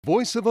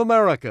Voice of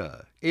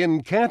America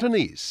in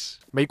Cantonese。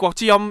美國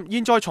之音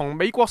現在從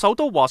美國首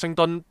都華盛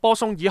頓播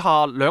送以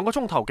下2個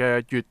鐘頭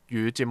嘅粵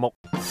語節目。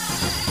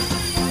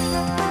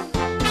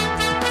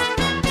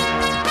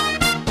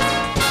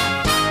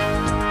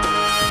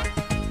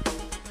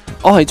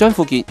我係張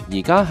富傑，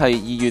而家係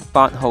2月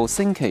8號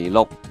星期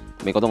六，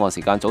美國東岸時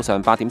間早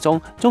上8點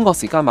鐘，中國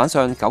時間晚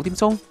上9點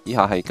鐘。以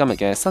下係今日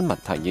嘅新聞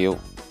提要。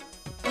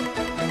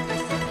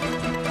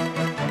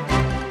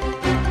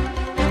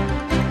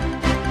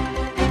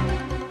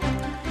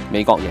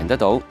美國贏得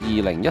到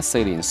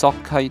2014年索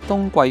契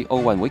冬季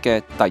奧運會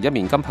嘅第一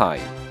面金牌。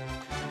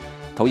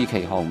土耳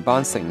其航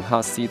班乘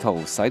客試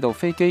圖駛到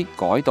飛機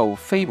改道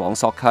飛往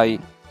索契。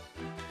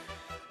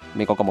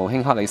美國國務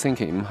卿克里星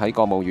期五喺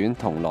國務院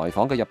同來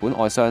訪嘅日本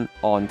外相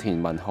岸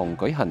田文雄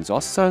舉行咗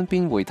雙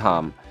邊會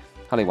談。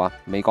克里話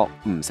美國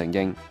唔承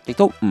認，亦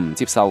都唔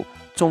接受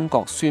中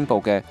國宣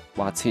布嘅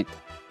劃設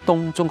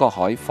東中國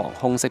海防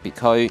空識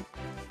別區。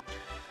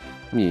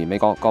而美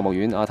國國務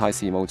院亞太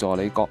事務助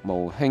理國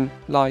務卿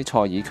拉塞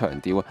爾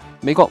強調，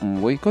美國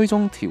唔會居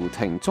中調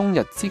停中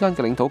日之間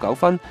嘅領土糾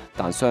紛，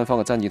但雙方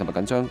嘅爭議同埋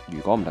緊張，如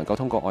果唔能夠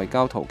通過外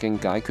交途徑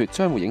解決，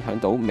將會影響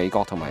到美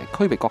國同埋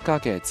區域國家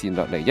嘅戰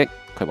略利益。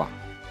佢話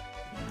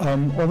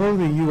Although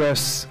the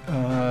U.S.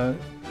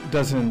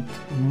 doesn't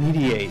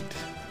mediate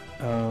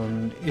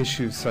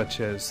issues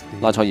such as the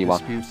拉塞爾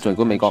話，儘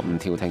管美國唔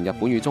調停日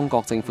本與中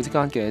國政府之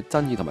間嘅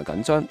爭議同埋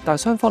緊張，但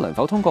雙方能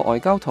否通過外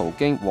交途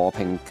徑和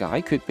平解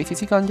決彼此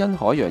之間因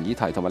海洋議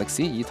題同埋歷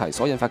史議題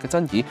所引發嘅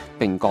爭議，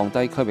並降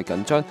低區域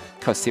緊張，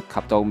卻涉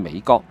及到美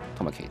國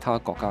同埋其他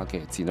國家嘅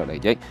戰略利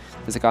益。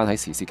一陣間喺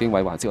時事經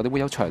緯環節，我哋會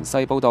有詳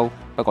細報導。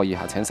不過以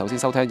下請首先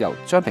收聽由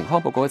張平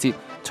康報告一節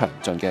詳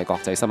盡嘅國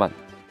際新聞。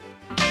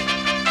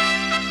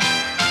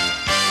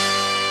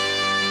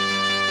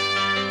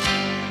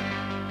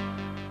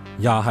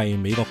又係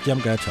美國之音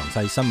嘅詳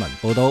細新聞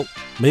報道，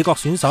美國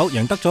選手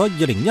贏得咗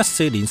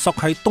2014年索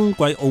契冬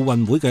季奧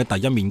運會嘅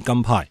第一面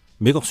金牌。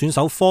美國選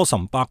手科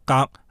岑伯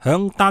格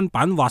響單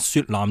板滑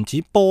雪男子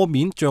坡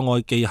面障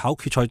礙技巧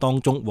決賽當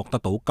中獲得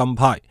到金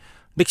牌。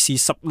歷時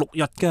16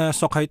日嘅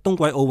索契冬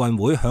季奧運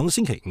會響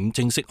星期五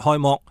正式開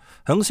幕。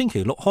響星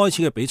期六開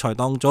始嘅比賽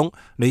當中，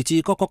嚟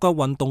自各國嘅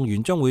運動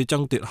員將會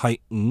爭奪係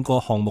5個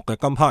項目嘅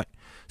金牌。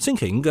星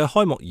期五嘅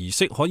開幕儀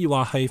式可以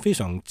話係非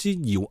常之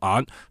耀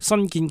眼，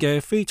新建嘅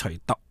菲齊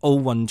特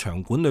奧運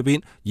場館裏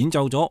邊演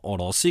奏咗俄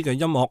羅斯嘅音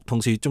樂，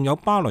同時仲有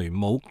芭蕾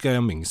舞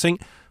嘅明星、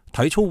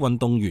體操運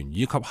動員以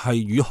及係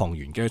宇航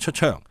員嘅出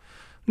場。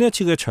呢一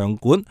次嘅場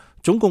館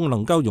總共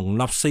能夠容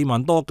納4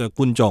萬多嘅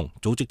觀眾，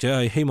組織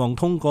者係希望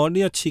通過呢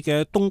一次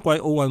嘅冬季奧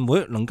運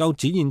會能夠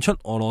展現出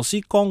俄羅斯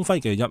光輝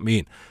嘅一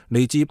面。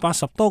嚟自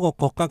80多個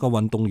國家嘅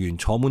運動員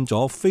坐滿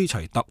咗菲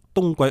齊特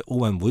冬季奧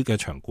運會嘅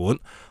場館，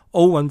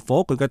奧運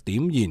火炬嘅點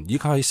燃以及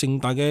係盛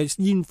大嘅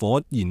煙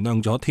火燃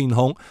亮咗天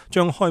空，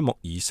將開幕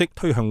儀式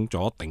推向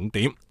咗頂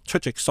點。出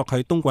席索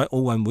契冬季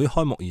奧運會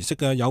開幕儀式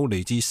嘅有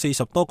嚟自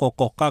40多個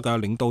國家嘅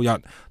領導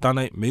人，但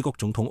係美國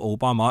總統奧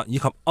巴馬以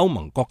及歐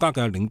盟國家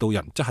嘅領導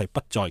人則係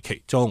不在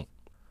其中。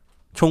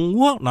從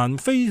烏克蘭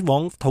飛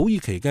往土耳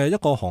其嘅一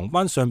個航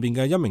班上邊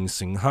嘅一名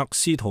乘客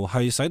試圖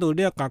係使到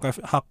呢一架嘅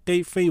客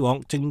機飛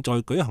往正在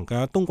舉行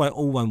嘅冬季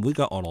奧運會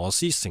嘅俄羅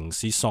斯城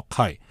市索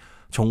契。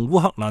從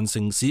烏克蘭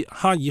城市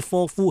哈爾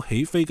科夫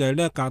起飛嘅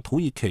呢一架土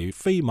耳其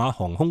飛馬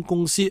航空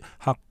公司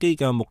客機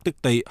嘅目的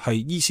地係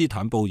伊斯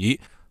坦布爾，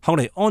後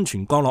嚟安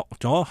全降落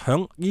咗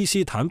響伊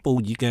斯坦布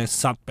爾嘅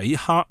薩比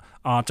哈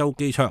亞洲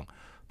機場。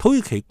土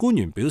耳其官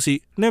員表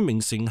示，呢一名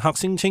乘客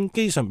聲稱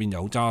機上面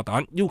有炸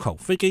彈，要求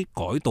飛機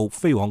改道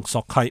飛往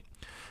索契。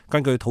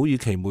根據土耳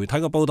其媒體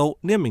嘅報道，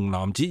呢一名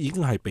男子已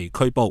經係被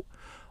拘捕。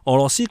俄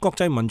羅斯國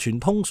際民傳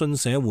通訊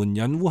社援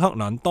引烏克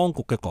蘭當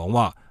局嘅講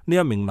話，呢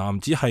一名男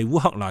子係烏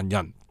克蘭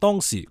人，當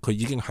時佢已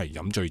經係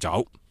飲醉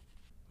酒。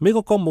美國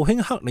國務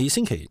卿克里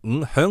星期五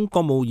響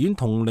國務院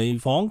同嚟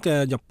訪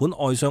嘅日本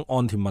外相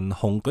岸田文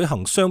雄舉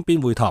行雙邊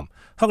會談。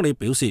克里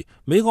表示，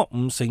美國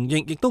唔承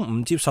認亦都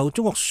唔接受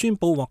中國宣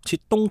布劃設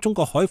東中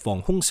國海防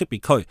空識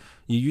別區。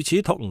而與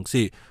此同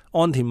時，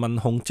岸田文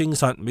雄證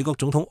實美國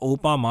總統奧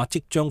巴馬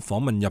即將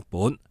訪問日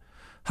本。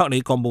克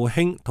里國務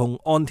卿同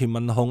岸田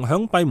文雄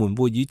響閉門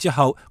會議之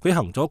後舉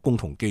行咗共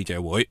同記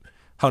者會。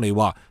克里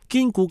話，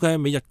堅固嘅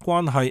美日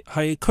關係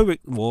係區域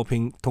和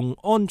平同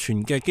安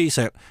全嘅基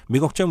石，美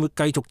國將會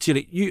繼續致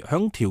力於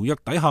響條約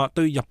底下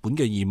對日本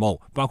嘅義務，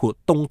包括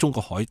東中國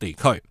海地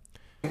區。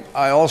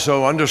I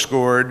also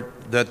underscored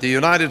that the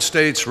United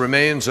States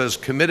remains as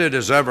committed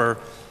as ever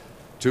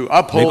to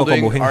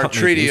upholding our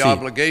treaty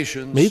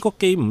obligations。美國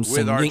既唔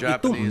承認，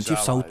亦都唔接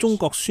受中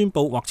國宣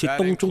布劃設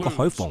東中國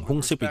海防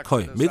空識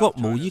別區，美國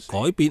無意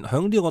改變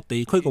響呢個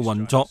地區嘅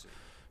運作。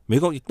美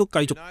國亦都繼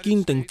續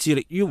堅定致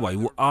力於維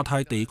護亞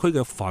太地區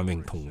嘅繁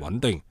榮同穩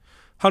定。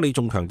克里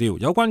仲強調，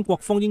有關各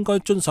方應該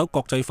遵守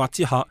國際法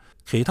之下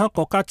其他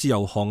國家自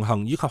由航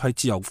行以及係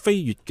自由飛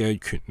越嘅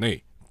權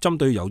利。針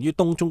對由於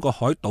東中國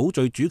海島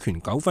嶼主權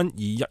糾紛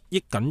而日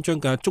益緊張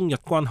嘅中日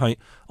關係，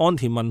岸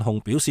田文雄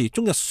表示，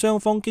中日雙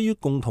方基於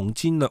共同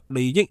戰略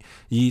利益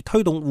而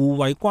推動互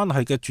惠關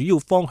係嘅主要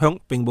方向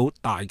並冇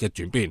大嘅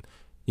轉變。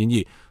然而，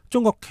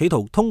中國企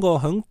圖通過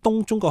響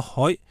東中國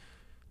海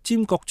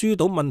尖閣諸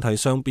島問題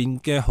上邊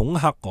嘅恐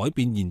嚇改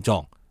變現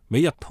狀，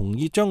美日同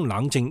意將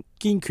冷靜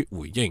堅決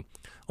回應。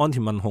岸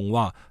田文雄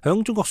話，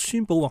響中國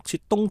宣布劃設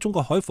東中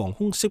國海防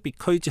空識別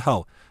區之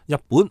後，日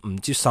本唔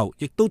接受，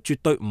亦都絕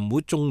對唔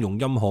會縱容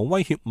任何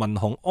威脅民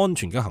航安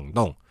全嘅行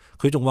動。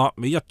佢仲話，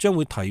美日將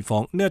會提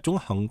防呢一種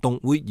行動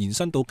會延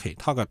伸到其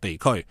他嘅地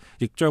區，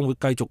亦將會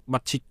繼續密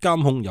切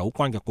監控有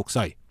關嘅局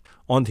勢。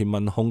岸田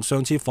文雄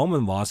上次訪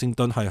問華盛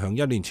頓係響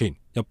1年前，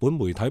日本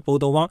媒體報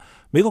道話，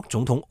美國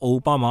總統奧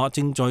巴馬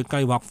正在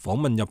計劃訪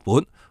問日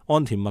本。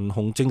岸田文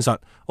雄證實，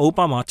奧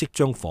巴馬即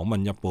將訪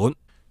問日本。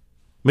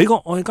美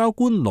國外交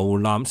官盧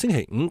南星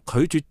期五拒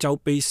絕就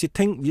被竊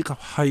聽以及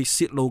係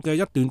泄露嘅一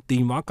段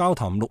電話交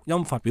談錄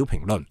音發表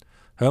評論。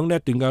響呢一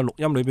段嘅錄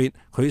音裏邊，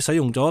佢使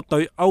用咗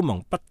對歐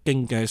盟不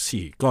敬嘅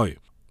詞句。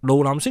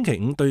盧南星期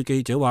五對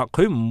記者話，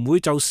佢唔會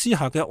就私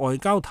下嘅外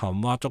交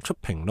談話作出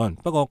評論，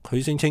不過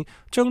佢聲稱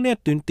將呢一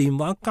段電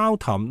話交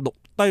談錄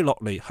低落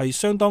嚟係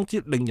相當之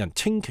令人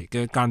稱奇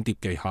嘅間諜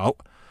技巧。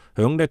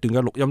響呢一段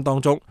嘅錄音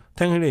當中，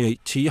聽起嚟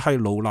似係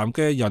盧南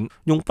嘅人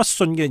用不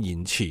遜嘅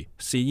言辭，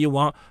示意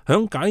話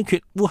響解決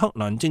烏克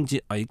蘭政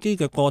治危機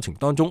嘅過程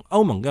當中，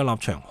歐盟嘅立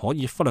場可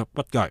以忽略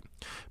不計。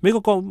美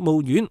國國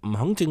務院唔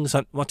肯證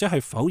實或者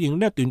係否認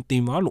呢一段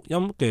電話錄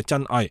音嘅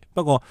真偽，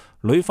不過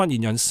女發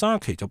言人沙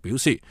奇就表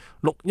示，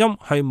錄音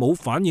係冇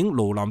反映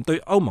盧南對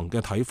歐盟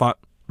嘅睇法。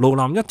盧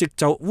南一直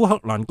就烏克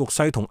蘭局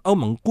勢同歐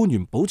盟官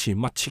員保持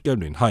密切嘅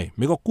聯繫。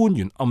美國官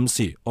員暗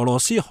示俄羅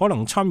斯可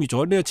能參與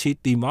咗呢一次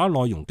電話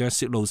內容嘅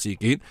泄露事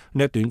件。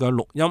呢一段嘅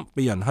錄音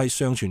被人係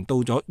上傳到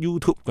咗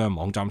YouTube 嘅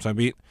網站上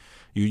邊。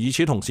而與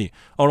此同時，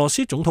俄羅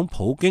斯總統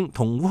普京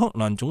同烏克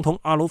蘭總統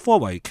亞努科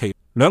維奇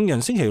兩人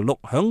星期六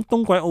響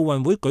冬季奧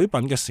運會舉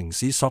辦嘅城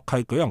市索契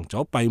舉行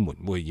咗閉門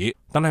會議，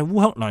但係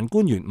烏克蘭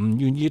官員唔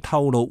願意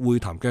透露會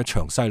談嘅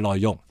詳細內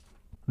容。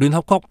聯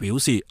合國表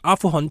示，阿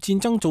富汗戰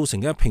爭造成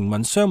嘅平民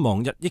傷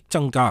亡日益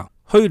增加，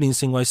去年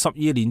成為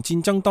12年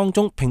戰爭當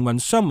中平民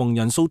傷亡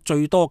人數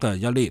最多嘅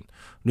一年。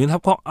聯合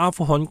國阿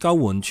富汗救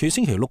援署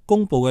星期六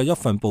公布嘅一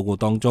份報告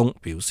當中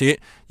表示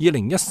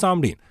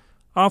，2013年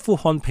阿富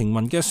汗平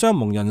民嘅傷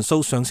亡人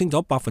數上升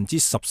咗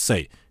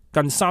14%，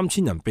近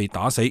3000人被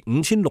打死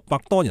，5600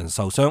多人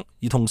受傷。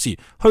而同時，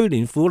去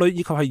年婦女以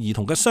及係兒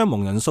童嘅傷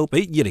亡人數比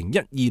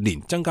2012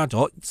年增加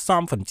咗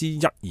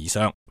1/3以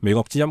上。美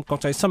國之音國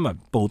際新聞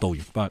報道完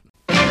畢。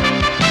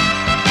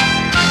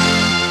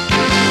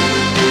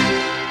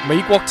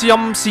美國之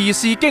音時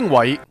事經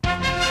緯，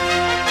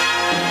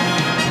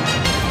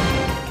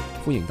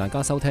歡迎大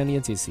家收聽呢一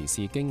節時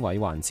事經緯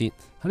環節。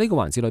喺呢個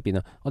環節裏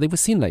邊我哋會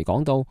先嚟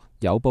講到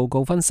有報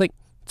告分析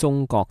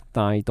中國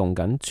帶動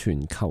緊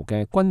全球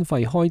嘅軍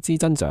費開支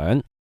增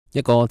長。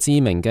一個知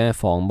名嘅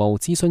防務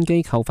諮詢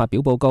機構發表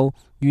報告，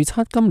預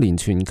測今年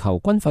全球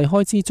軍費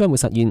開支將會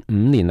實現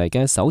5年嚟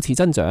嘅首次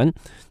增長，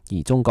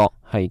而中國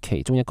係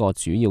其中一個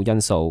主要因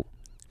素。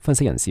分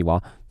析人士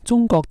話，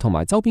中國同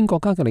埋周邊國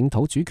家嘅領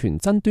土主權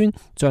爭端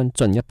將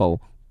進一步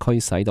驅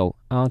使到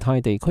亞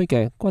太地區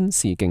嘅軍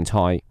事競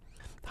賽。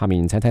下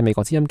面請睇美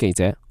國之音記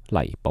者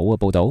黎寶嘅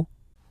報道。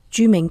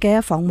著名嘅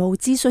防務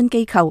諮詢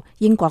機構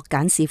英國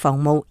簡士防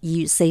務2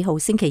月4號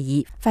星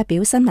期二發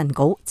表新聞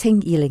稿，稱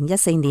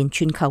2014年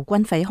全球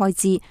軍費開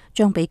支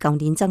將比舊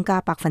年增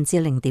加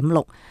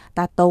0.6%，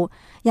達到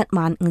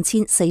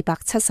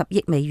15,470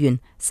億美元，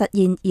實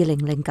現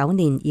2009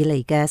年以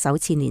嚟嘅首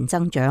次年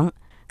增長。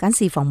簡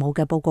士防務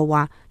嘅報告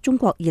話，中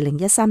國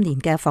2013年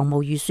嘅防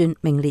務預算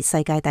名列世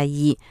界第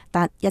2，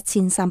達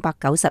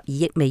1392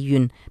億美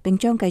元，並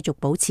將繼續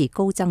保持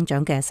高增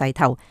長嘅勢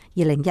頭。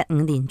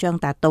2015年將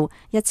達到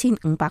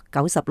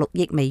1596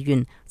億美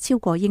元，超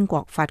過英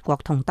國、法國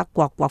同德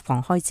國國防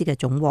開支嘅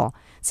總和。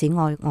此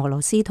外，俄羅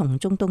斯同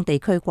中東地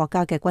區國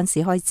家嘅軍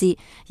事開支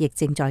亦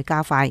正在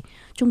加快。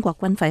中國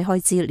軍費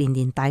開支年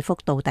年大幅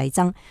度遞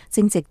增，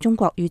正值中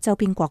國與周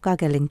邊國家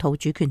嘅領土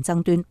主權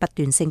爭端不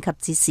斷升級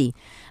之時。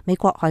美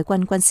國海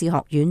軍軍事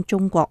學院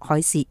中國海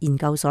事研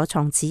究所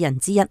創始人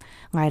之一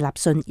艾立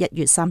信1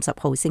月30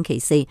號星期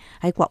四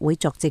喺國會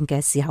作證嘅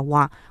時候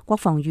話，國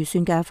防預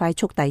算嘅快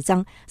速遞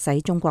增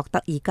使中國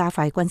得以加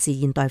快軍事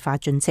現代化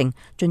進程，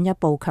進一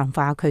步強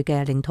化佢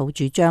嘅領土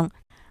主張。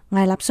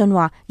艾立信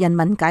話，人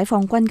民解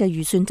放軍嘅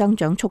預算增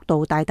長速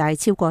度大大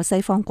超過西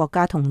方國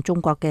家同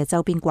中國嘅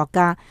周邊國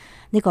家，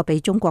呢個俾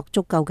中國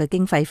足夠嘅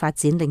經費發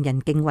展令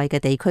人敬畏嘅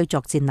地區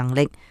作戰能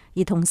力。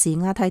而同時，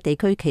亞太地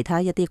區其他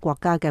一啲國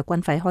家嘅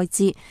軍費開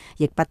支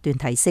亦不斷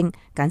提升。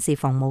簡士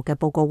防務嘅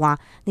報告話，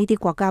呢啲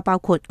國家包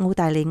括澳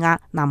大利亞、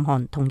南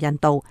韓同印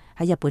度。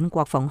喺日本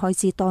國防開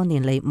支多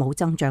年嚟冇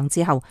增長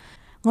之後，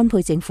安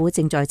倍政府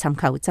正在尋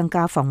求增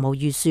加防務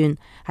預算。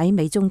喺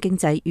美中經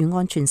濟與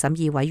安全審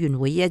議委員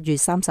會1月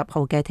30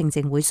號嘅聽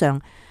證會上，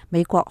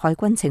美國海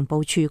軍情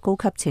報處高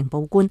級情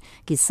報官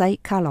傑西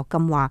卡洛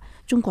金話，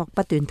中國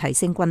不斷提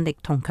升軍力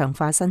同強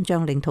化伸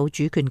張領土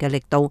主權嘅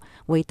力度，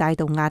會帶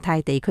動亞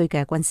太地區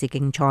嘅軍事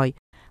競賽。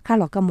卡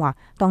洛金話，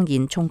當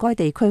然從該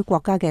地區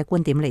國家嘅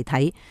觀點嚟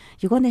睇，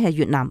如果你係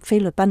越南、菲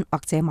律賓或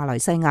者馬來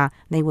西亞，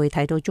你會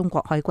睇到中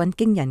國海軍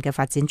驚人嘅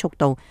發展速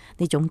度。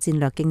呢種戰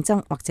略競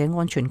爭或者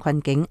安全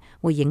困境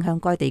會影響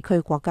該地區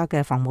國家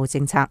嘅防務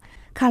政策。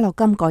卡洛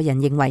金個人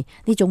認為，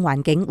呢種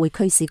環境會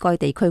驅使該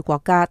地區國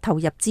家投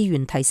入資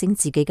源提升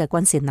自己嘅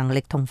軍事能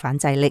力同反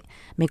制力。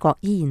美國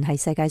依然係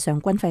世界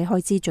上軍費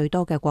開支最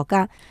多嘅國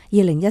家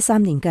，2013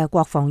年嘅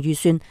國防預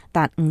算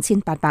達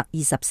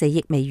5824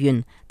億美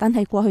元，但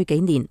係過去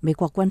幾年美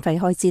國軍費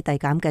開支遞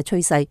減嘅趨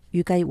勢，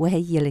預計會喺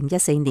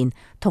2014年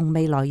同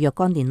未來若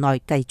干年內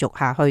繼續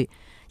下去。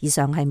以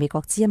上係美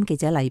國之音記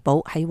者黎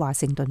寶喺華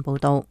盛頓報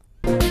道。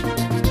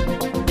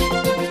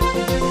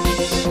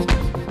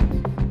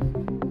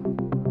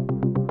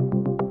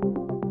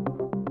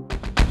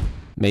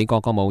美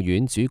國國務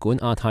院主管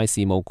亞太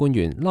事務官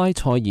員拉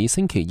塞爾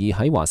星期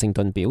二喺華盛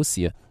頓表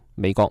示，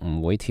美國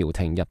唔會調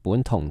停日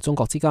本同中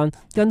國之間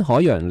因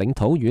海洋領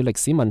土與歷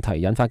史問題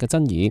引發嘅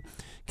爭議，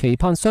期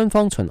盼雙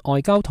方循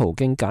外交途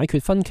徑解決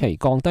分歧，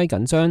降低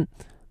緊張。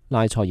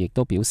拉塞亦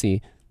都表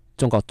示，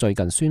中國最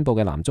近宣布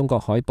嘅南中國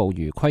海捕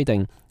魚規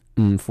定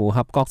唔符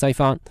合國際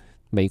法，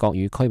美國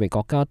與區域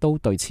國家都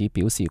對此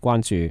表示關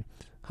注。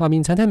下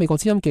面請聽美國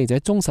之音記者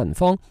鍾晨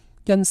芳、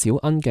殷小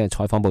恩嘅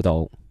採訪報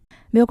道。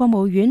美國國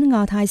務院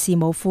亞太事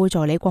務副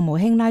助理國務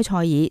卿拉塞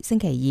爾星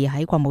期二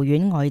喺國務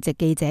院外籍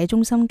記者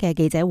中心嘅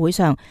記者會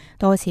上，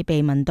多次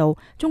被問到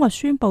中國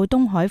宣布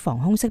東海防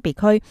空識別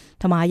區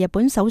同埋日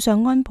本首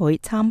相安倍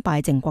參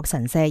拜靖國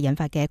神社引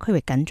發嘅區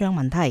域緊張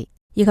問題，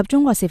以及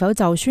中國是否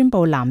就宣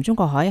布南中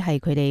國海係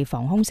佢哋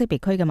防空識別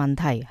區嘅問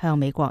題向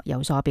美國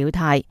有所表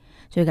態。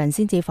最近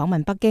先至訪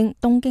問北京、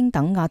東京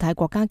等亞太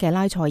國家嘅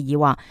拉塞爾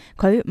話，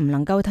佢唔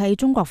能夠替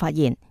中國發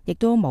言，亦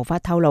都無法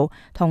透露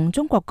同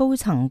中國高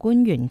層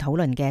官員討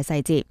論嘅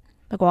細節。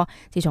不過，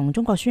自從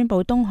中國宣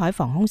布東海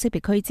防空識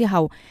別區之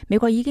後，美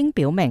國已經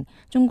表明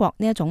中國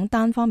呢一種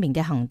單方面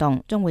嘅行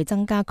動將會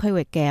增加區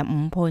域嘅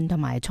誤判同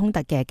埋衝突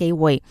嘅機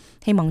會，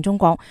希望中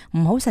國唔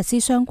好實施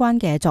相關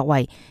嘅作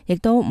為，亦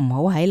都唔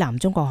好喺南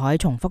中國海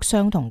重複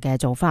相同嘅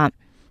做法。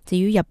至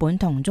於日本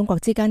同中國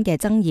之間嘅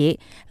爭議，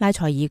拉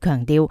塞爾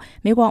強調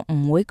美國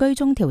唔會居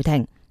中調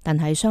停，但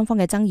係雙方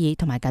嘅爭議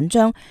同埋緊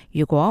張，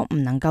如果唔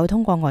能夠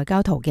通過外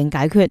交途徑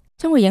解決，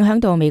將會影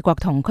響到美國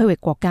同區域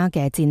國家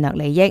嘅戰略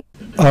利益。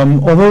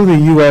Although the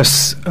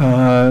U.S.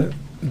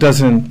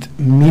 Doesn't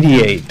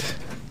mediate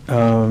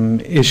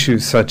issues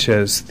such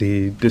as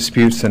the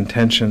disputes and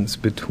tensions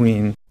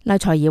between拉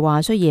塞爾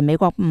話，雖然美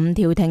國唔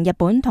調停日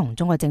本同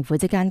中國政府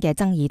之間嘅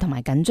爭議同埋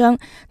緊張，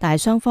但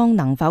係雙方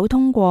能否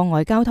通過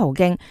外交途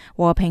徑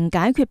和平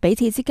解決彼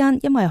此之間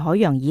因為海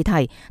洋議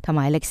題同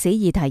埋歷史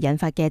議題引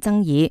發嘅爭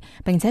議，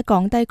並且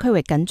降低區域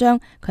緊張，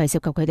佢係涉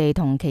及佢哋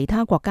同其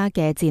他國家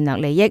嘅戰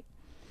略利益。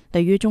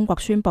對於中國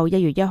宣布1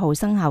月1號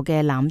生效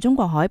嘅南中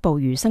國海捕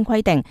魚新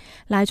規定，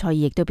拉塞爾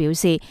亦都表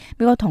示，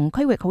美國同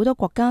區域好多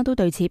國家都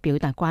對此表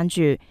達關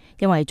注，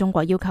因為中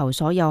國要求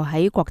所有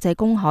喺國際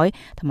公海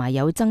同埋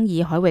有爭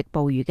議海域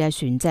捕魚嘅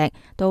船隻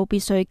都必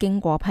須經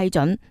過批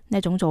准，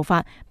呢種做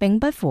法並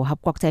不符合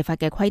國際法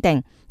嘅規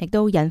定，亦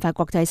都引發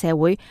國際社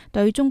會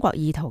對中國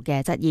意圖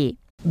嘅質疑。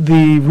The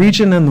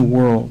region and the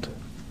world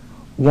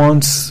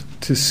wants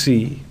to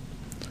see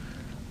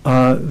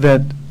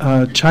that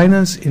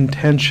China's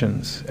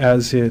intentions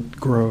as it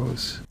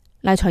grows。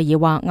拉塞爾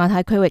話，亞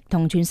太區域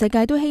同全世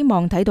界都希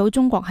望睇到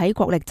中國喺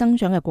國力增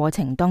長嘅過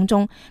程當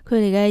中，佢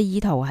哋嘅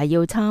意圖係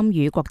要參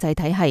與國際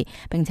體系，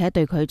並且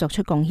對佢作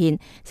出貢獻，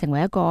成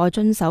為一個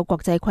遵守國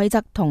際規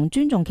則同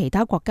尊重其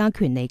他國家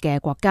權利嘅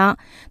國家，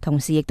同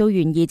時亦都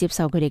願意接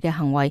受佢哋嘅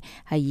行為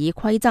係以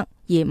規則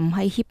而唔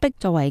係脅迫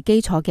作為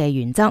基礎嘅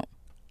原則。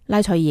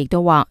拉塞爾亦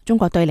都話，中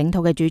國對領土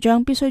嘅主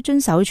張必須遵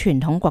守傳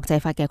統國際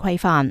法嘅規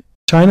範。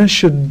China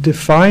should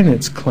define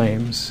its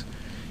claims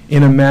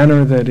in a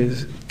manner that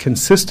is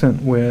consistent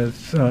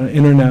with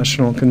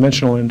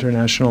conventional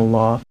international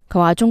law。佢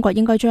話中國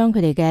應該將佢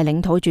哋嘅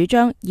領土主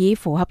張以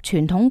符合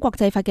傳統國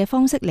際法嘅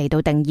方式嚟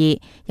到定義，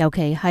尤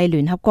其係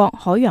聯合國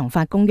海洋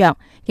法公約。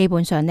基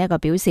本上呢一個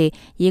表示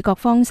以各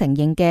方承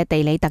認嘅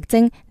地理特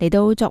徵嚟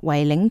到作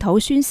為領土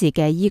宣示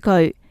嘅依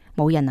據。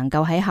冇人能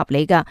夠喺合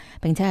理嘅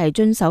並且係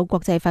遵守國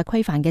際法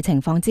規範嘅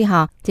情況之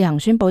下，自行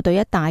宣布對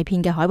一大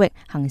片嘅海域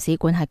行使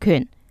管轄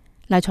權。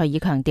拉塞爾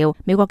強調，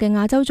美國嘅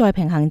亞洲再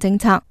平衡政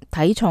策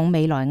睇重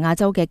未來亞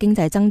洲嘅經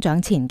濟增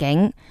長前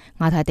景，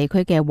亞太地區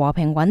嘅和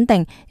平穩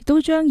定亦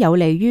都將有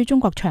利於中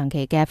國長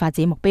期嘅發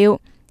展目標。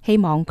希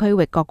望區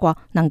域各國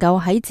能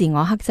夠喺自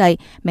我克制、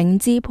明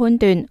智判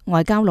斷、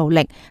外交努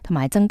力同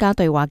埋增加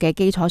對話嘅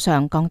基礎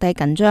上降低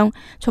緊張，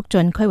促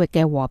進區域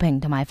嘅和平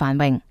同埋繁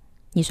榮。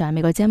以上係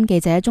美國之音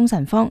記者鍾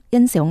晨芳、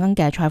殷小恩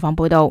嘅採訪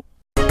報道。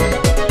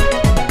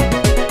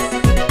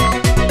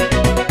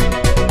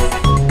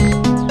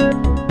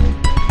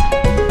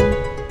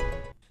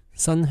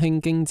新興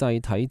經濟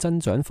體增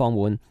長放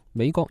緩，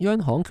美國央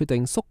行決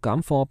定縮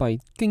減貨幣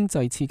經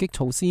濟刺激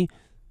措施，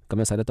咁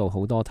樣使得到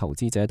好多投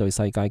資者對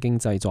世界經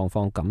濟狀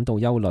況感到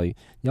憂慮。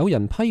有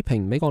人批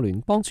評美國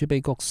聯邦儲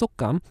備局縮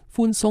減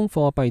寬鬆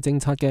貨幣政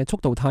策嘅速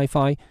度太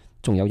快，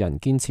仲有人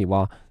堅持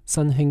話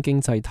新興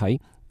經濟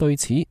體對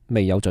此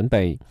未有準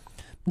備。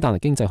但係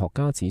經濟學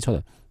家指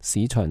出，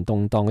市場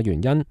動盪嘅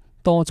原因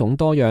多種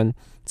多樣，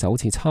就好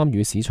似參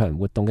與市場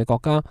活動嘅國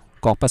家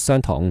各不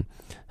相同。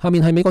下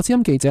面係美國之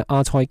音記者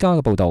阿塞加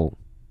嘅報導。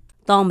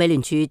當美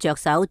聯儲着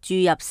手注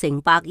入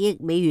成百億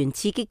美元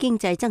刺激經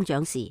濟增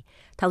長時，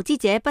投資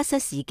者不失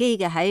時機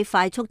嘅喺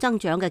快速增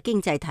長嘅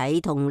經濟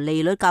體同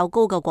利率較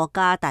高嘅國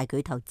家大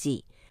舉投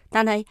資。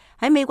但係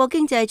喺美國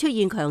經濟出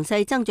現強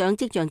勢增長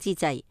跡象之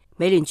際，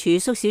美聯儲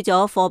縮小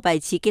咗貨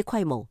幣刺激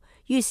規模。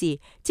於是，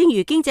正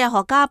如經濟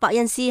學家伯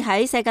恩斯喺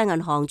世界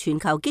銀行全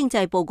球經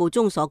濟報告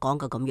中所講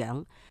嘅咁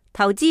樣，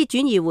投資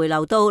轉移回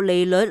流到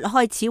利率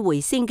開始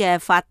回升嘅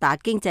發達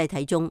經濟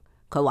體中。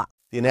佢話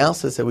：The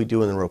analysis that we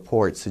do in the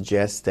report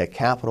suggests that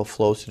capital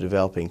flows to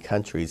developing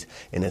countries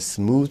in a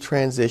smooth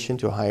transition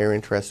to higher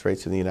interest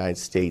rates in the United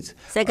States。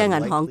世界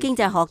銀行經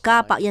濟學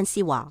家伯恩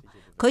斯話，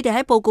佢哋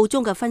喺報告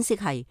中嘅分析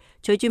係，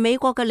隨住美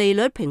國嘅利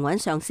率平穩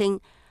上升，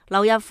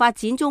流入發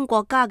展中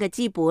國家嘅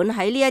資本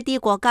喺呢一啲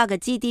國家嘅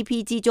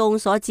GDP 之中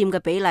所佔嘅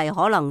比例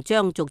可能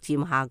將逐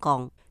漸下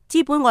降。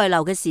資本外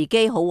流嘅時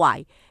機好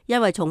壞，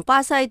因為從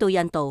巴西到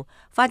印度，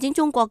發展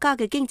中國家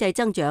嘅經濟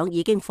增長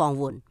已經放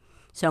緩。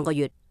上個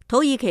月，土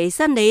耳其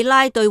新里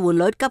拉兌換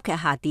率急劇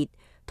下跌，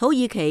土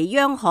耳其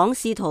央行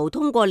試圖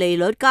通過利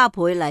率加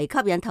倍嚟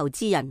吸引投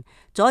資人，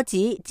阻止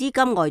資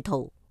金外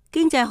逃。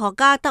經濟學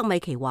家德米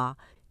奇話，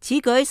此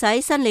舉使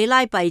新里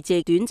拉幣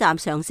值短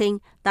暫上升，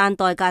但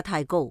代價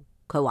太高。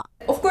佢話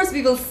：Of course,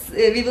 we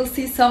will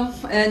see some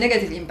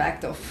negative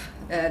impact of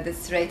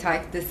this rate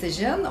hike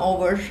decision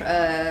over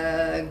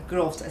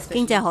growth.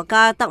 經濟學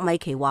家德米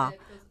奇話：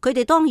佢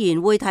哋當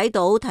然會睇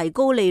到提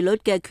高利率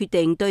嘅決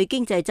定對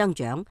經濟增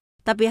長，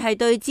特別係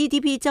對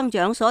GDP 增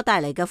長所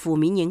帶嚟嘅負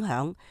面影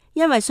響，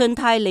因為信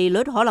貸利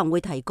率可能會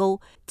提高，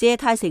借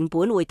貸成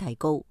本會提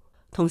高。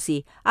同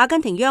時，阿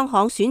根廷央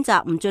行選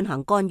擇唔進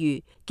行干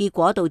預，結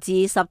果導致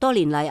10多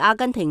年嚟阿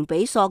根廷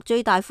比索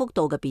最大幅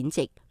度嘅貶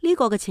值。呢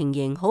個嘅情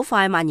形好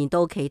快蔓延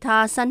到其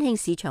他新興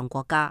市場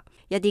國家。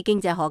一啲經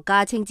濟學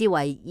家稱之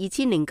為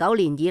2009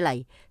年以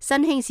嚟新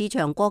興市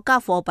場國家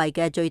貨幣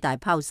嘅最大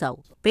拋售。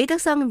彼得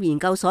森研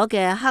究所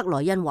嘅克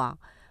萊恩話：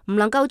唔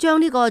能夠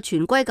將呢個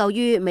全歸咎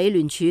於美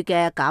聯儲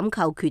嘅減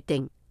購決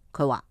定。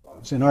佢話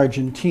：In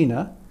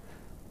Argentina,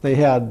 they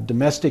had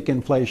domestic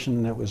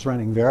inflation that was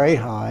running very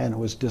high, and it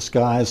was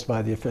disguised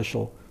by the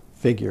official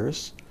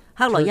figures.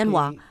 克萊恩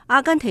話：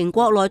阿根廷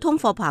國內通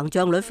貨膨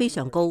脹率非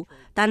常高，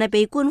但係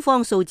被官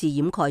方數字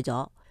掩蓋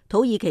咗。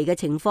土耳其嘅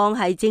情況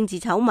係政治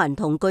醜聞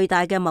同巨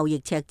大嘅貿易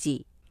赤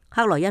字。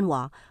克萊恩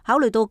話：考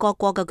慮到各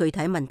國嘅具體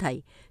問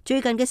題，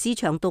最近嘅市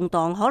場動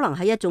盪可能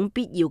係一種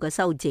必要嘅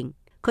修正。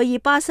佢以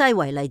巴西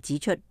為例指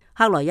出，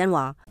克萊恩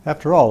話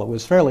：After all, it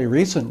was fairly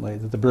recently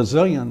that the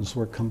Brazilians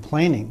were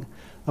complaining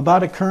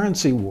about a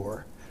currency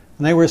war,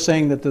 and they were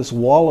saying that this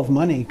wall of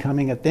money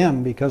coming at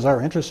them because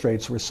our interest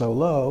rates were so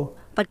low。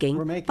畢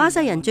竟，巴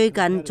西人最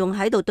近仲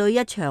喺度對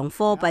一場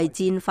貨幣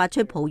戰發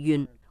出抱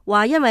怨，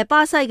話因為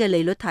巴西嘅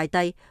利率太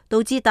低，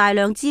導致大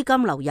量資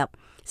金流入，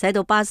使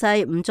到巴西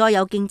唔再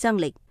有競爭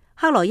力。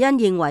克萊恩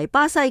認為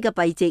巴西嘅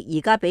幣值而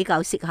家比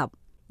較適合。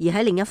而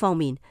喺另一方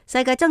面，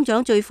世界增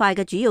長最快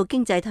嘅主要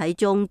經濟體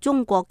中，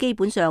中國基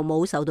本上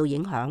冇受到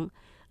影響。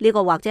呢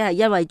個或者係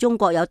因為中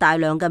國有大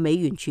量嘅美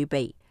元儲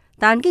備。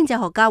但經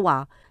濟學家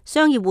話，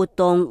商業活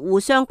動互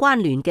相關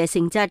聯嘅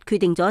性質決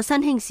定咗新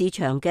興市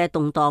場嘅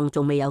動盪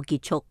仲未有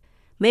結束。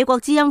美國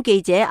之音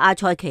記者阿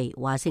塞奇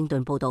華盛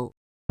頓報道。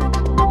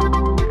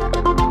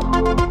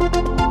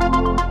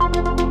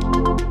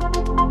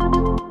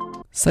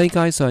世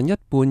界上一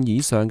半以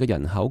上嘅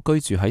人口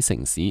居住喺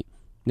城市。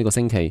呢個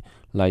星期，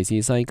嚟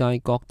自世界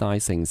各大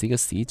城市嘅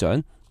市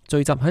長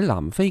聚集喺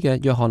南非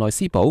嘅約翰內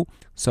斯堡，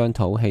商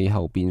討氣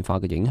候變化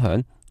嘅影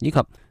響，以及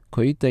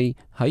佢哋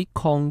喺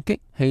抗擊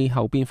氣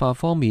候變化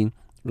方面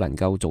能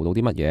夠做到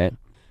啲乜嘢。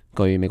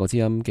據美國之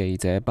音記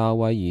者鮑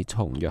威爾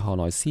從約翰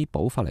內斯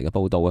堡發嚟嘅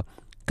報道啊，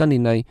近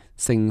年嚟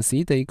城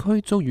市地區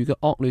遭遇嘅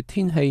惡劣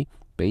天氣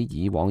比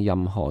以往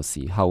任何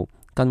時候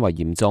更為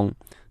嚴重，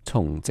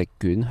從席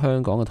捲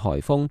香港嘅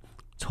颱風、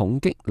重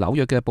擊紐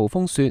約嘅暴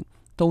風雪，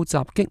到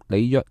襲擊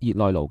里約熱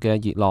內盧嘅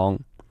熱浪。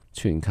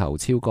全球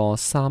超過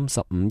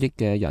35億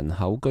嘅人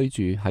口居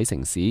住喺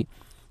城市，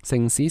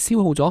城市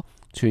消耗咗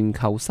全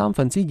球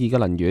2/3嘅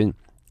能源，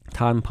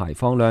碳排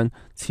放量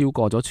超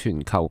過咗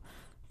全球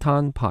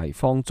碳排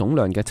放總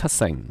量嘅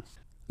70%。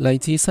嚟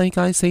自世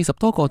界40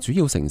多個主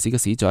要城市嘅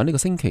市長呢個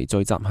星期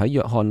聚集喺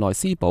約翰內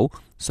斯堡，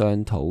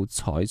商討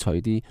採取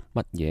啲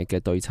乜嘢嘅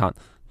對策，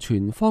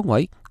全方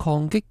位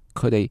抗擊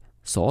佢哋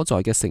所在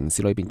嘅城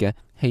市裏邊嘅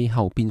氣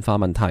候變化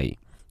問題。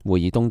會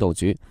議東道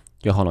主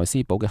約翰內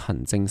斯堡嘅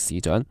行政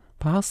市長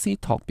帕克斯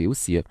托表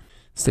示，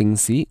城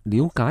市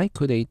了解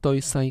佢哋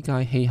對世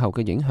界氣候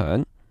嘅影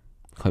響。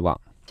佢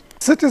話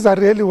：Cities are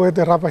really where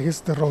the rubber hits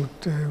the road,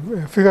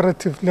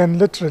 figuratively and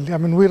literally. I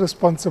mean, we're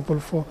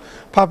responsible for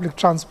public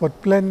transport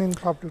planning,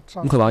 public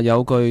transport. 佢話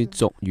有句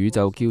俗語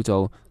就叫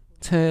做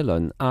車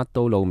輪壓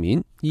到路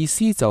面，意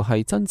思就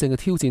係真正嘅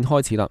挑戰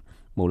開始啦。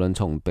無論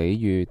從比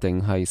喻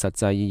定係實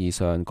際意義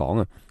上講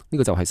啊，呢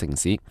個就係城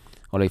市，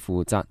我哋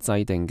負責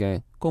制定嘅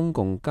公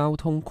共交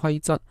通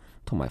規則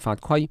同埋法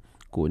規，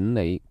管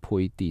理配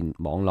電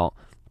網絡、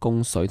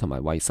供水同埋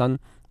衛生，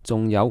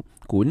仲有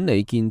管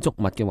理建築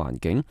物嘅環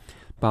境，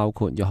包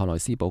括約翰內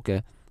斯堡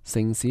嘅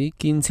城市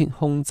建設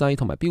控制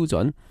同埋標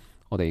準。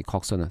我哋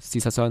確信事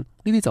實上呢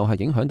啲就係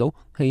影響到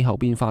氣候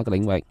變化嘅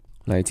領域。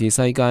嚟自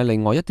世界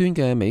另外一端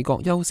嘅美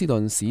國休斯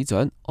頓市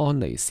長安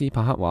尼斯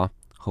帕克話，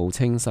號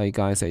稱世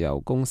界石油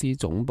公司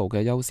總部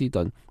嘅休斯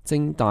頓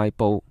正大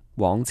步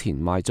往前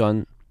邁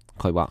進。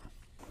佢話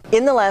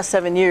：In the last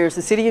 7 years,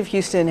 the city of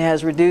Houston has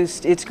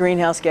reduced its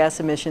greenhouse gas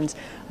emissions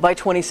by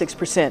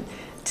 26%.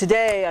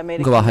 Today, I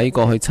made. 佢話喺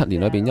過去7年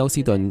裏邊，休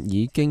斯頓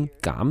已經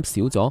減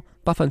少咗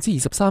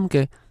23%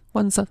嘅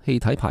溫室氣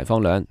體排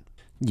放量。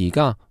而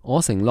家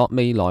我承諾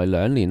未來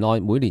2年內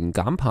每年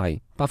減排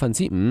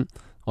5%，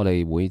我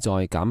哋會再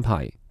減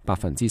排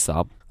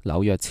10%。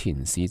紐約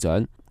前市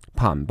長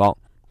彭博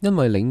因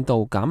為領導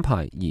減排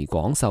而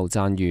廣受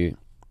讚譽。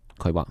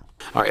佢話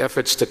：Our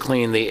efforts to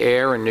clean the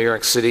air in New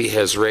York City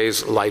has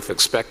raised life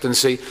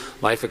expectancy.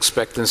 Life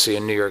expectancy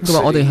in New York City. 佢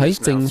話我哋喺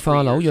淨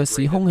化紐約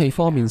市空氣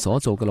方面所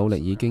做嘅努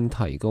力已經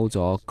提高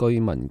咗居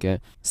民嘅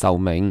壽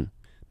命。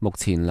目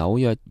前紐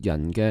約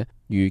人嘅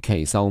預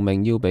期壽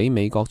命要比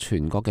美國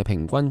全國嘅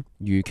平均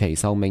預期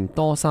壽命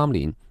多3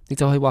年，亦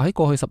就係話喺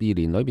過去12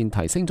年裏邊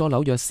提升咗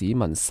紐約市民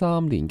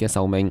3年嘅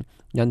壽命。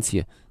因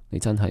此，你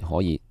真係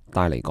可以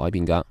帶嚟改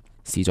變㗎。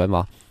市長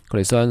話：佢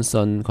哋相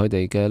信佢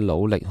哋嘅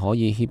努力可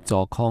以協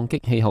助抗擊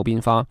氣候變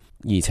化，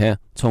而且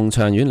從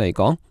長遠嚟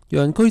講，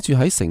讓居住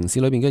喺城市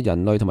裏面嘅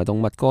人類同埋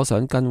動物過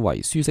上更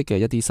為舒適嘅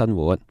一啲生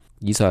活。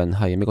以上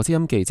係美國之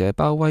音記者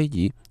鮑威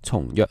爾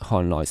從約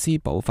翰內斯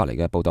堡發嚟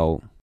嘅報導。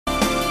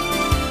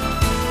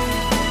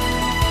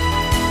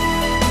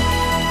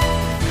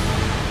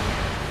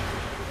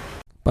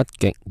北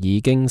極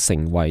已經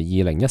成為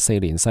2014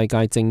年世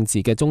界政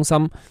治嘅中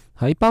心，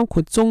喺包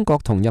括中國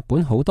同日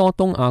本好多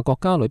東亞國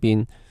家裏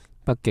邊，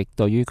北極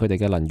對於佢哋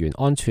嘅能源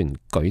安全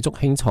舉足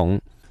輕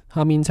重。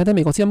下面請睇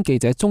美國之音記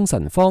者鍾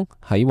晨芳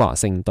喺華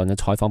盛頓嘅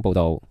採訪報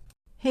導。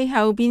氣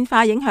候變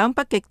化影響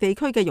北極地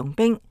區嘅融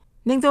冰，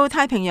令到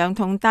太平洋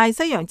同大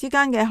西洋之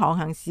間嘅航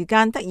行時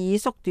間得以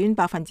縮短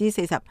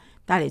40%，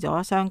帶嚟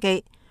咗商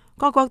機。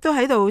各國都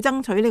喺度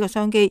爭取呢個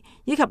商機，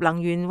以及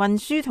能源運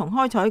輸同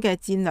開採嘅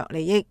戰略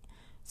利益。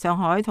上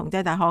海同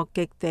濟大學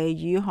極地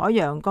與海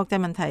洋國際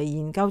問題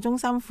研究中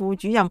心副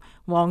主任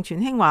黃全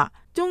興話：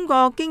中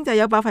國經濟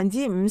有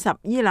50%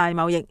依賴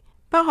貿易，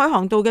北海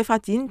航道嘅發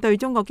展對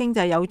中國經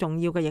濟有重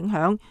要嘅影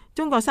響。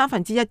中國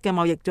1/3嘅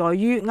貿易在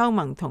於歐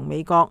盟同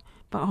美國，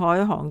北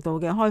海航道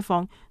嘅開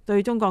放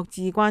對中國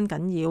至關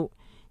緊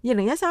要。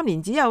2013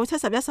年只有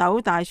71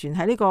艘大船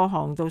喺呢個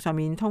航道上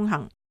面通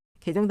行，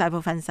其中大部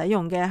分使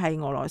用嘅係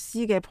俄羅斯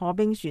嘅破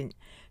冰船。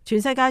全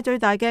世界最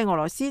大嘅俄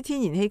羅斯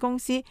天然氣公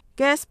司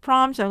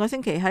Gazprom 上個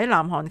星期喺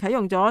南韓啟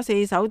用咗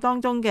4艘當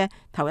中嘅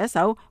頭1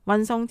艘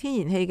運送天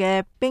然氣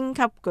嘅冰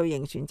級巨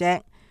型船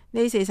隻。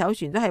呢4艘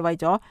船都係為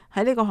咗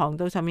喺呢個航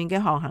道上面嘅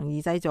航行而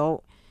製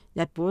造。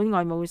日本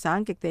外務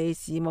省極地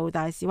事務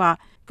大使話，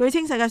據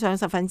稱世界上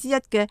1/10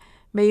嘅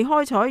未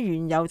開採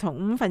原油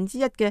同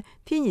1/5嘅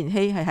天然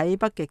氣係喺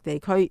北極地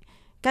區。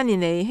近年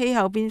嚟氣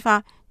候變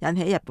化引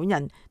起日本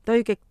人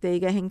對極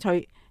地嘅興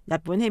趣。日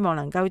本希望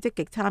能夠積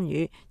極參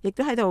與，亦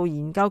都喺度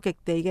研究極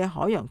地嘅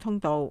海洋通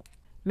道。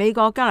美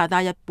國、加拿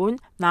大、日本、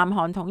南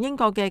韓同英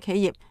國嘅企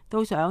業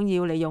都想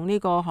要利用呢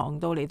個航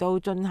道嚟到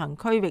進行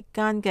區域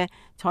間嘅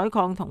採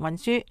礦同運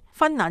輸。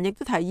芬蘭亦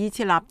都提議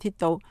設立鐵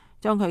道，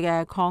將佢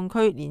嘅礦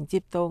區連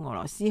接到俄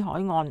羅斯海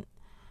岸。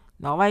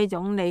挪威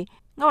總理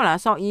歐拿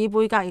索爾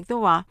貝格亦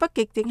都話，北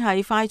極正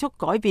係快速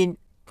改變，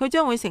佢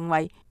將會成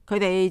為佢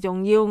哋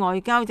重要外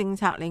交政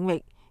策領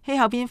域。氣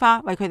候變化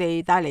為佢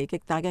哋帶嚟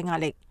極大嘅壓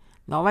力。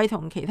挪威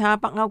同其他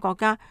北歐國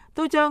家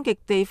都將極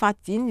地發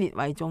展列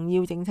為重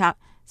要政策，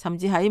甚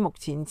至喺目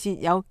前設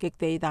有極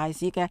地大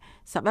使嘅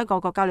11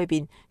個國家裏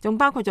邊，仲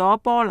包括咗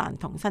波蘭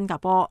同新加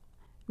坡。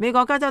美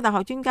國加州大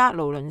學專家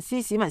勞倫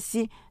斯史密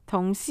斯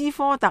同斯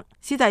科特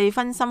斯蒂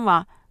芬森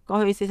話，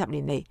過去40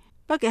年嚟，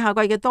北極夏季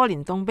嘅多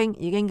年凍冰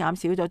已經減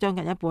少咗將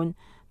近一半。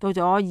到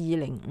咗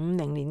2050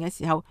年嘅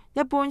時候，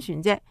一般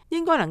船隻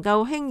應該能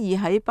夠輕易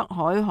喺北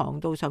海航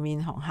道上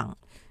面航行。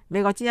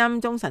美國之音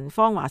鍾晨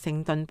芳華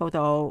盛頓報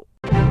道。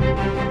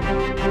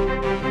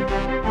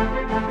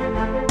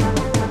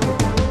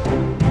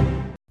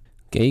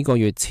幾個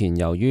月前，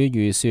由於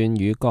預算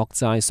與國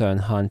債上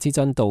限之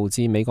爭，導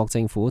致美國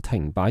政府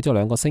停擺咗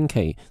2個星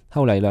期。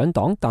後嚟兩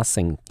黨達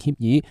成協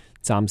議，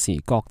暫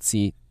時各自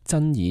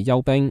爭議休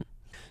兵。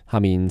下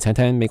面請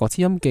聽美國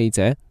之音記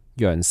者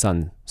楊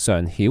晨、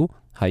常曉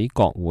喺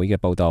國會嘅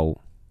報道。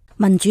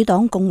民主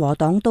黨、共和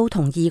黨都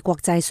同意國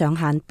債上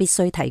限必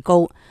須提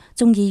高。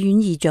眾議院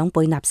議長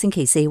貝納星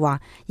期4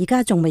話，而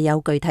家仲未有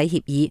具體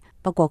協議。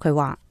不過佢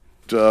話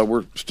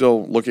，We're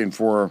still looking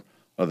for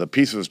the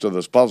pieces to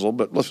this puzzle,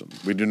 but listen,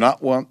 we do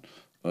not want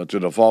to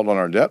default on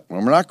our debt,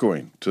 and we're not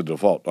going to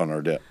default on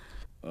our debt.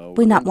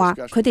 貝納話：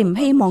佢哋唔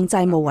希望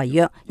債務違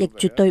約，亦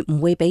絕對唔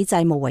會俾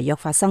債務違約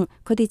發生。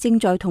佢哋正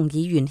在同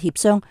議員協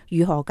商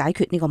如何解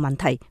決呢個問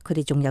題。佢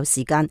哋仲有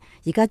時間，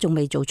而家仲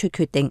未做出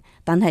決定，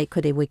但係佢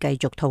哋會繼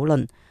續討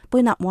論。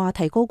貝納話：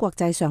提高國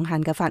債上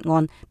限嘅法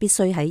案必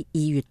須喺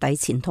2月底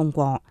前通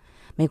過。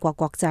美國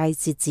國債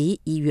截止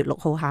2月6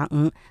號下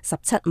午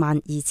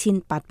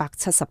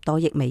172870多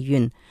億美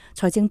元。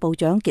財政部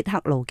長傑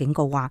克盧警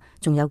告話，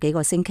仲有幾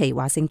個星期，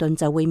華盛頓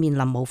就會面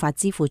臨無法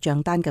支付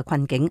賬單嘅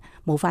困境，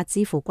無法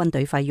支付軍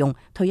隊費用、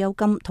退休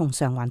金同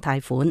償還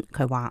貸款。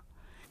佢話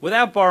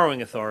Without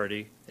borrowing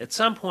authority, at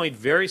some point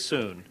very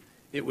soon,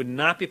 it would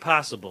not be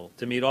possible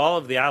to meet all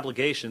of the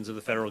obligations of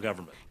the federal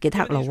government. 傑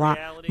克盧話，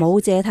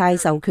冇借貸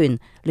授權，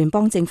聯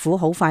邦政府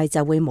好快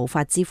就會無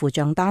法支付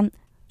賬單。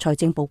財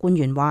政部官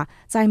員話，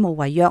債務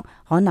違約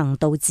可能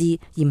導致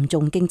嚴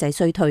重經濟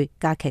衰退，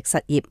加劇失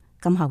業。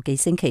今後幾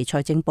星期，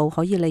財政部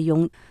可以利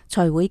用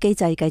財會機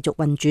制繼續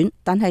運轉，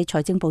但係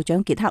財政部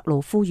長傑克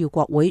盧呼籲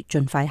國會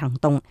盡快行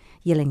動。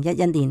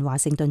2011年華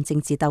盛頓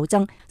政治鬥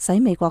爭使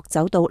美國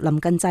走到臨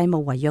近債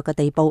務違約嘅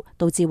地步，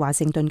導致華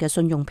盛頓嘅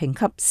信用評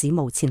級史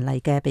無前例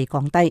嘅被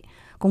降低。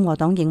共和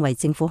黨認為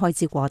政府開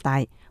支過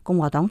大，共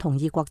和黨同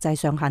意國債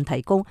上限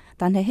提高，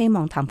但係希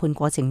望談判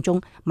過程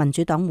中民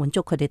主黨滿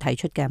足佢哋提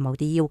出嘅某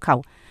啲要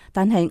求。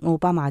但係奧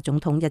巴馬總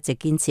統一直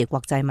堅持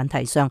國債問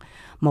題上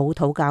冇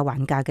討價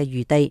還價嘅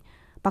餘地。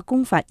白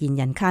宮發言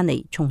人卡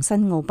尼重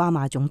申奧巴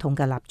馬總統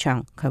嘅立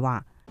場，佢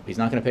話：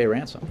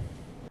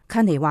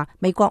卡尼話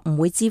美國唔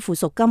會支付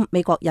贖金，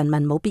美國人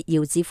民冇必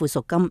要支付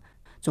贖金。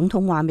總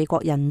統話美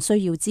國人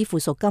需要支付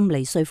贖金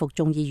嚟說服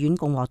眾議院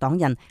共和黨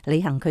人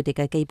履行佢哋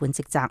嘅基本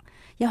職責。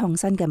一項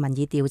新嘅民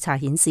意調查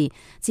顯示，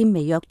佔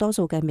微弱多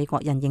數嘅美國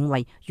人認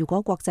為，如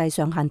果國際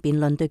上限辯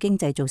論對經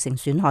濟造成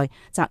損害，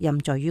責任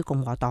在於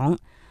共和黨。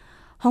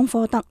康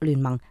科德聯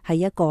盟係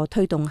一個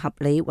推動合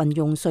理運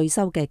用稅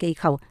收嘅機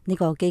構。呢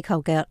個機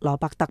構嘅羅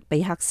伯特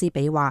比克斯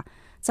比話，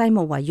債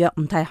務違約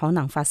唔太可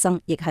能發生，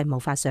亦係無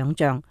法想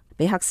象。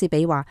比克斯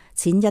比話，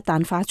錢一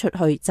旦花出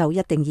去就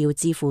一定要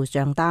支付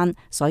賬單，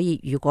所以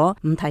如果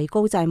唔提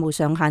高債務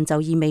上限，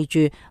就意味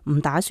住唔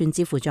打算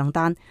支付賬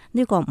單。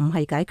呢個唔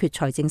係解決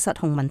財政失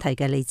控問題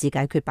嘅理智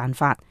解決辦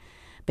法。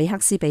比克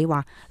斯比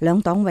話，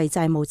兩黨為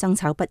債務爭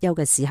吵不休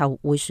嘅時候，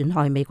會損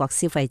害美國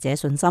消費者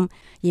信心，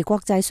而國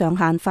債上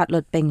限法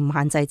律並唔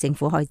限制政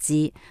府開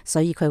支，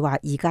所以佢話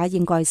而家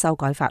應該修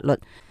改法律。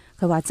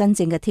佢話真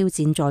正嘅挑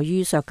戰在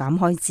於削減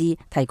開支、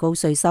提高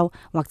稅收，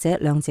或者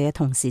兩者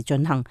同時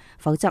進行，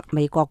否則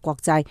美國國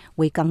債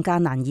會更加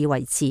難以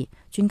維持。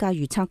專家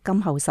預測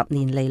今後10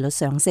年利率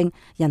上升、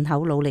人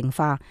口老齡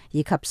化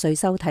以及稅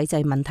收體制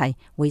問題，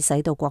會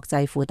使到國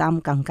債負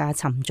擔更加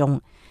沉重。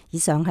以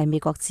上係美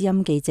國之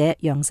音記者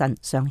楊晨、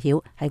常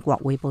曉喺國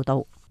會報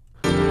道。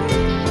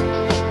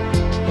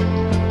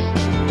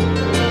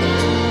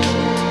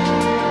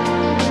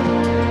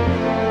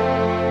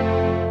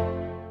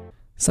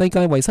世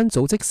界衛生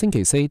組織星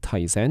期四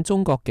提醒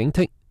中國警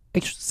惕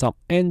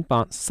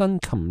H10N8 新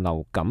禽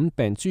流感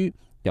病株，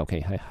尤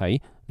其係喺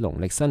農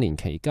曆新年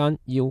期間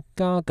要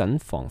加緊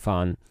防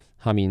範。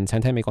下面請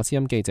聽美國之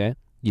音記者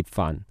葉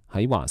凡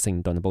喺華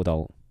盛頓報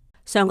道。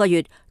上個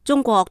月，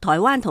中國、台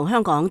灣同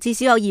香港至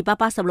少有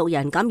286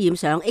人感染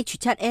上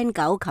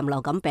H7N9 禽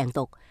流感病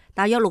毒，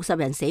大約60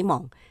人死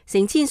亡，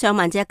成千上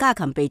萬隻家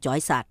禽被宰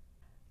殺。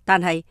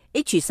但係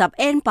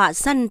H10N8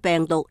 新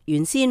病毒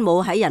原先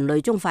冇喺人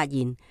類中發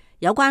現。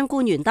有關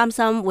官員擔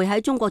心會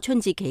喺中國春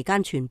節期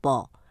間傳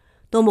播。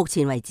到目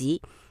前為止，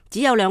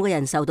只有2個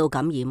人受到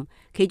感染，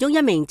其中一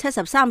名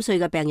73歲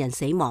嘅病人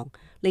死亡，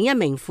另一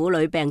名婦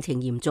女病情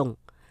嚴重。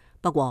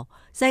不過，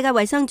世界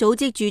衛生組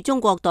織駐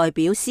中國代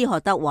表斯荷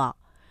德話，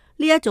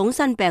呢一種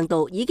新病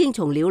毒已經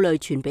從鳥類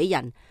傳俾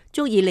人，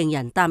足以令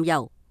人擔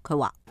憂。佢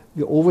話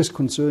：We're always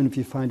concerned if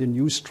you find a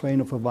new strain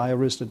of a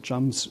virus that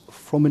jumps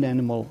from an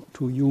animal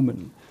to a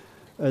human.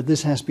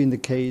 This has been the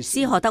case.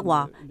 斯荷德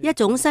話：一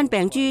種新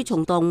病株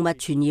從動物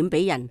傳染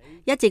俾人，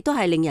一直都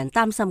係令人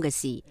擔心嘅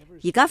事。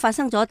而家發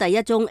生咗第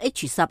一宗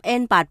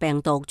H10N8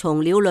 病毒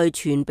從鳥類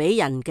傳俾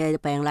人嘅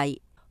病例。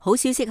好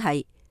消息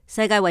係，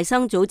世界衛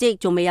生組織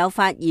仲未有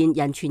發現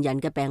人傳人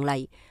嘅病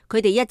例，佢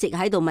哋一直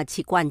喺度密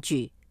切關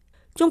注。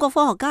中國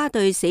科學家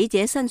對死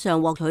者身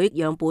上獲取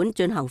樣本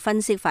進行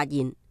分析，發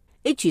現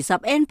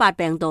H10N8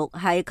 病毒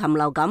係禽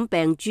流感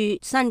病株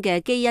新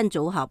嘅基因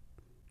組合。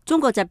中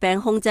國疾病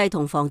控制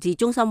同防治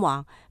中心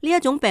話，呢一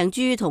種病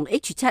株同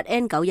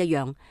H7N9 一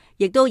樣，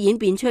亦都演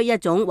變出一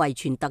種遺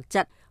傳特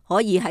質，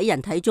可以喺人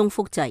體中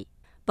複製。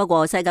不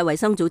過世界衛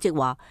生組織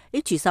話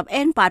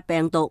H10N8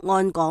 病毒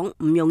按講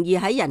唔容易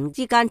喺人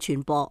之間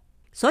傳播，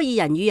所以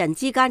人與人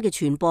之間嘅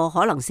傳播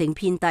可能性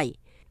偏低。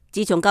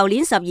自從舊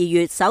年12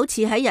月首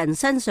次喺人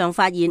身上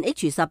發現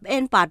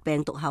H10N8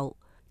 病毒後，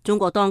中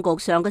國當局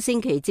上個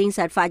星期證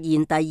實發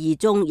現第2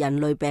宗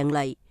人類病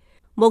例。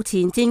目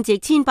前正值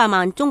千百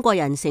萬中國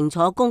人乘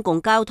坐公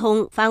共交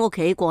通返屋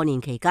企過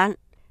年期間。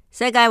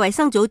世界衛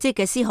生組織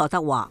嘅斯荷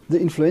德話：The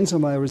influenza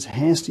virus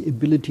has the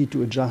ability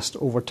to adjust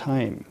over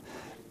time,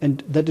 and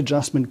that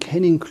adjustment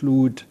can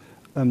include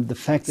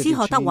斯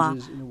荷德話，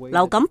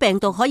流感病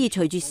毒可以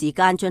隨住時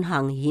間進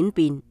行演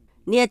變，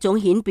呢一種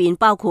演變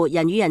包括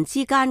人與人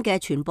之間嘅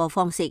傳播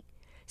方式。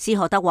斯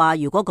荷德話，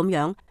如果咁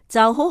樣，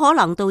就好可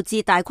能導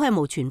致大規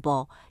模傳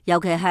播，尤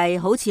其係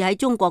好似喺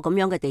中國咁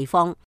樣嘅地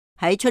方，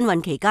喺春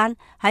運期間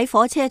喺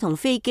火車同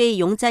飛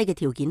機擁擠嘅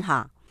條件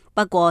下。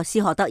不過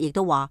斯荷德亦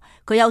都話，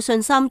佢有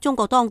信心中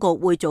國當局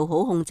會做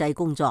好控制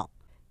工作。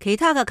其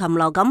他嘅禽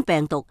流感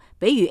病毒，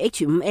比如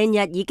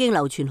H5N1 已經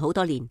流傳好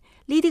多年，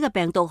呢啲嘅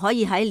病毒可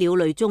以喺鳥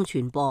類中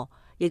傳播，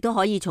亦都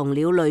可以從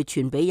鳥類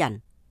傳俾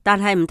人，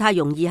但係唔太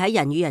容易喺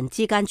人與人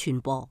之間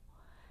傳播。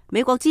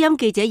美國之音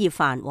記者葉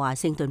凡華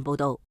盛頓報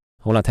道。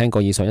好啦，聽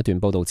過以上一段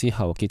報道之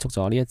後，結束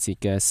咗呢一節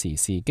嘅時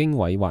事經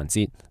緯環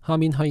節，下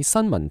面係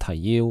新聞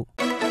提要。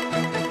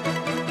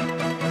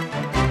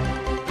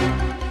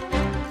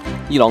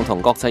伊朗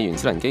同國際原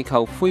子能機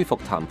構恢復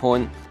談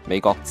判，美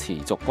國持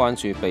續關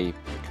注被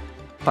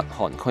北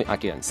韓拘押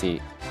嘅人士。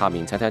下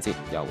面請聽一節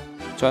由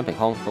張平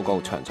康報告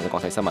詳盡嘅國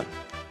際新聞。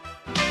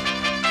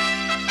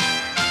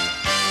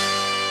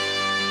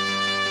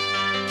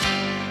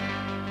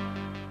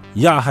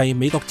以下係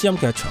美國之音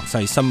嘅詳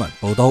細新聞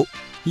報道。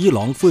伊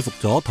朗恢復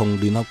咗同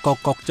聯合國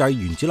國際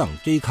原子能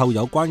機構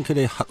有關佢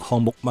哋核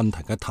項目問題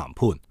嘅談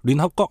判。聯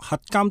合國核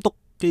監督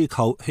機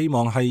構希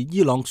望係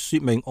伊朗說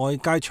明外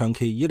界長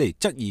期以嚟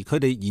質疑佢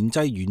哋研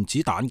製原子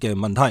彈嘅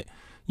問題。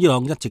伊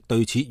朗一直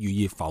對此予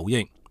以否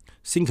認。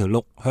星期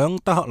六響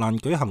德黑蘭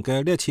舉行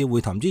嘅呢一次會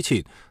談之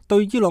前，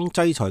對伊朗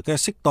制裁嘅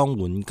適當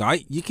緩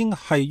解已經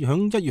係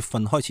響1月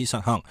份開始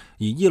實行，而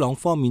伊朗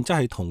方面則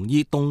係同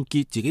意凍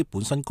結自己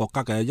本身國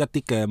家嘅一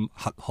啲嘅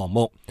核項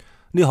目。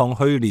呢項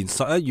去年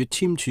11月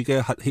簽署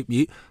嘅核協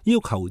議要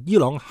求伊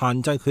朗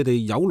限制佢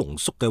哋鈾濃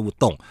縮嘅活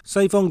動。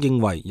西方認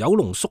為鈾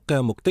濃縮嘅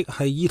目的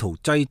係意圖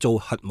製造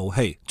核武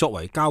器。作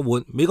為交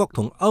換，美國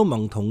同歐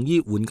盟同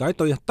意緩解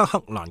對德黑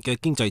蘭嘅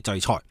經濟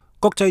制裁。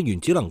國際原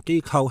子能機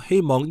構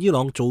希望伊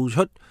朗做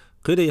出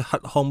佢哋核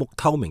項目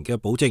透明嘅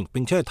保證，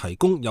並且係提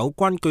供有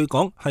關據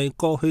講係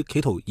過去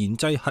企圖研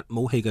製核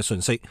武器嘅信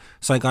息。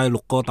世界6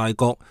個大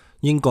國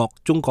英國、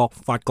中國、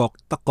法國、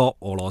德國、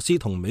俄羅斯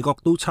同美國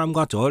都參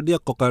加咗呢一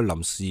個嘅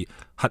臨時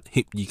核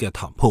協議嘅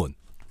談判。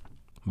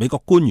美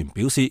國官員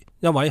表示，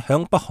一位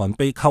響北韓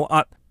被扣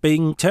押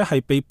並且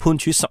係被判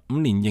處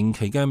15年刑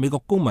期嘅美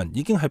國公民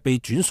已經係被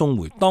轉送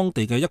回當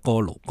地嘅一個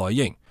勞改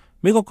營。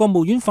美國國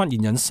務院發言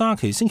人沙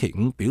奇星期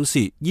五表示，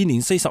現年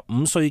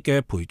45歲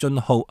嘅裴俊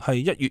浩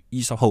係1月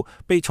20號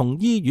被從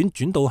醫院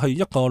轉到去一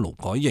個勞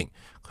改營。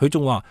佢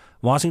仲話，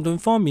華盛頓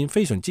方面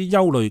非常之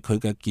憂慮佢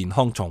嘅健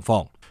康狀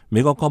況。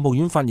美國國務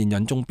院發言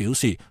人仲表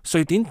示，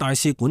瑞典大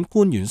使館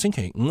官員星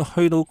期五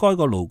去到該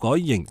個勞改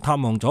營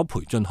探望咗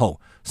裴俊浩。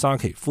沙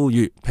奇呼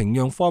籲平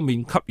壤方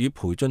面給予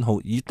裴俊浩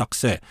以特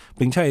赦，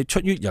並且係出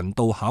於人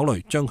道考慮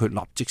將佢立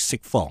即釋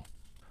放。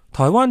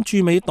台灣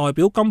駐美代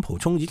表金溥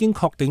聰已經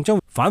確定將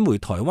返回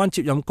台灣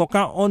接任國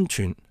家安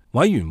全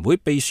委員會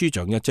秘書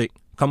長一職。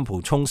金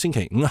溥聰星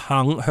期五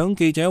下午響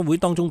記者會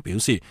當中表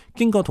示，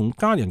經過同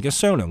家人嘅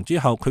商量之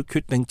後，佢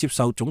決定接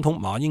受總統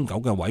馬英九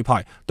嘅委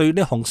派，對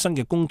呢項新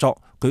嘅工作，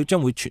佢將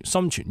會全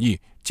心全意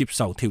接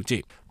受挑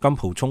戰。金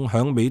溥聰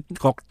響美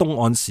國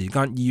東岸時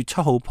間2月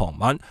7號傍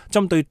晚，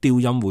針對調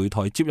任回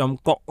台接任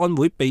國安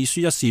會秘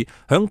書一事，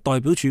響代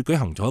表處舉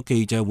行咗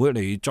記者會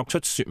嚟作出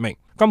說明。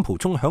金溥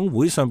聰響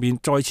會上邊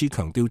再次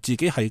強調自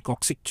己係角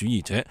色主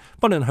義者，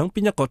不論響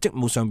邊一個職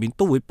務上邊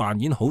都會扮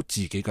演好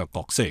自己嘅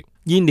角色。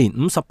現年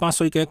58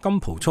歲嘅金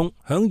溥聰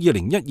響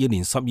2012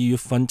年12月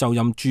份就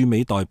任駐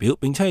美代表，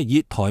並且係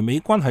以台美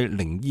關係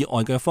零意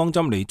外嘅方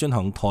針嚟進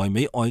行台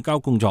美外交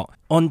工作。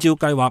按照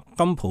計劃，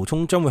金溥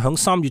聰將會響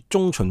3月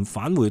中旬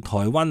返回台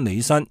灣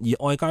履新，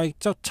而外界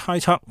則猜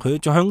測佢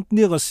就響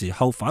呢一個時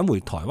候返回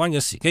台灣嘅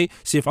時機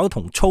是否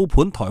同操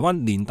盤台灣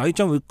年底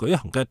將會舉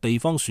行嘅地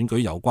方選舉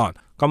有關。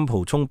金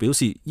溥聰表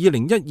示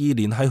，2012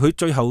年係佢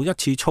最後一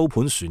次操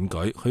盤選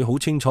舉，佢好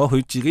清楚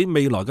佢自己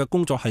未來嘅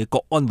工作係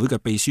國安會嘅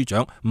秘書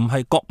長，唔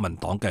係國民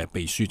黨嘅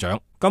秘書長。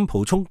金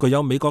溥聰具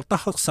有美國德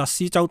克薩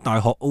斯州大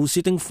學奧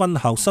斯汀分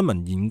校新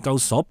聞研究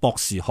所博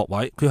士學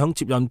位，佢響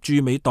接任駐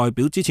美代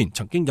表之前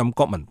曾經任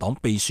國民黨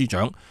秘書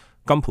長。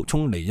金溥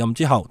聰離任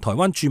之後，台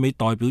灣駐美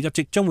代表一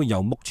職將會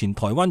由目前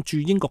台灣駐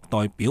英國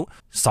代表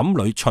沈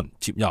呂巡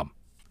接任。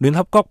聯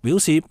合國表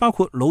示，包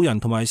括老人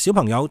同埋小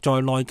朋友在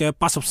內嘅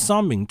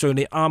83名敘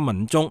利亞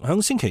民眾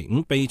響星期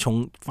五被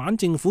從反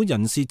政府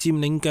人士佔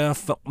領嘅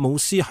霍姆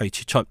斯係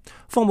撤出。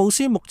霍姆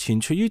斯目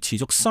前處於持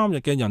續3日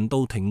嘅人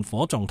道停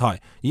火狀態，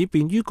以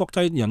便於國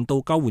際人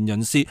道救援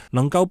人士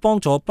能夠幫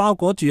助包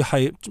裹住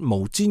係毛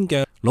氈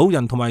嘅老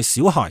人同埋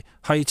小孩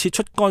係撤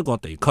出該個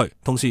地區，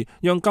同時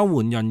讓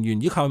救援人員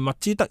以及物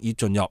資得以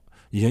進入。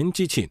而喺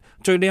之前，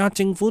敘利亞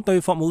政府對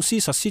霍姆斯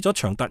實施咗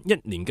長達1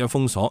年嘅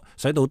封鎖，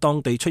使到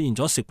當地出現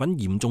咗食品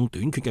嚴重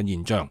短缺嘅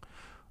現象。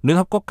聯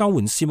合國救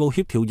援事務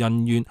協調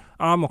人員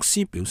阿莫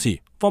斯表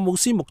示，霍姆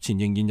斯目前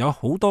仍然有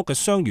好多嘅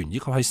傷員以及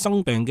係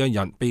生病嘅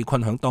人被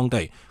困響當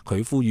地。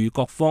佢呼籲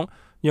各方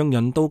讓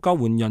人道救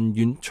援人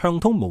員暢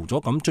通無阻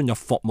咁進入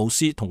霍姆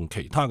斯同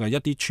其他嘅一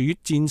啲處於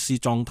戰事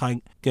狀態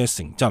嘅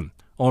城鎮。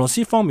俄羅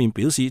斯方面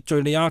表示，敘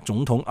利亞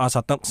總統阿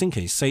薩德星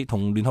期四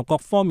同聯合國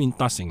方面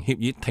達成協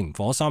議，停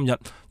火3日，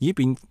以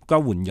便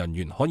救援人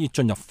員可以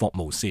進入霍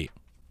姆斯。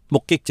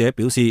目擊者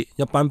表示，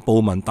一班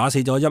暴民打死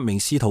咗一名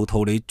試圖逃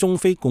離中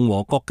非共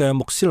和國嘅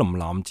穆斯林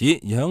男子，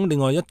而喺另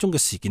外一宗嘅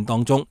事件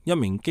當中，一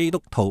名基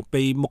督徒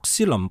被穆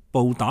斯林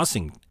暴打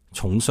成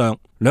重傷。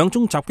兩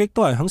宗襲擊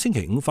都係喺星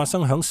期五發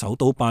生喺首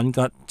都班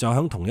吉。就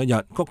喺同一日，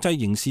國際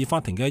刑事法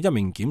庭嘅一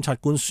名檢察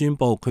官宣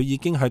布，佢已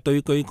經係對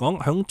據講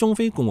喺中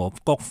非共和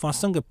國發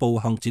生嘅暴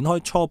行展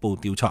開初步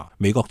調查。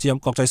美國之音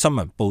國際新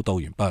聞報道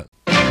完畢。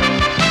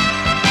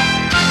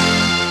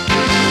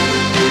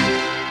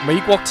美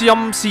國之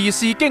音時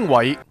事經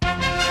緯，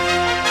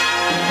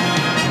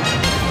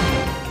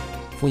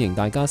歡迎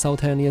大家收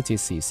聽呢一節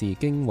時事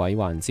經緯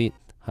環節。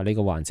喺呢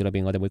個環節裏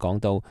邊，我哋會講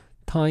到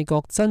泰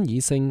國爭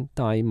議性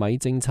大米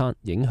政策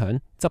影響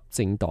執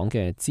政黨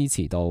嘅支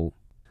持度。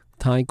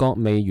泰國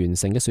未完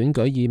成嘅選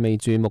舉意味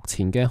住目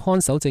前嘅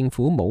看守政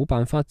府冇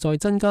辦法再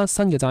增加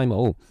新嘅債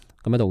務，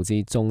咁啊導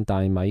致種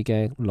大米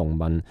嘅農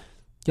民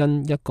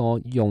因一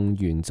個用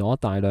完咗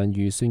大量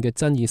預算嘅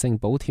爭議性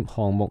補貼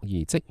項目而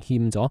積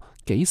欠咗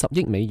幾十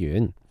億美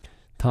元。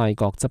泰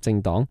國執政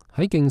黨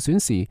喺競選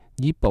時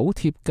以補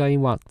貼計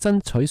劃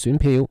爭取選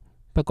票，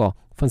不過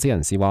分析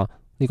人士話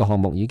呢個項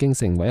目已經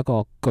成為一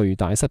個巨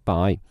大失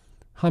敗。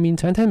下面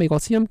請聽美國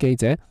之音記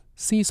者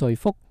施瑞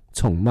福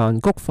從曼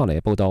谷發嚟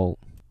嘅報道。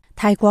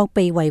泰國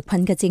被圍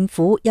困嘅政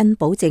府因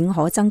保證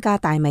可增加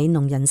大米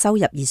農人收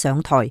入而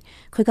上台，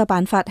佢嘅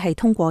辦法係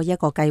通過一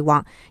個計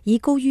劃，以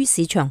高於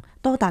市場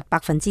多達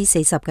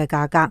40%嘅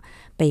價格，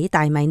俾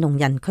大米農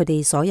人佢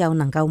哋所有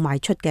能夠賣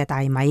出嘅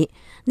大米。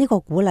呢個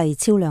鼓勵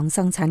超量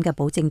生產嘅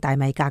保證大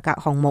米價格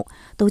項目，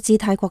導致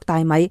泰國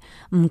大米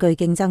唔具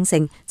競爭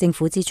性，政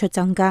府支出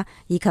增加，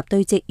以及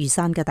堆積如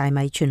山嘅大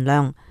米存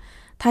量。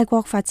泰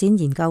國發展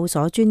研究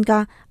所專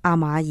家阿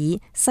馬爾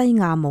西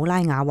亞姆拉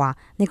雅話：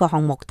呢個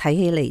項目睇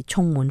起嚟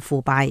充滿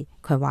腐敗。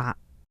佢話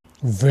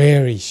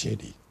Very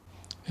shady.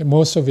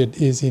 Most of it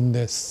is in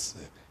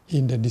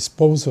the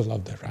disposal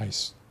of the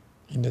rice,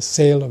 in the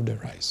sale of the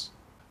rice.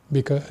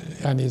 Because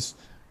and is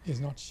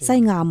not. 西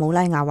亞姆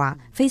拉雅話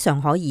非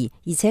常可疑，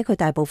而且佢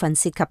大部分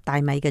涉及大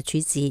米嘅處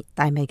置、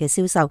大米嘅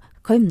銷售。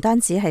佢唔單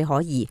止係可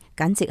疑，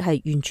簡直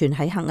係完全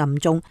喺黑暗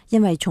中，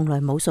因為從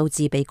來冇數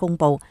字被公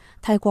布。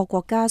泰國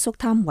國家肅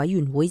貪委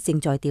員會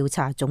正在調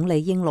查總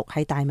理英祿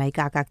喺大米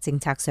價格政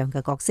策上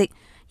嘅角色。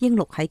英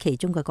祿喺其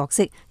中嘅角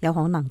色有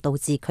可能導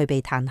致佢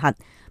被彈劾。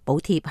補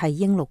貼係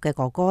英祿嘅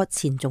哥哥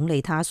前總理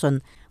他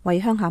信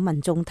為鄉下民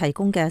眾提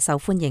供嘅受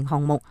歡迎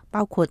項目，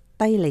包括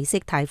低利息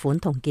貸款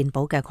同健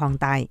保嘅擴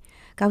大。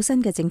較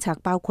新嘅政策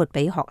包括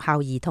俾學校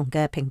兒童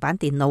嘅平板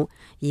電腦，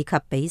以及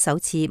俾首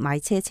次買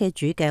車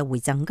主嘅回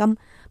贈金。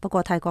不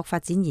過泰國發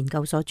展研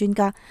究所專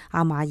家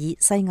阿馬爾西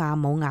亞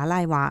姆雅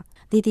拉話，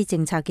呢啲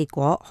政策結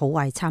果好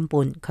壞參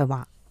半。佢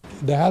話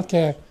The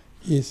healthcare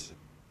is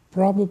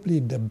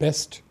probably the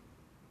best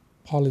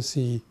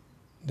policy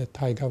the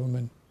Thai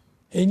government.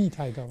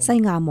西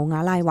亞姆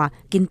雅拉話，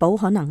健保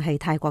可能係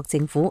泰國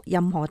政府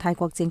任何泰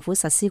國政府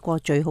實施過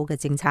最好嘅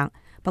政策。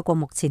不過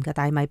目前嘅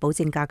大米保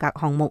證價格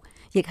項目，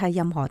亦係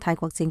任何泰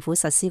國政府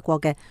實施過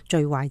嘅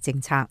最壞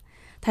政策。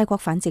泰國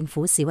反政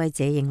府示威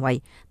者認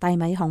為，大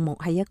米項目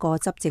係一個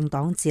執政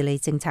黨治理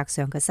政策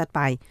上嘅失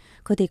敗。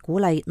佢哋鼓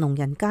勵農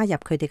人加入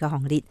佢哋嘅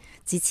行列，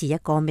支持一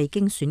個未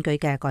經選舉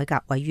嘅改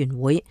革委員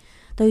會。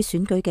對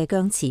選舉嘅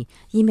僵持，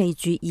意味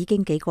住已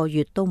經幾個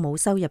月都冇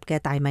收入嘅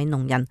大米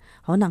農人，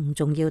可能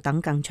仲要等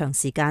更長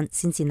時間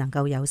先至能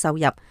夠有收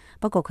入。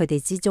不過佢哋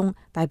之中，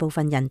大部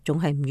分人仲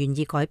係唔願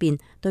意改變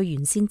對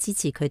原先支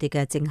持佢哋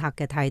嘅政客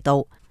嘅態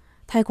度。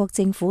泰國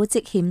政府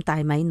積欠大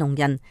米農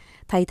人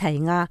提提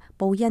亞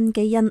布恩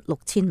基恩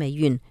6000美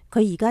元，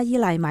佢而家依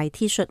賴賣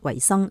T 恤為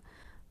生。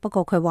不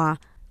過佢話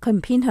佢唔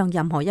偏向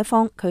任何一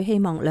方，佢希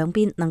望兩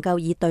邊能夠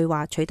以對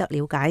話取得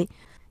了解。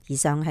以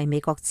上係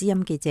美國之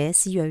音記者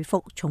施瑞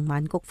福從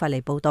曼谷發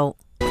嚟報道。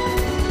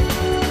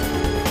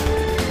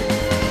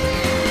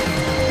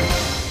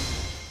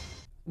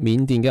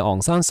緬甸嘅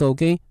昂山素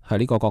基係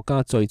呢個國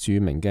家最著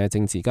名嘅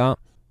政治家，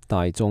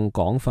大眾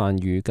廣泛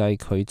預計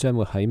佢將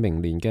會喺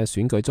明年嘅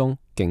選舉中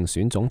競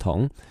選總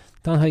統，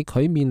但係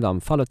佢面臨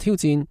法律挑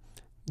戰。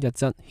一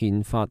則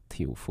憲法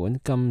條款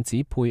禁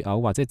止配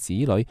偶或者子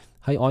女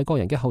係外國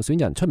人嘅候選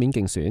人出面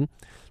競選。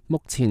目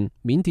前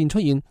緬甸出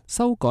現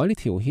修改呢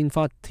條憲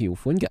法條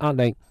款嘅壓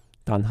力，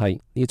但係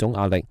呢種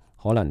壓力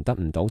可能得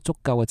唔到足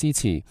夠嘅支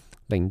持，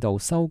令到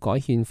修改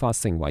憲法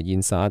成為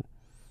現實。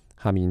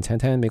下面請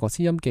聽美國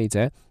之音記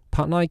者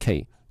帕拉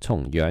奇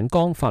從仰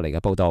光發嚟嘅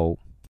報道。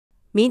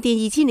緬甸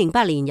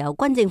2008年由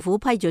軍政府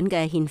批准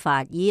嘅憲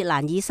法以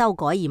難以修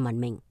改而聞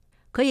名，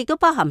佢亦都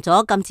包含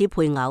咗禁止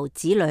配偶、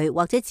子女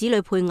或者子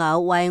女配偶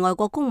為外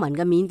國公民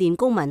嘅緬甸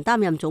公民擔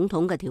任總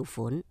統嘅條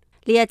款。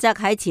呢一則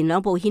喺前兩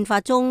部憲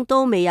法中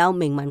都未有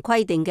明文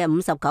規定嘅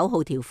59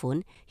號條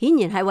款，顯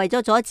然係為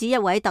咗阻止一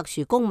位特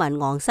殊公民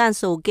昂山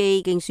素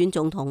基競選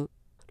總統。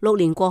6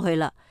年過去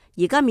啦，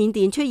而家緬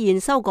甸出現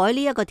修改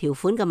呢一個條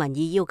款嘅民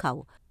意要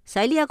求，使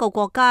呢一個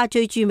國家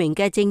最著名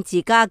嘅政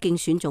治家競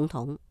選總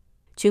統。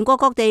全國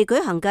各地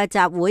舉行嘅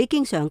集會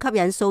經常吸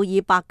引數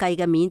以百計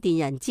嘅緬甸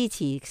人支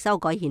持修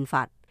改憲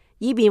法，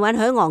以便允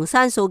許昂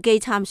山素基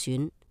參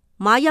選。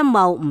馬欽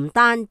茂吳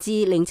丹自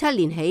07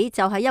年起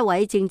就係一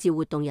位政治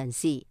活動人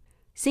士。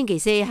星期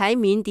四喺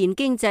緬甸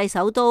經濟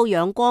首都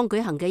仰光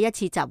舉行嘅一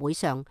次集會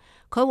上，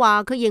佢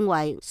話佢認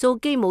為素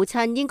基母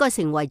親應該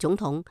成為總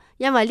統，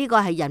因為呢個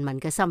係人民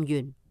嘅心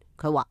願。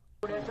佢話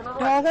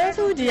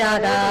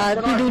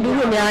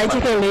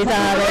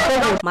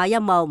馬欽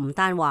茂吳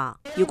丹話，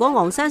如果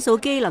昂山素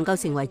基能夠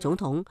成為總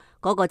統，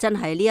嗰個真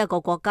係呢一個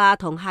國家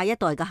同下一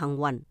代嘅幸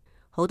運。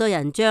好多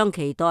人將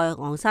期待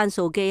昂山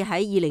素基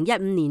喺2015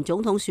年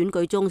總統選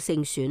舉中勝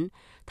選，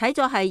睇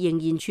咗係仍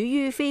然處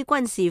於非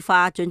軍事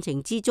化進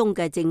程之中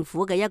嘅政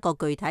府嘅一個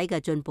具體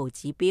嘅進步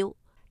指標。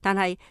但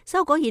係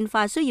修改憲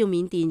法需要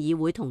緬甸議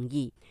會同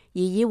意，而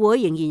議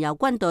會仍然由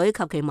軍隊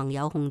及其盟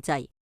友控制。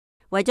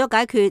為咗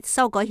解決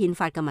修改憲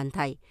法嘅問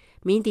題，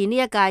緬甸呢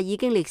一屆已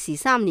經歷時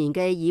3年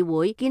嘅議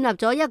會建立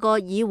咗一個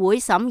議會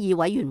審議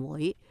委員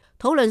會，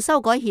討論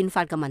修改憲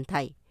法嘅問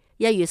題。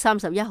1月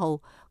31號，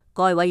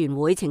該委員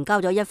會呈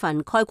交咗一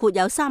份概括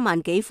有3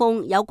萬幾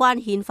封有關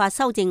憲法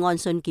修正案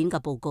信件嘅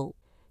報告。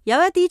有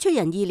一啲出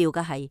人意料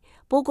嘅係，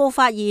報告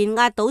發現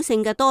壓倒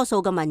性嘅多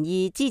數嘅民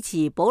意支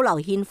持保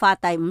留憲法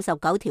第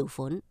59條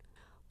款。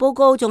報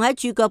告仲喺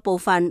注腳部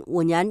分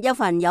援引一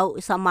份有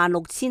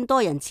106000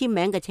多人簽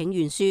名嘅請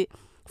願書，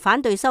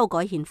反對修改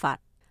憲法。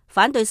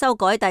反對修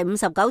改第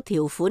59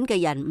條款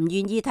嘅人唔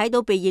願意睇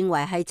到被認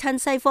為係親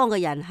西方嘅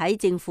人喺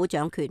政府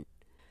掌權。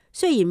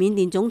雖然緬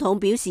甸總統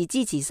表示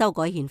支持修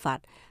改憲法，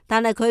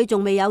但係佢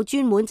仲未有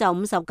專門就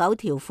59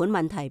條款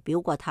問題表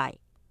過態。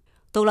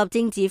獨立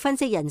政治分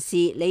析人士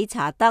理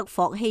查德·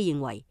霍希認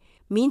為，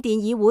緬甸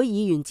議會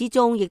議員之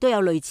中亦都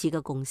有類似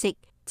嘅共識，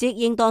即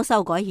應當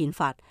修改憲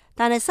法，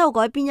但係修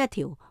改邊一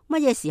條、乜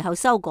嘢時候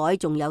修改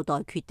仲有待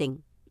決定。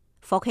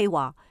霍希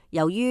話，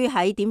由於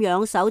喺點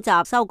樣搜集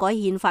修改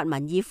憲法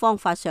民意方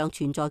法上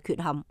存在缺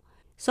陷，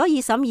所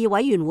以審議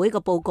委員會嘅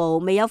報告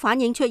未有反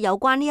映出有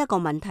關呢一個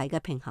問題嘅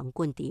平衡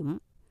觀點。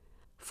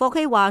霍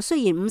希話，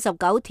雖然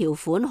59條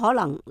款可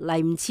能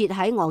嚟唔切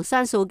喺昂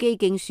山素基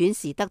競選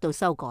時得到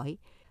修改，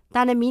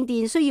但係緬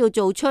甸需要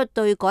做出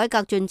對改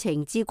革進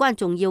程至關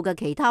重要嘅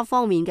其他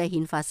方面嘅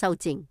憲法修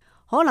正，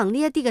可能呢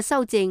一啲嘅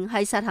修正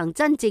係實行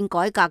真正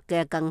改革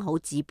嘅更好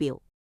指標。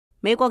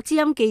美國之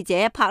音記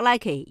者柏拉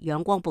奇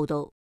仰光報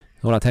道。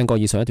好啦，聽過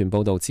以上一段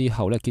報道之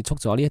後呢，結束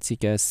咗呢一節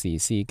嘅時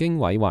事經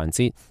緯環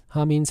節。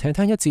下面請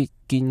聽一節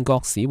建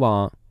國史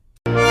話。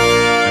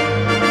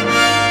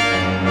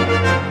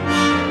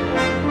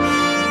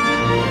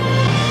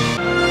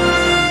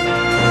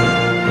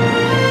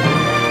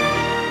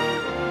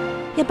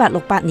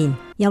1868年，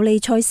尤利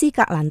塞斯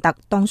格蘭特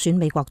當選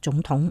美國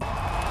總統。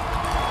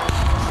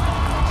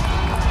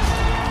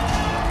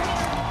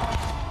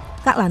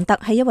格蘭特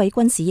係一位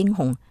軍事英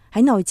雄，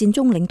喺內戰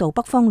中領導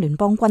北方聯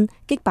邦軍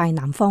擊敗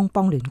南方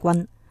邦聯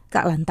軍。格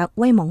蘭特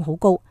威望好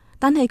高，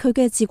但係佢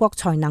嘅治國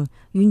才能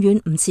遠遠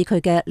唔似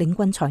佢嘅領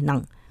軍才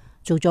能。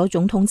做咗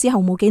總統之後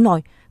冇幾耐，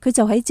佢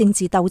就喺政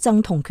治鬥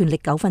爭同權力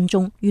糾紛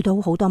中遇到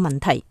好多問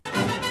題。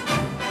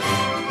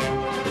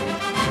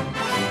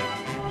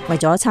為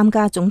咗參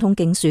加總統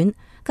競選，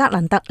格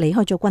蘭特離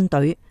開咗軍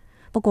隊。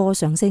不過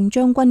常勝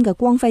將軍嘅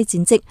光輝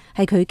戰績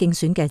係佢競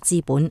選嘅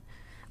資本。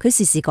佢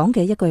時時講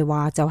嘅一句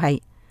話就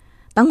係：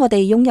等我哋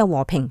擁有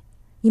和平，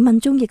而民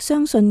眾亦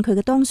相信佢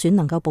嘅當選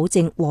能夠保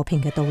證和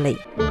平嘅到嚟。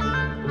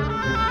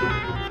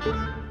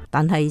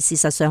但係事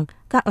實上，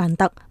格蘭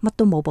特乜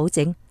都冇保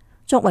證。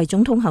作為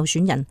總統候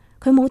選人，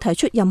佢冇提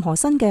出任何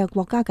新嘅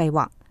國家計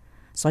劃，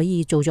所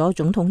以做咗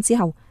總統之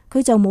後，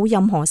佢就冇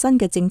任何新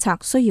嘅政策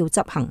需要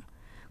執行。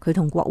佢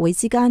同國會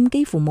之間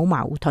幾乎冇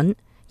矛盾，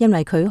因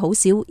為佢好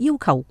少要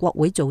求國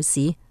會做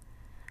事。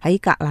喺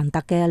格蘭特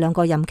嘅2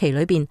個任期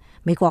裏邊，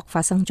美國發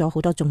生咗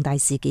好多重大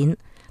事件，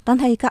但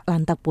係格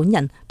蘭特本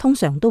人通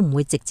常都唔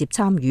會直接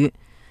參與，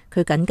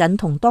佢僅僅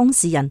同當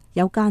事人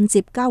有間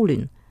接交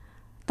聯。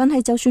但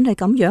係就算係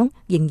咁樣，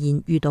仍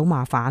然遇到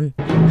麻煩。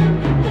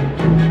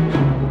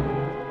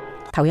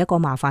頭一個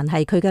麻煩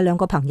係佢嘅2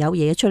個朋友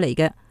惹出嚟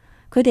嘅，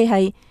佢哋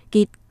係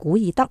傑古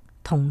爾德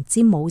同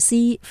詹姆斯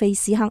菲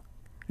斯克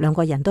，2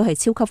個人都係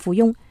超級富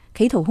翁，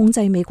企圖控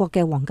制美國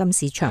嘅黃金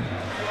市場。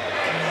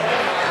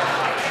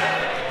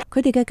佢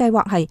哋嘅計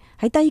劃係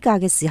喺低價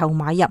嘅時候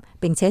買入，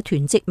並且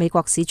囤積美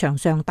國市場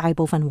上大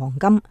部分黃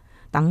金，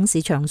等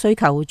市場需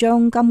求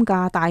將金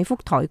價大幅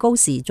抬高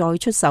時再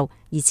出售，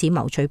以此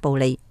謀取暴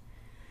利。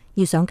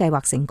要想計劃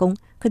成功，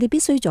佢哋必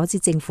須阻止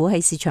政府喺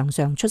市場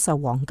上出售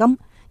黃金，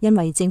因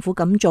為政府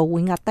咁做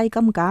會壓低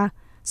金價。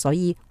所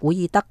以古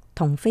爾德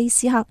同菲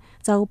斯克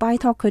就拜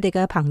託佢哋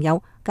嘅朋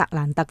友格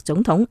蘭特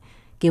總統，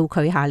叫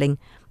佢下令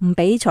唔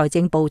俾財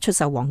政部出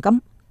售黃金。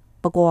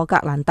不過格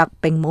蘭特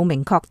並冇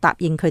明確答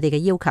應佢哋嘅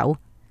要求。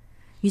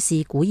於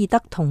是古爾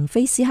德同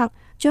菲斯克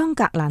將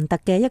格蘭特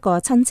嘅一個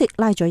親戚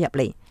拉咗入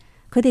嚟，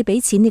佢哋俾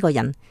錢呢個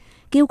人，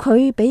叫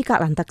佢俾格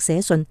蘭特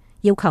寫信，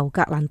要求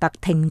格蘭特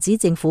停止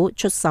政府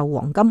出售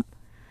黃金。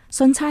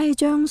信差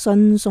將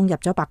信送入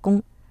咗白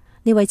宮。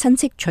呢位親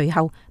戚隨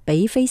後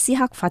俾菲斯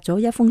克發咗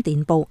一封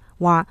電報，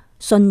話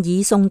信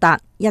已送達，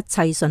一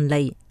切順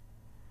利。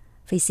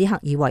菲斯克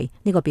以為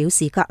呢個表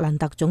示格蘭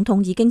特總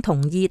統已經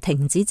同意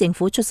停止政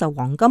府出售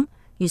黃金，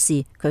於是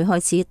佢開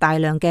始大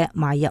量嘅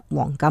買入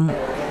黃金。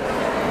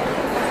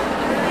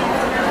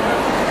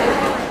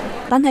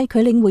但係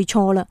佢領會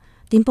錯啦，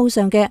電報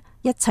上嘅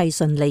一切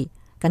順利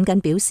僅僅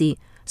表示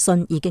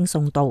信已經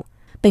送到，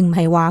並唔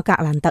係話格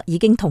蘭特已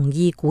經同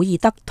意古爾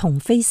德同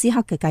菲斯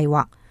克嘅計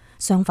劃。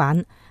相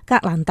反，格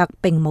蘭特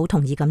並冇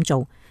同意咁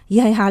做，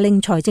而係下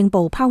令財政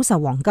部拋售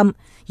黃金，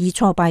以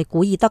挫敗古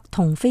爾德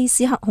同菲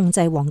斯克控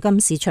制黃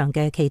金市場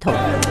嘅企圖。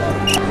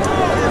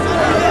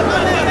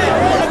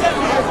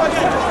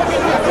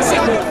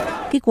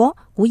結果，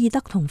古爾德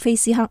同菲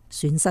斯克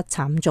損失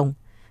慘重，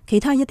其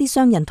他一啲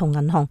商人同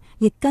銀行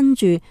亦跟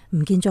住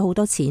唔見咗好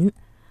多錢。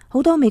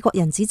好多美國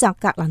人指責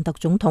格蘭特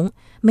總統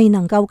未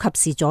能夠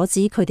及時阻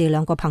止佢哋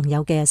兩個朋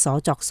友嘅所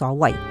作所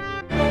為。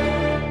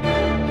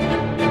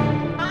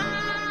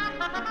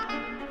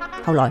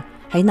後來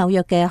喺紐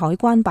約嘅海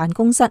關辦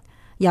公室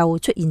又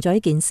出現咗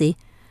一件事，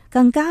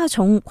更加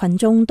重群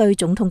眾對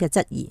總統嘅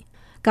質疑。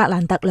格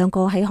蘭特兩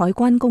個喺海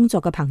關工作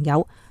嘅朋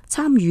友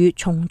參與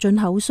從進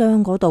口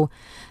商嗰度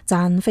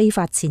賺非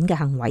法錢嘅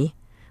行為，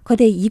佢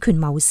哋以權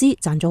謀私，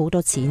賺咗好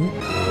多錢。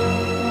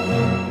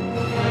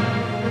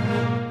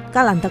格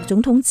蘭特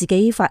總統自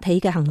己發起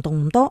嘅行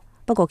動唔多，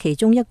不過其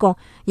中一個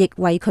亦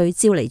為佢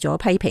招嚟咗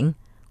批評，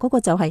嗰個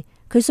就係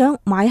佢想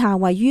買下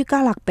位於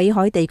加勒比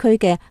海地區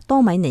嘅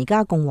多米尼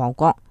加共和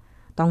國。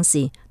當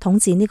時統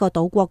治呢個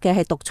島國嘅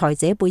係獨裁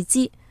者貝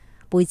茲，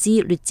貝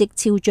茲劣跡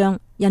超彰，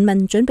人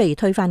民準備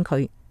推翻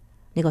佢。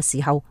呢個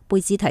時候，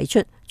貝茲提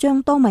出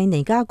將多米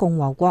尼加共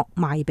和國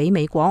賣俾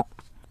美國。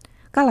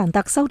格蘭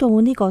特收到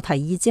呢個提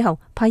議之後，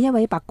派一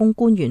位白宮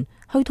官員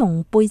去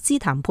同貝茲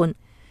談判，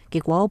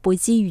結果貝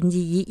茲願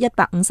意以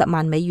150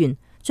萬美元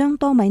將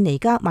多米尼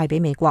加賣俾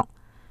美國。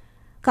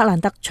格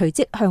蘭特隨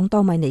即向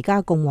多米尼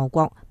加共和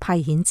國派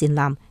遣戰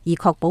艦，以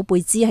確保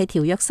貝茲喺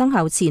條約生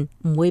效前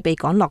唔會被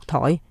趕落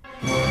台。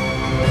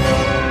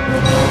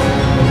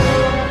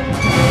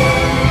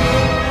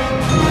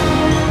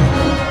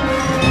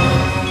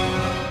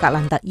格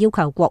蘭特要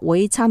求國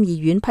會參議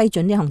院批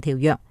准呢項條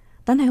約，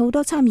但係好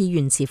多參議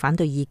員持反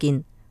對意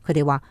見。佢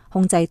哋話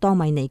控制多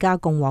米尼加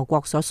共和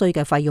國所需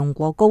嘅費用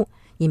過高，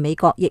而美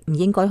國亦唔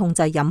應該控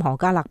制任何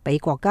加勒比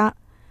國家。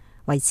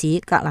為此，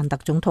格蘭特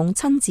總統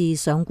親自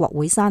上國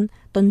會山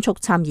敦促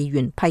參議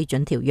員批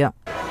准條約。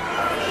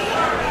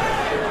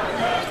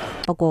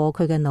不過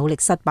佢嘅努力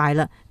失敗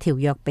啦，條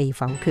約被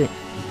否決。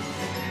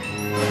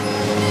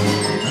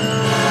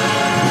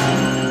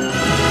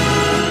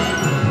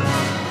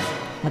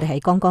我哋喺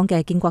剛剛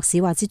嘅建國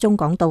史話之中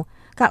講到，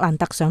格蘭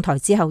特上台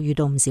之後遇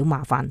到唔少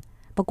麻煩。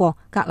不過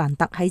格蘭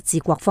特喺治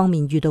國方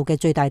面遇到嘅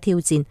最大挑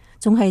戰，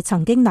仲係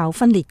曾經鬧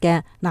分裂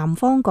嘅南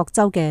方各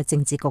州嘅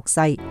政治局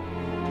勢。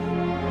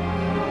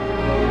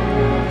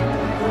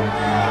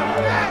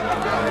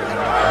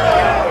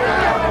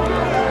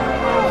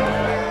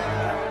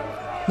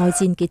內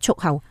戰結束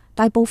後，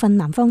大部分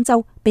南方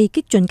州被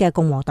激進嘅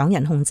共和黨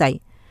人控制，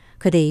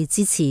佢哋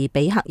支持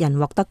俾黑人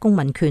獲得公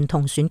民權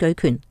同選舉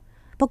權。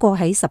不過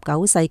喺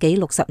19世紀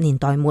60年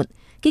代末，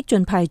激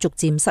進派逐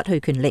漸失去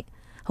權力，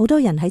好多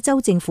人喺州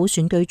政府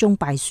選舉中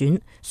敗選，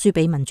輸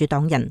俾民主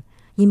黨人，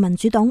而民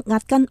主黨壓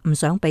根唔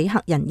想俾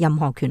黑人任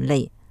何權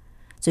利。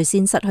最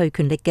先失去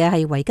權力嘅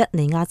係維吉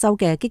尼亞州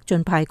嘅激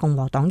進派共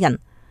和黨人。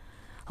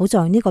好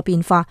在呢個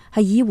變化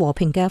係以和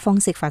平嘅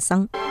方式發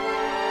生。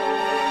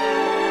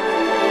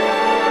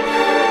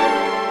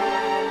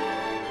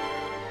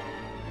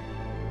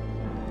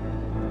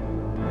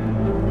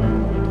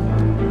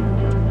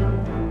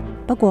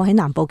不過喺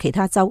南部其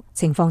他州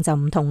情況就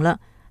唔同啦。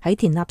喺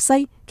田納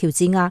西、喬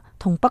治亞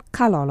同北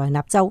卡羅來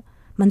納州，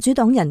民主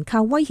黨人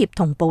靠威脅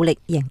同暴力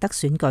贏得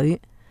選舉。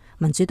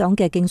民主黨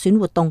嘅競選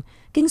活動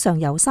經常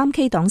由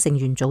3K 黨成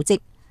員組織。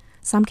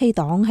3K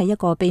黨係一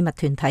個秘密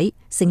團體，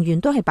成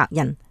員都係白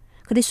人。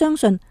佢哋相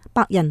信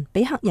白人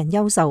比黑人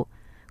優秀。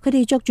佢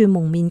哋着住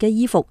蒙面嘅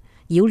衣服，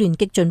擾亂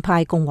激進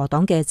派共和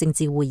黨嘅政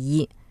治會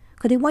議。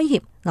佢哋威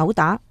脅、毆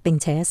打並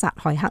且殺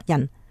害黑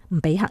人，唔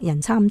俾黑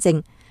人參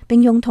政，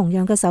並用同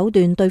樣嘅手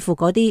段對付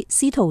嗰啲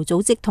試圖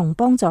組織同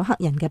幫助黑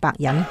人嘅白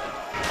人。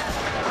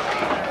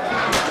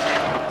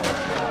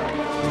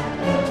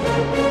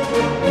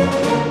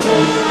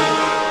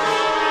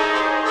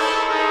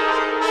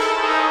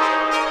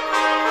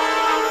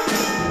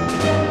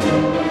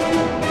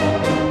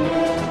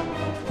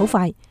好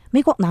快，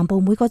美國南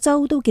部每個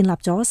州都建立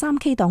咗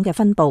3K 黨嘅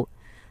分部。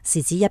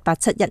時至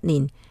1871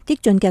年，激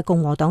進嘅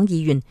共和黨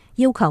議員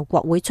要求國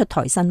會出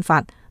台新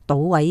法，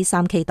搗毀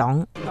3K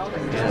黨。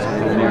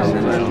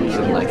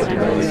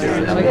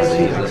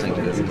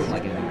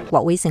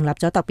國會成立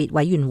咗特別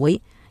委員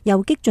會，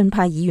由激進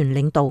派議員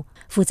領導，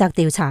負責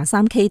調查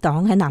3K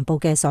黨喺南部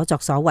嘅所作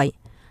所為。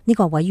呢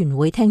個委員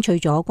會聽取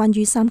咗關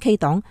於3K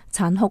黨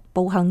殘酷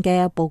暴行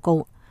嘅報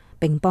告，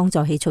並幫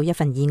助起草一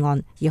份議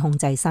案，以控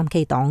制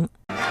3K 黨。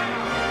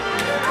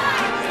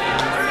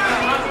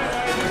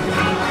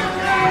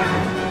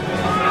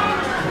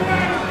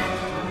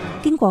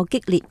經過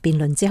激烈辯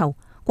論之後，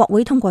國國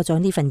會通過咗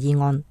呢份議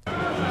案。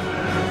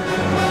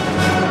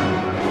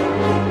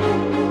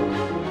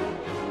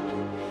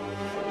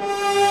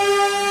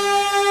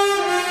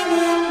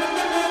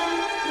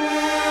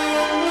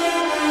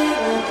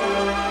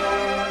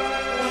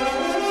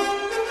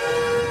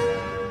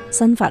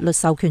新法律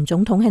授權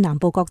總統喺南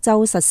部各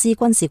州實施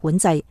軍事管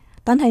制，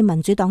但係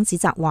民主黨指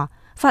責話，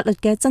法律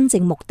嘅真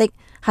正目的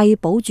係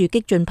保住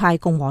激進派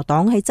共和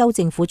黨喺州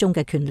政府中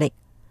嘅權力。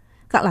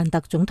格蘭特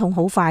總統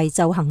好快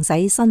就行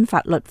使新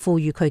法律賦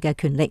予佢嘅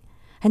權力，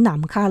喺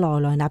南卡羅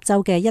來納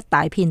州嘅一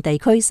大片地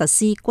區實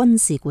施軍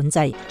事管制。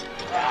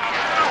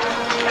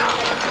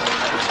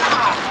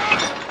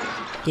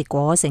結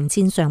果成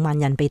千上萬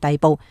人被逮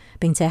捕，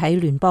並且喺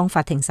聯邦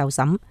法庭受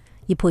審。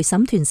而陪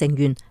審團成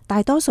員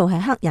大多數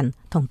係黑人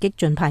同激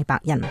進派白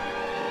人。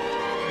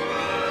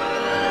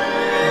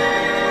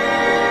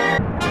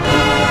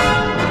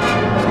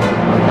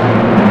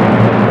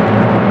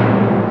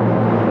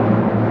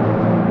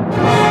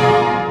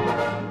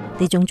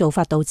呢種做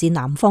法導致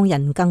南方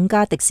人更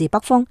加敵視北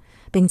方，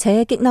並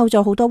且激嬲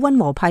咗好多溫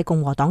和派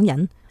共和黨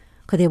人。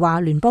佢哋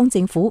話聯邦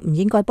政府唔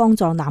應該幫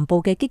助南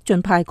部嘅激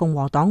進派共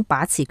和黨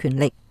把持權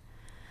力。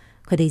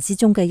佢哋之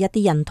中嘅一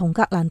啲人同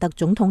格蘭特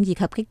總統以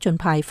及激進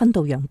派分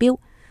道揚鑣，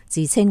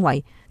自稱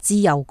為自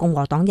由共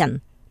和黨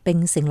人，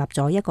並成立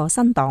咗一個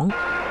新黨。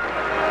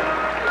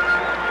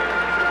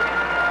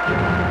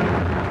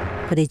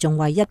佢哋仲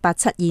為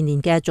1872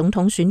年嘅總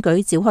統選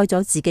舉召開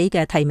咗自己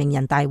嘅提名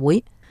人大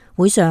會，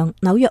會上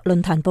紐約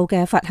論壇報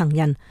嘅發行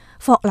人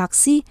霍勒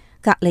斯·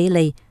格里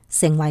利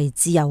成為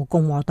自由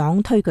共和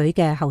黨推舉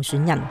嘅候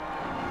選人。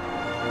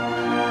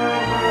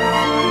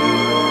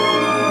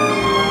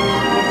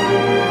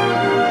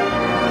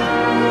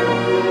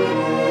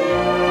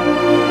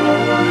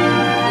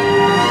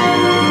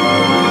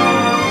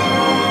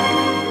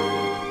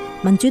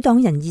民主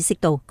黨人意識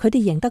到，佢哋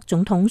贏得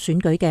總統選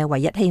舉嘅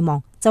唯一希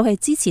望就係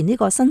支持呢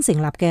個新成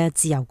立嘅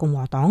自由共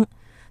和黨，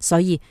所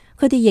以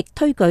佢哋亦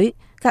推舉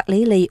格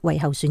里利為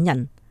候選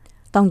人。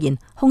當然，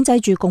控制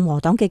住共和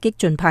黨嘅激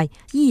進派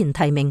依然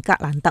提名格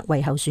蘭特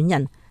為候選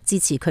人，支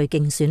持佢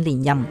競選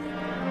連任。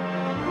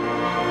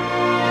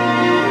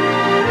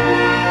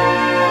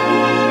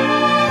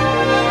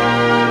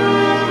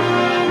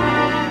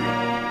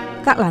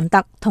格蘭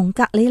特同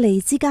格里利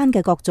之間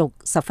嘅角逐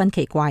十分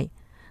奇怪。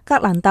格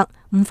蘭特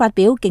唔發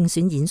表競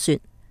選演說，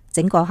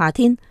整個夏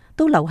天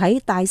都留喺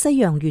大西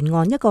洋沿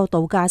岸一個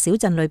度假小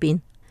鎮裏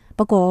邊。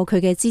不過佢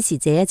嘅支持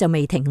者就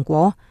未停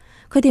過，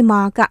佢哋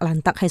罵格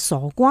蘭特係傻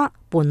瓜、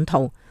叛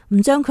徒，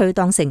唔將佢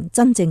當成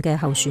真正嘅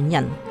候選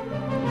人。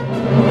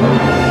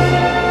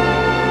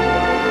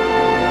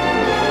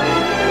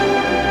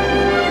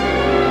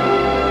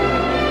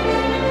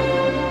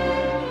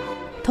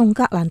同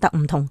格蘭特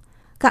唔同，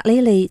格里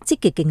利積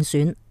極競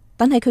選，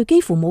但係佢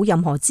幾乎冇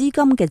任何資金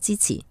嘅支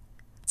持。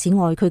此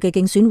外，佢嘅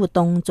競選活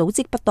動組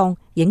織不當，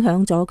影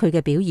響咗佢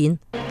嘅表現。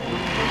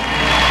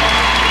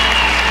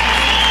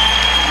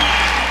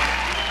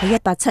喺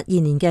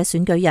1872年嘅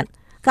選舉日，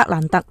格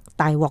蘭特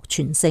大獲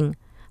全勝，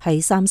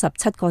喺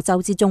37個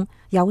州之中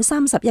有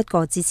31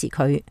個支持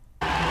佢。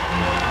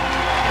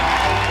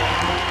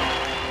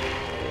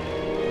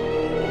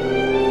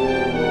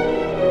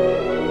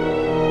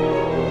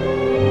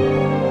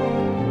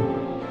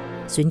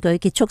選舉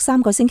結束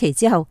3個星期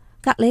之後，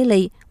格里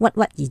利鬱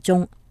鬱而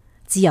終。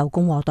自由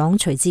共和黨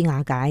隨之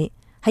瓦解。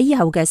喺以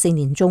後嘅4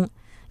年中，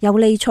尤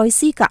利塞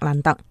斯·格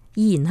蘭特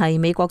依然係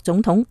美國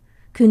總統，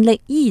權力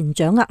依然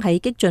掌握喺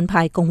激進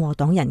派共和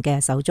黨人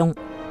嘅手中。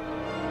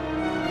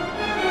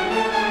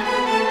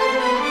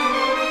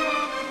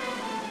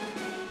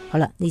好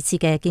啦，呢次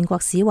嘅建國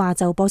史話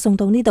就播送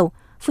到呢度，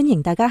歡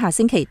迎大家下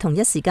星期同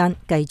一時間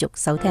繼續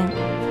收聽。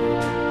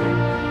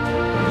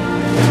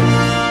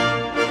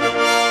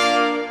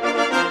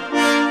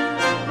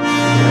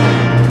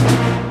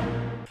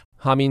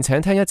下面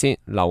請聽一節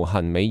流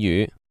行美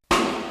語。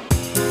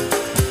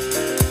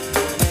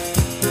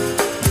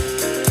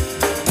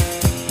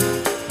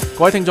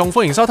各位聽眾，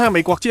歡迎收聽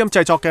美國之音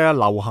製作嘅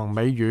流行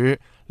美語。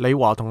李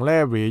華同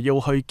Larry 要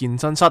去健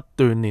身室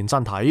鍛煉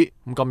身體。咁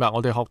今日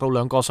我哋學到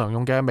2個常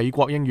用嘅美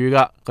國英語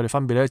㗎，佢哋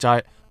分別呢就係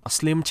a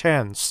slim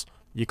chance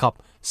以及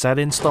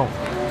set in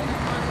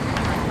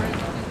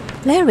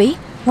stone。Larry，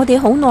 我哋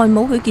好耐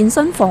冇去健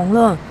身房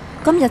啦，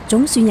今日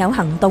總算有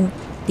行動，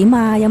點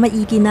啊？有乜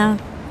意見啊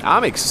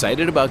？I'm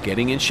excited about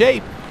getting in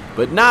shape,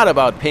 but not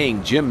about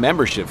paying gym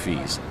membership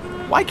fees.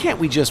 Why can't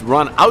we just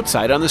run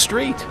outside on the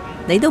street?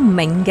 你都唔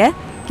明嘅，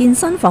健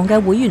身房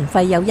嘅會員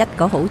費有一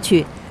個好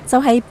處，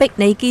就係逼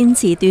你堅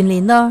持鍛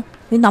煉啦。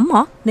你諗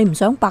下，你唔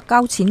想白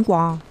交錢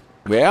啩？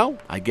 Well,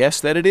 I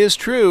guess that it is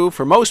true.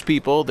 For most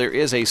people, there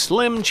is a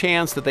slim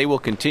chance that they will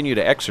continue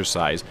to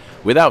exercise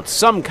without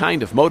some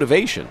kind of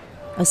motivation.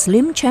 A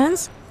slim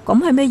chance？ 咁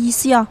係咩意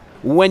思啊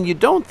？When you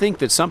don't think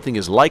that something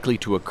is likely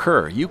to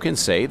occur, you can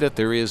say that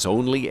there is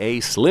only a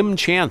slim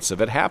chance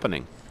of it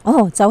happening.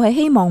 就係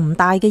希望唔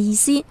大嘅意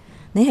思。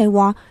你係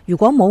話如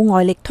果冇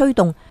外力推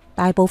動，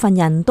大部分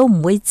人都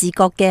唔會自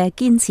覺嘅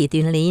堅持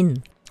鍛煉。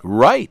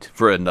Right.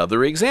 For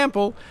another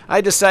example,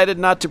 I decided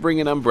not to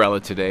bring an umbrella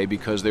today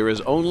because there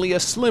is only a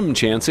slim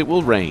chance it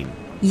will rain.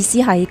 意思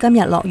係今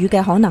日落雨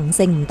嘅可能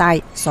性唔大，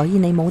所以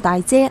你冇帶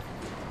遮。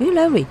咦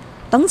Larry，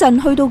 等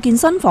陣去到健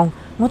身房，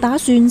我打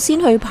算先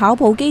去跑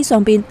步機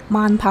上邊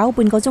慢跑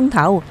半個鐘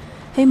頭，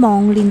希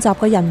望練習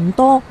嘅人唔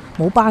多，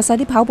冇霸晒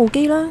啲跑步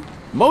機啦。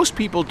Most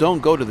people don't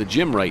go to the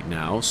gym right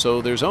now,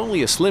 so there's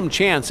only a slim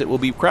chance it will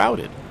be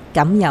crowded.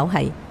 咁又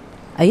係。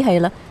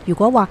係啦，如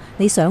果話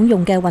你想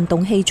用嘅運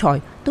動器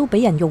材都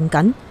俾人用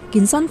緊，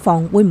健身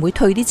房會唔會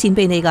退啲錢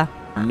俾你㗎？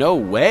 No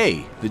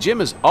way. The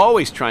gym is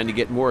always trying to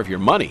get more of your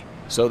money,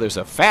 so there's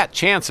a fat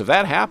chance of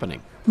that happening.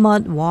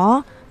 乜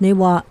話？你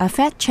話 a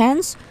fat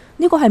chance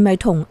呢個係咪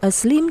同 a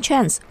slim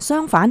chance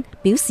相反，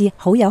表示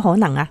好有可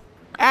能啊？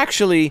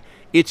 Actually,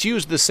 it's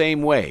used the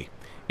same way.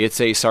 It's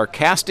a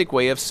sarcastic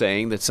way of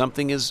saying that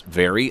something is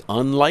very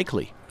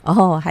unlikely.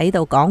 喺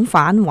度講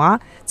反話，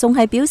仲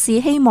係表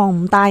示希望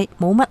唔大，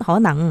冇乜可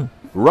能。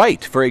Right.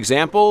 For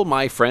example,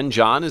 my friend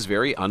John is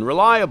very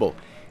unreliable.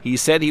 He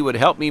said he would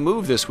help me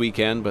move this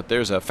weekend, but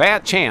there's a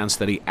fat chance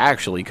that he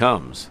actually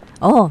comes.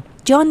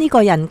 John 呢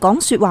個人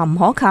講說話唔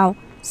可靠，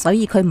所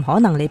以佢唔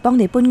可能嚟幫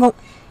你搬屋。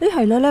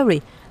係啦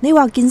Larry， 你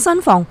話健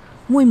身房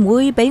會唔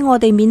會俾我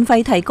哋免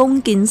費提供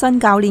健身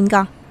教練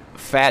㗎？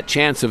 Fat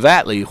chance of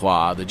that, Li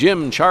Hua. The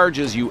gym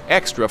charges you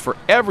extra for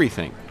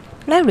everything.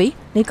 Larry，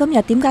 你今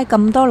日點解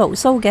咁多牢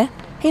騷嘅？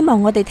希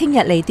望我哋聽日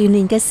嚟鍛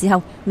煉嘅時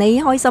候，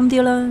你開心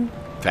啲啦。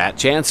Fat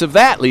chance of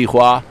that, Li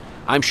Hua.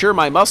 I'm sure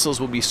my muscles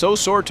will be so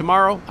sore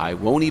tomorrow, I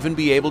won't even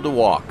be able to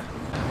walk.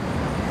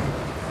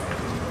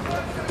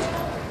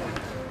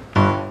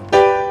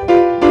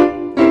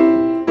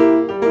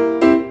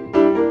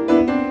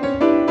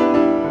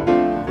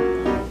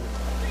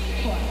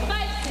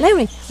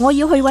 Larry， 我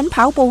要去揾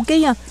跑步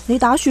機啊！你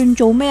打算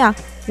做咩啊？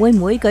會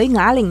唔會舉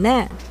啞鈴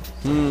呢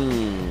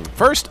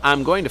？First,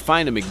 I'm going to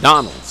find a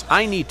McDonald's.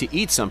 I need to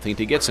eat something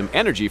to get some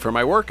energy for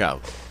my workout.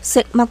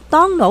 食麥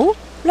當勞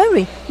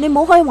 ？Larry， 你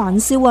冇開玩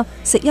笑啊！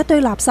食一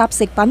堆垃圾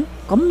食品，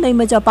咁你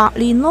咪就白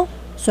練咯。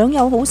想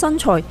有好身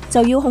材，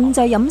就要控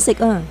制飲食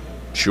啊。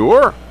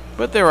Sure,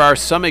 but there are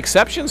some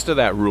exceptions to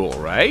that rule,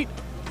 right?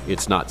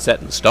 It's not set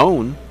in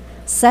stone.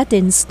 Set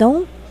in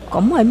stone？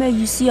 咁係咩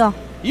意思啊？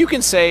 You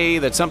can say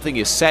that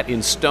something is set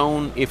in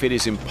stone if it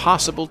is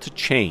impossible to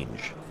change.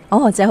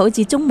 就好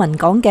似中文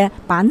講嘅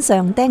板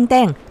上釘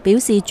釘，表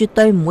示絕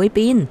對唔會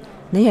變。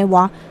你係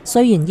話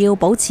雖然要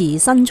保持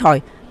身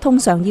材，通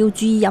常要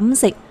注意飲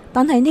食，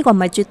但係呢個唔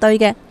係絕對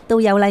嘅，都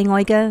有例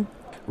外嘅。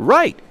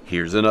Right.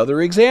 Here's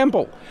another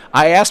example.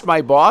 I asked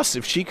my boss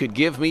if she could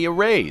give me a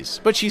raise,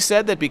 but she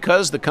said that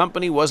because the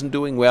company wasn't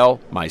doing well,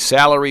 my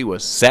salary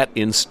was set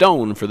in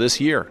stone for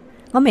this year.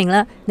 我明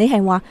啦，你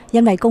係話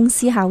因為公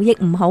司效益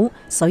唔好，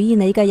所以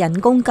你嘅人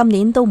工今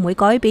年都唔會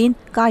改變，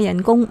加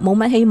人工冇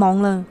乜希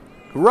望啦。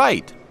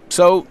Right.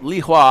 So,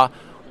 Li Hua,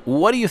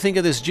 what do you think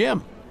of this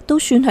gym? 都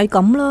算係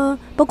咁啦，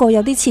不過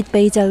有啲設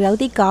備就有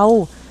啲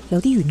舊，有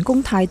啲員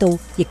工態度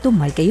亦都唔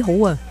係幾好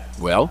啊。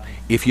Well,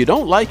 if you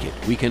don't like it,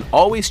 we can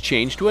always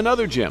change to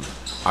another gym.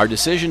 Our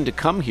decision to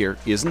come here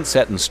isn't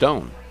set in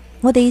stone.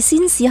 我哋先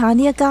試下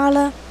呢一家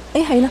啦。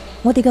係啦，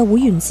我哋嘅會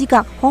員資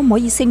格可唔可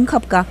以升級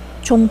㗎？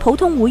從普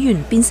通會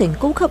員變成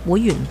高級會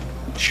員。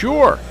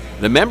Sure.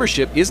 The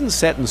membership isn't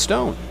set in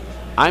stone.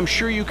 I'm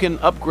sure you can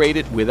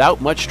upgrade it without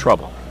much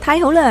trouble. 太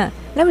好啦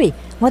 ，Larry，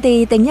 我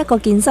哋定一個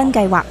健身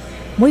計劃，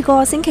每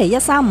個星期1、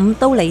3、5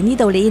都嚟呢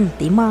度練，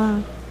點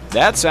啊？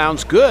 That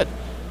sounds good,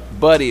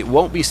 but it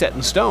won't be set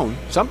in stone.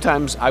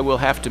 Sometimes I will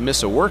have to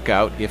miss a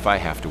workout if I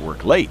have to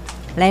work late.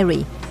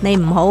 Larry， 你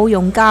唔好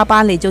用加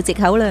班嚟做藉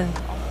口啦。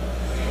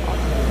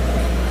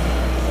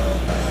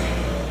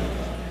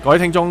各位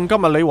聽眾，今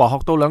日李華學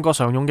到兩個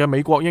常用嘅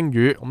美國英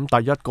語，咁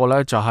第一個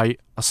呢就係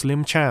a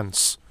slim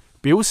chance，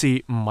 表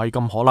示唔係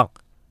咁可能；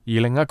而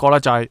另一個呢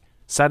就係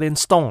set in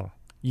stone，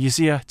 意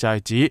思呢就係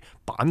指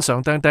板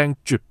上釘釘，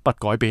絕不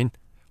改變。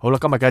好啦，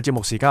今日嘅節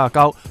目時間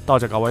就夠，多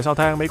謝各位收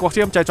聽美國之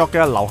音製作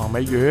嘅流行美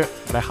語，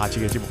我哋下次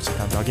嘅節目時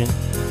間再見。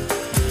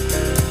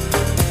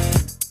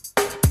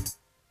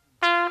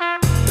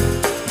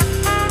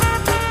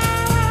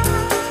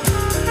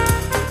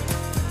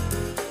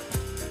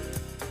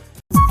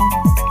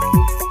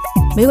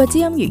美國之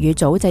音粵語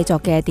組製作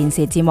嘅電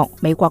視節目《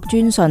美國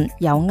專訊》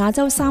由亞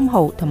洲3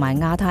號同埋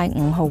亞太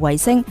5號衛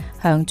星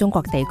向中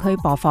國地區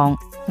播放。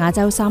亞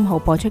洲3號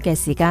播出嘅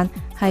時間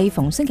係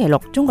逢星期六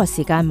中國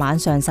時間晚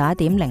上11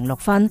點06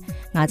分。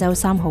亞洲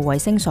3號衛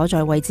星所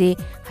在位置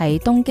係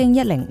東經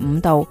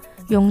105度，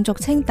用俗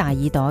稱大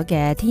耳朵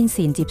嘅天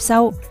線接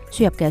收，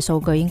輸入嘅數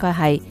據應該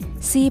係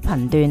C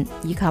頻段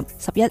以及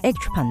 11H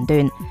頻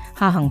段，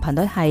下行頻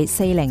率係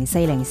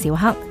4040兆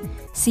赫。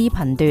C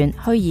頻段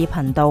虛擬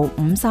頻道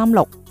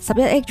536，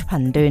 11H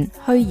頻段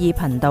虛擬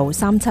頻道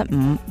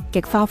375，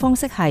極化方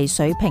式係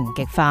水平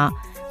極化。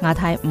亞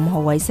太5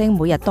號衛星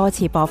每日多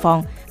次播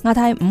放。亞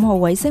太5號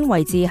衛星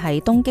位置係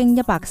東經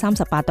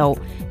138度，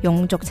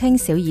用俗稱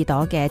小耳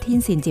朵嘅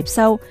天線接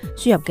收，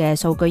輸入嘅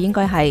數據應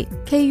該係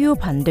KU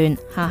頻段，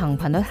下行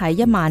頻率係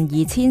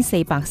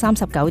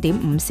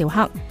12439.5兆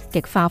赫，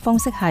極化方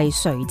式係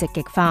垂直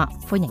極化。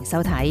歡迎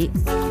收睇。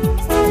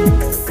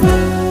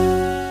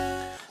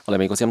我哋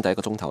美國之音第一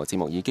個鐘頭嘅節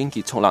目已經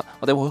結束啦，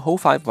我哋會好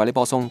快為你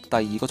播送第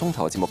二個鐘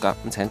頭嘅節目噶，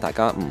咁請大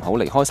家唔好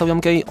離開收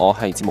音機，我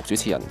係節目主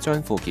持人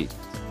張富傑。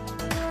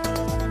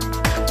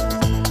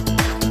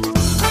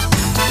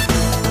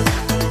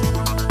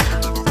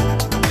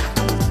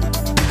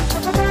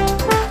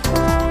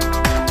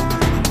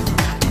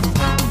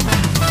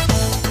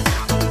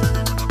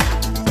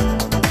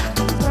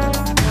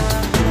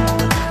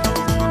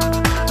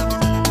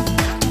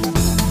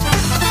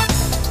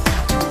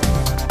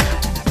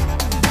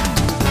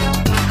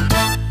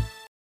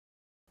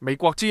美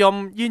國之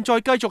音現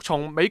在繼續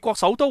從美國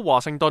首都華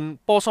盛頓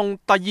播送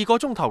第二個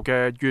鐘頭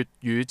嘅粵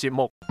語節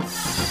目。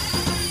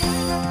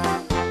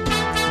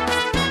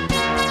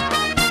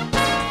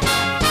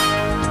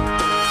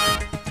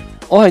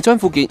我係張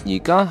富傑，而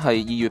家係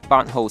2月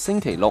8號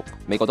星期六，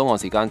美國東岸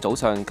時間早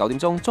上9點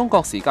鐘，中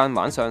國時間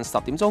晚上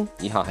10點鐘。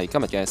以下係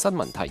今日嘅新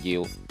聞提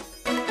要。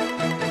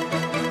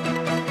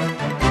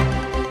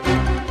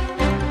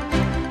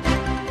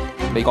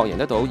美國贏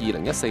得到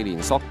2014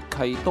年索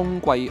契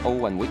冬季奧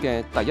運會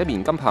嘅第一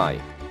面金牌。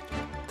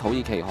土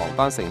耳其航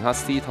班乘客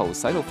試圖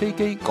駛到飛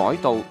機改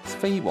道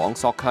飛往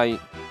索契。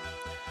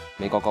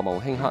美國國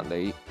務卿克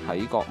里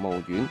喺國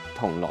務院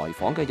同來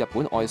訪嘅日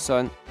本外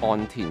相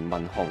岸田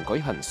文雄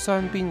舉行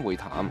雙邊會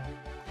談。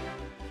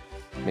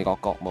美國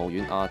國務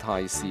院亞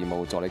太事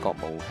務助理國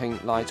務卿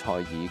拉塞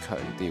爾強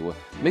調，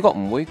美國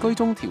唔會居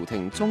中調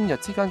停中日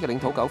之間嘅領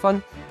土糾紛，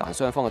但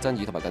雙方嘅爭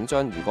議同埋緊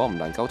張，如果唔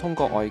能夠通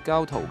過外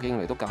交途徑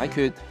嚟到解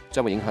決，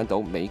將會影響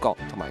到美國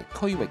同埋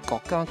區域國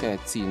家嘅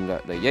戰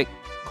略利益。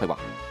佢話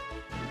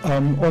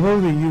，although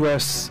the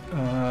U.S.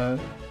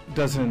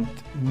 doesn't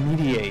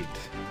mediate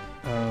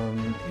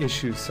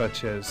issues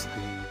such as the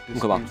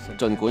佢話，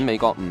儘管美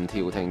國唔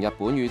調停日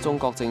本與中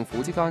國政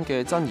府之間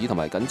嘅爭議同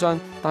埋緊張，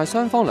但係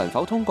雙方能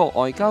否通過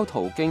外交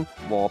途徑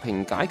和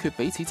平解決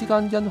彼此之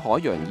間因海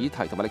洋議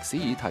題同埋歷史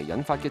議題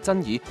引發嘅爭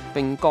議，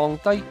並降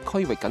低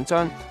區域緊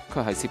張，卻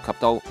係涉及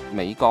到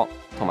美國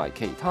同埋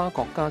其他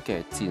國家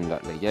嘅戰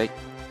略利益。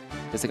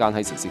一時間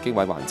喺時事經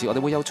緯環節，我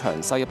哋會有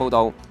詳細嘅報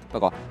導。不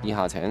過，以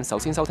下請首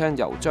先收聽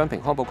由張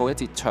平康報告一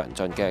節詳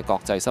盡嘅國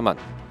際新聞。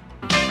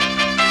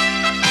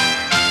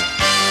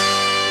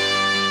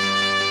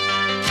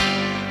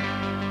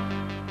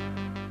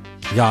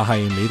也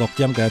係美國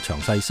之音嘅詳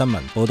細新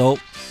聞報道。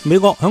美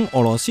國響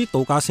俄羅斯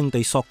度假勝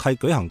地索契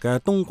舉行嘅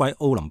冬季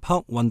奧林匹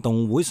克運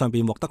動會上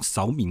邊獲得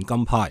首面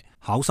金牌，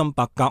考森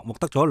伯格獲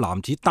得咗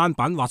男子單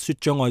板滑雪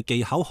障礙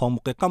技巧項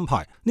目嘅金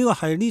牌，呢個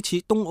係呢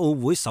次冬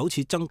奧會首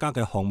次增加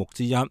嘅項目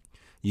之一。而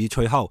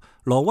隨後，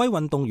挪威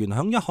運動員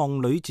響一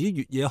項女子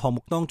越野項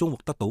目當中獲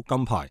得到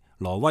金牌，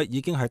挪威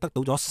已經係得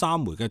到咗3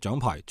枚嘅獎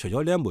牌，除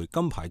咗呢一枚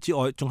金牌之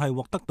外，仲係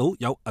獲得到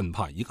有銀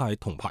牌以及係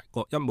銅牌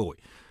各1枚。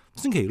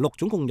星期六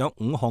總共有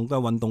5項嘅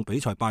運動比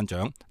賽頒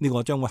獎，呢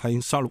個將會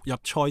係16日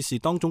賽事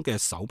當中嘅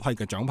首批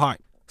嘅獎牌。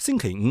星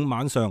期5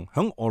晚上，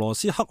響俄羅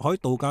斯黑海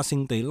度假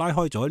勝地拉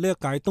開咗呢一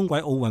屆冬季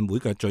奧運會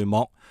嘅序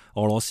幕。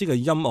俄羅斯嘅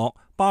音樂、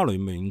芭蕾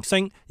明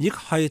星以及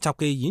係雜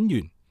技演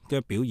員嘅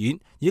表演，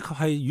以及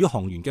係宇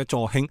航員嘅助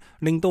興，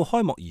令到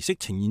開幕儀式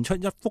呈現出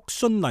一幅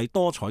絢麗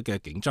多彩嘅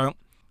景象。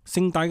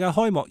盛大嘅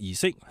開幕儀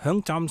式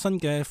響嶄新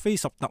嘅菲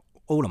什特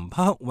奧林匹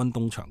克運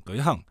動場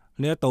舉行。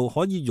呢一度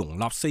可以容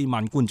納4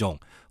萬觀眾。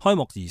開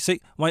幕儀式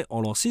為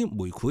俄羅斯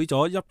描繪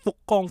咗一幅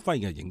光輝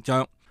嘅影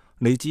像。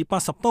嚟自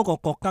80多個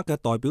國家嘅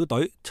代表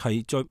隊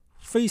齊聚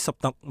菲什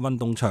特運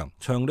動場，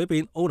場裏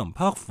邊奧林匹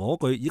克火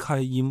炬以及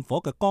係焰火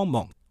嘅光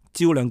芒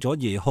照亮咗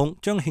夜空，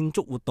將慶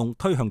祝活動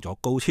推向咗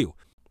高潮。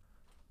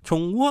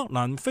從烏克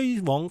蘭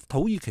飛往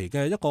土耳其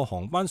嘅一個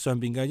航班上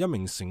邊嘅一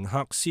名乘客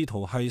試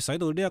圖係使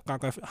到呢一架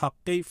嘅客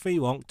機飛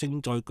往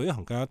正在舉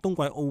行嘅冬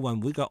季奧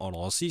運會嘅俄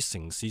羅斯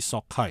城市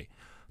索契。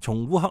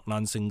從烏克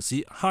蘭城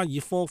市哈爾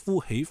科夫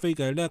起飛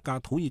嘅呢一架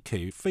土耳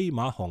其飛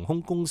馬航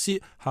空公司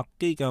客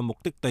機嘅目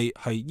的地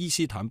係伊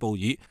斯坦布爾，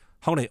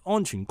後嚟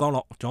安全降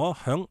落咗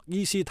響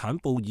伊斯坦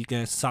布爾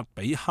嘅薩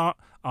比哈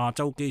亞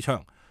洲機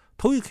場。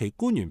土耳其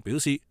官員表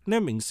示，呢一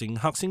名乘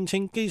客聲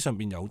稱機上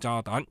邊有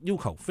炸彈，要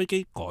求飛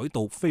機改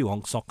道飛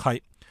往索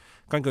契。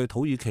根據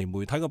土耳其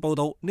媒體嘅報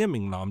道，呢一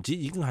名男子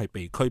已經係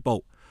被拘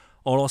捕。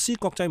俄羅斯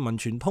國際民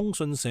傳通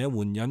訊社援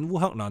引烏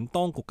克蘭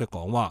當局嘅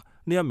講話，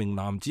呢一名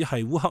男子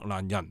係烏克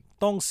蘭人，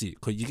當時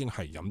佢已經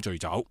係飲醉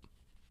酒。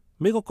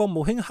美國國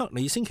務卿克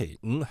里星期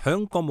5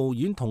響國務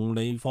院同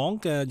嚟訪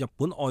嘅日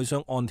本外相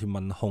岸田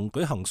文雄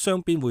舉行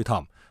雙邊會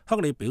談。克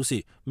里表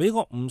示，美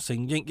國唔承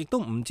認亦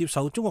都唔接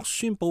受中國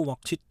宣布劃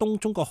設東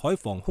中國海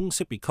防空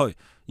識別區，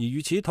而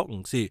與此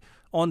同時，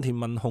岸田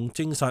文雄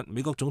證實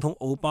美國總統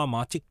奧巴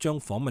馬即將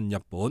訪問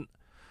日本。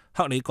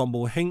克里國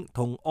務卿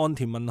同岸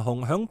田文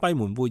雄響閉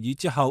門會議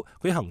之後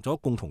舉行咗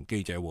共同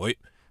記者會。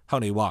克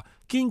里話，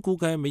堅固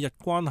嘅美日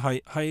關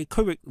係係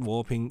區域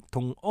和平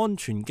同安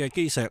全嘅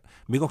基石，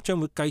美國將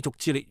會繼續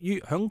致力於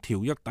響條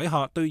約底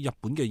下對日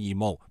本嘅義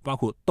務，包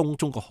括東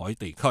中國海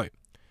地區。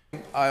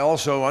I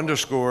also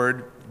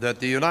underscored that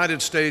the United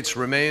States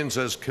remains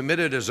as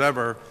committed as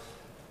ever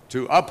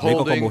to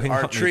upholding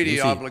our treaty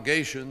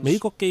obligations. 美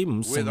國既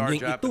唔承認，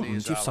亦都唔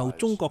接受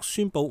中國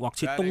宣布劃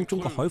設東中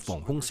國海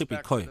防空識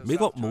別區。美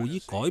國無意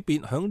改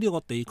變響呢個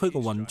地區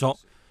嘅運作。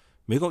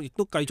美國亦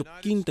都繼續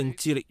堅定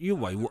致力於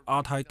維護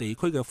亞太地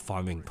區嘅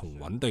繁榮同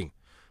穩定。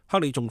克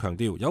里仲強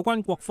調，有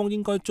關各方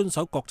應該遵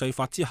守國際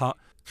法之下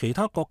其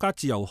他國家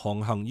自由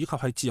航行以及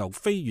係自由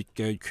飛越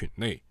嘅權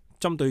利。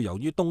針對由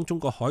於東中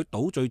國海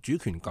島嶼主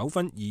權糾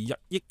紛而日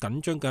益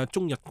緊張嘅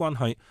中日關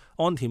係，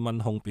岸田文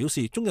雄表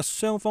示，中日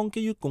雙方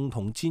基於共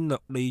同戰略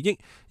利益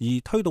而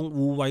推動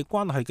互惠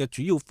關係嘅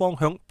主要方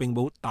向並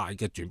冇大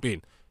嘅轉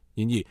變。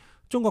然而，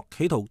中國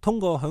企圖通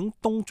過響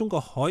東中國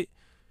海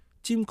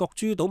尖閣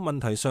諸島問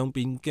題上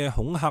邊嘅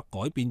恐嚇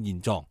改變現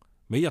狀，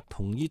美日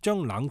同意將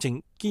冷靜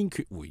堅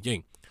決回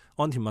應。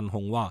岸田文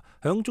雄話，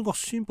響中國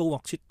宣布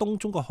劃設東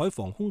中國海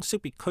防空識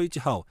別區之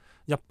後，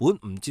日本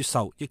唔接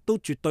受，亦都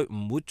絕對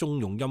唔會縱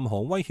容任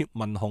何威脅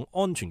民航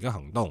安全嘅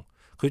行動。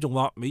佢仲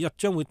話，美日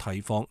將會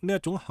提防呢一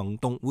種行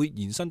動會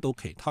延伸到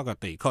其他嘅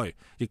地區，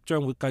亦將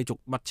會繼續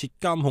密切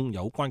監控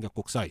有關嘅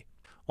局勢。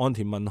岸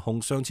田文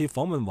雄上次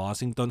訪問華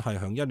盛頓係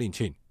響1年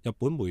前，日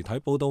本媒體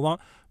報道話，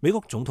美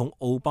國總統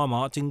奧巴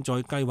馬正在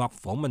計劃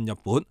訪問日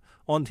本。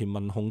岸田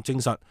文雄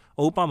證實，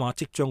奧巴馬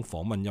即將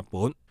訪問日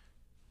本。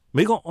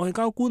美國外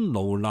交官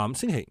盧南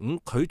星期五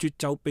拒絕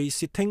就被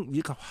竊聽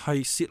以及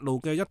係泄露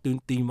嘅一段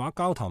電話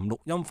交談錄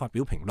音發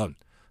表評論。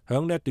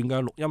響呢一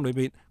段嘅錄音裏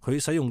邊，佢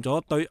使用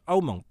咗對歐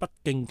盟不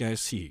敬嘅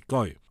詞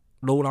句。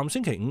盧南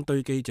星期五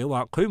對記者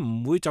話，佢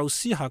唔會就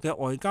私下嘅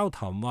外交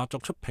談話作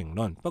出評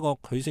論，不過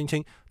佢聲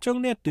稱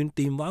將呢一段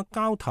電話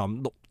交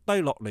談錄低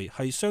落嚟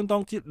係相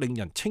當之令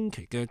人稱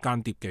奇嘅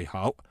間諜技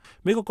巧。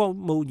美國國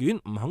務院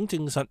唔肯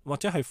證實或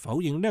者係否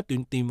認呢一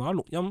段電話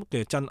錄音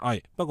嘅真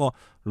偽，不過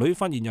女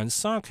發言人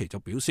沙奇就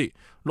表示，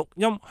錄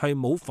音係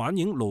冇反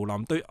映盧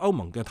南對歐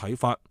盟嘅睇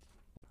法。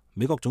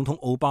美國總統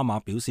奧巴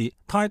馬表示，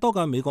太多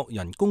嘅美國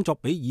人工作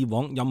比以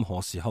往任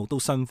何時候都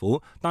辛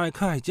苦，但係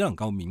佢係只能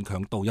夠勉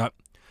強度日。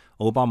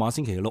奧巴馬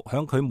星期六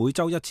響佢每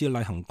周一次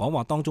例行講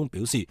話當中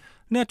表示，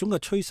呢一種嘅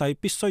趨勢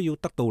必須要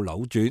得到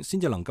扭轉，先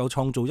至能夠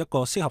創造一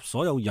個適合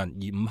所有人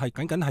而唔係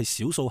僅僅係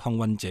少數幸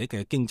運者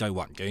嘅經濟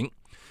環境。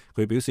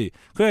佢表示，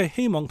佢係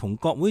希望同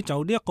國會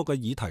就呢一個嘅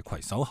議題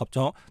攜手合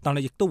作，但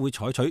係亦都會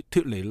採取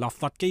脫離立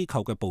法機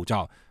構嘅步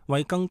驟，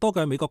為更多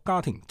嘅美國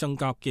家庭增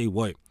加機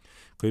會。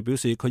佢表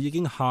示，佢已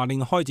經下令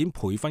開展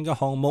培訓嘅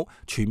項目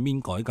全面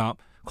改革，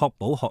確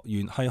保學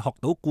員係學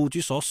到僱主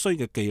所需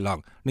嘅技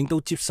能，令到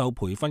接受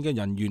培訓嘅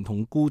人員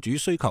同僱主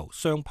需求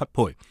相匹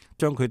配，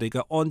將佢哋嘅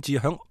安置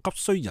響急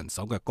需人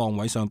手嘅崗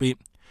位上邊。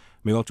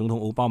美國總統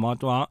奧巴馬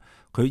話，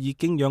佢已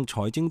經讓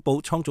財政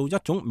部創造一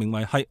種名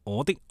為係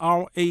我的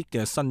RA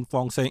嘅新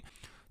方式，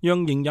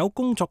讓仍有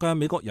工作嘅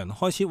美國人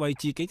開始為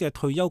自己嘅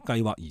退休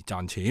計劃而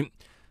賺錢。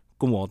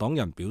共和黨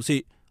人表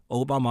示，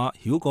奧巴馬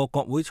繞過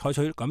國會採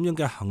取咁樣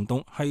嘅行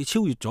動係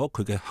超越咗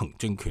佢嘅行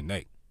政權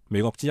力。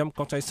美國之音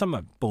國際新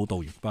聞報道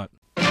完畢。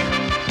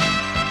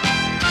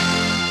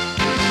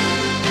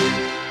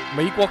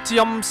美國之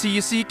音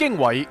時事經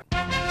緯，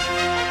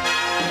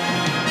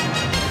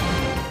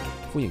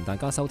歡迎大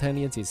家收聽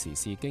呢一節時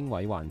事經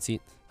緯環節。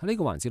喺呢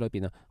個環節裏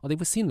邊我哋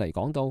會先嚟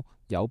講到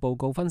有報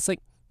告分析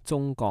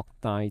中國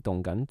帶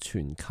動緊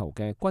全球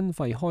嘅軍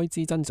費開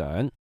支增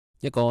長。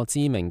一個知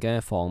名嘅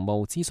防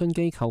務諮詢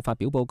機構發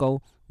表報告，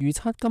預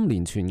測今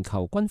年全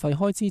球軍費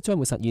開支將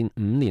會實現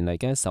5年嚟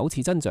嘅首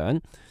次增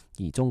長，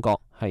而中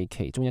國係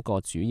其中一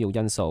個主要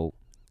因素。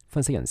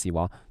分析人士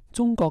話，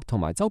中國同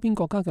埋周邊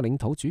國家嘅領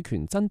土主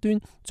權爭端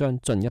將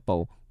進一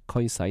步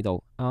驅使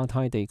到亞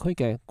太地區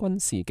嘅軍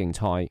事競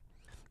賽。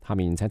下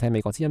面請聽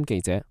美國之音記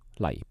者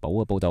黎寶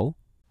嘅報道。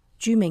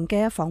著名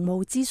嘅防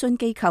務諮詢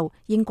機構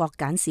英國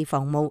簡士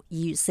防務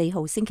2月4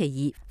號星期二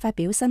發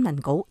表新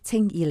聞稿，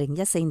稱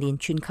2014年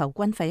全球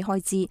軍費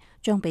開支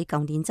將比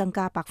舊年增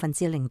加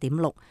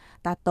0.6%，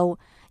達到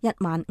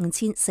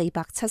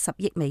15,470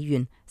億美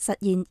元，實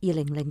現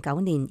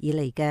2009年以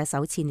嚟嘅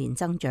首次年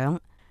增長。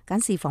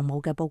簡士防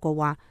務嘅報告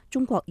話，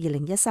中國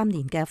2013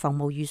年嘅防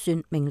務預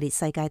算名列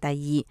世界第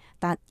2，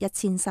達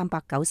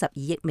1392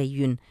億美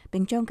元，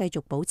並將繼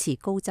續保持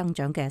高增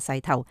長嘅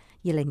勢頭。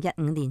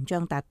2015年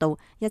將達到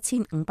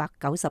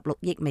1596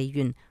億美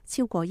元，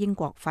超過英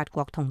國、法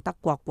國同德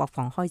國國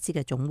防開支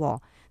嘅總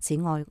和。此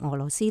外，俄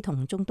羅斯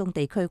同中東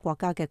地區國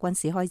家嘅軍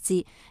事開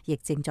支亦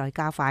正在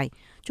加快。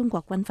中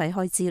國軍費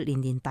開支年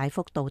年大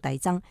幅度遞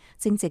增，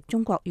正值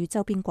中國與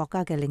周邊國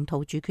家嘅領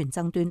土主權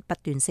爭端不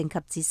斷升級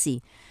之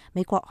時。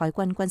美國海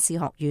軍軍事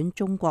學院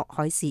中國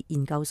海事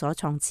研究所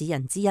創始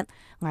人之一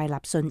艾立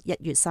信1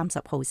月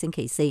30號星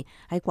期四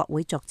喺國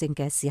會作證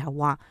嘅時候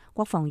話，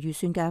國防預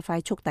算嘅快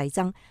速遞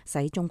增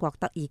使中國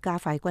得以加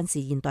快軍事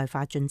現代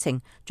化進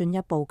程，進一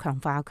步強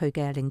化佢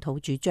嘅領土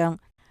主張。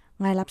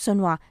艾立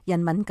信話，人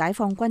民解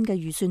放軍嘅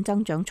預算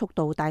增長速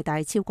度大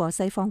大超過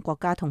西方國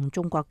家同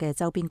中國嘅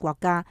周邊國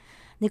家，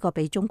呢個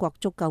俾中國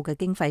足夠嘅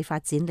經費發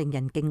展令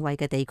人敬畏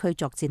嘅地區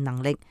作戰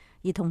能力。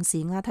而同時，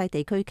亞太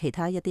地區其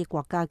他一啲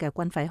國家嘅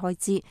軍費開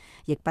支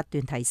亦不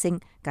斷提升。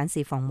簡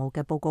氏防務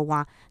嘅報告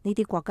話，呢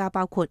啲國家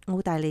包括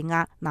澳大利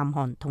亞、南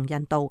韓同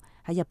印度。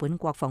喺日本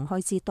國防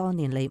開支多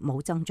年嚟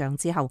冇增長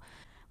之後，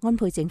安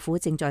倍政府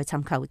正在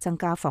尋求增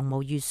加防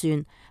務預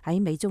算。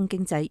喺美中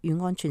經濟與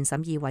安全審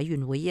議委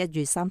員會1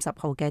月30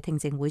號嘅聽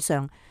證會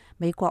上，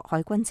美國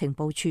海軍情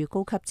報處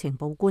高級情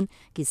報官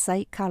傑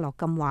西卡洛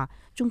金話，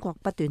中國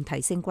不斷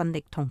提升軍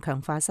力同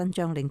強化伸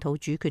張領土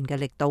主權嘅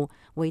力度，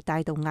會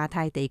帶動亞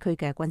太地區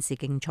嘅軍事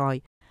競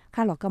賽。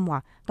卡洛金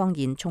話，當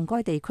然從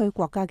該地區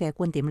國家嘅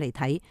觀點嚟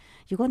睇，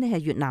如果你係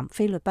越南、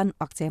菲律賓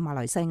或者馬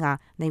來西亞，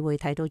你會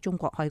睇到中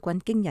國海軍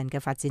驚人嘅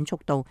發展速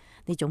度。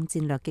呢種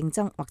戰略競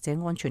爭或者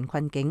安全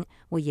困境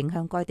會影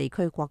響該地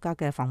區國家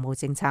嘅防務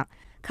政策。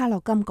卡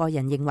洛金個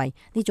人認為，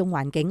呢種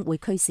環境會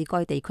驅使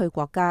該地區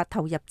國家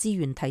投入資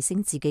源提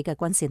升自己嘅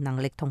軍事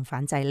能力同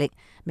反制力。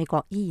美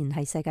國依然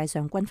係世界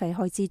上軍費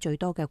開支最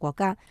多嘅國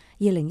家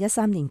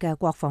，2013年嘅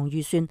國防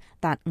預算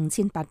達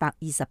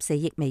5824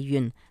億美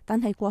元，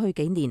但係過去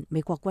幾年美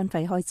國軍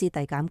費開支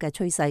遞減嘅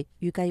趨勢，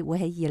預計會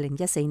喺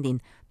2014年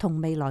同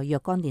未來若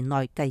干年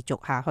內繼續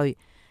下去。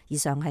以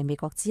上係美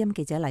國之音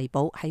記者黎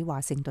寶喺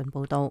華盛頓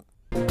報道。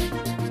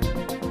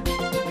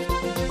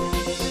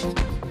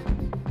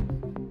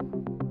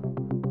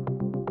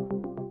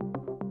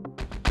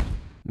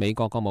美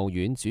國國務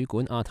院主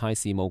管亞太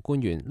事務官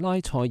員拉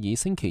塞爾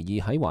星期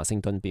二喺華盛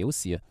頓表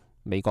示，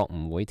美國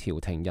唔會調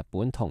停日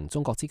本同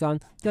中國之間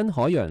因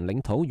海洋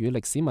領土與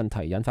歷史問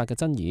題引發嘅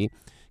爭議，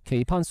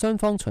期盼雙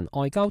方循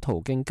外交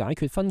途徑解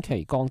決分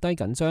歧，降低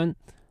緊張。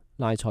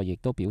拉塞亦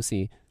都表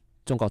示，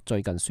中國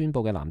最近宣布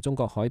嘅南中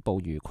國海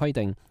捕魚規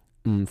定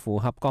唔符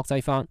合國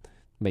際法，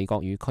美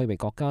國與區域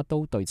國家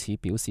都對此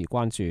表示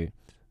關注。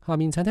下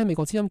面請聽美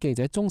國之音記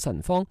者鍾晨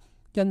芳、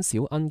殷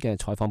小恩嘅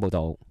採訪報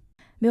道。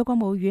美國國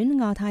務院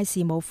亞太事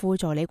務副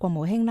助理國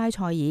務卿拉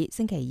塞爾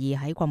星期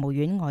二喺國務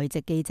院外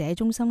籍記者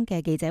中心嘅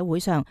記者會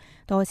上，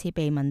多次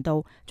被問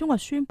到中國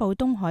宣布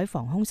東海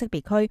防空識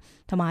別區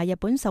同埋日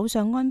本首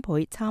相安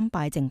倍參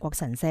拜靖國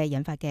神社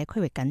引發嘅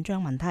區域緊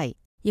張問題，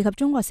以及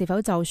中國是否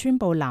就宣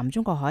布南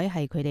中國海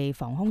係佢哋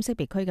防空識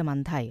別區嘅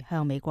問題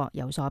向美國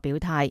有所表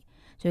態。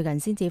最近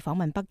先至訪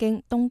問北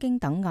京、東京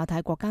等亞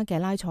太國家嘅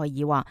拉塞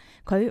爾話，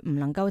佢唔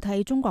能夠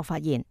替中國發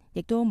言，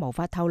亦都無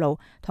法透露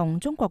同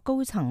中國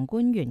高層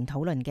官員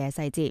討論嘅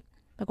細節。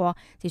不過，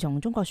自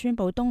從中國宣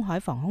布東海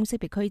防空識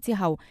別區之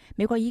後，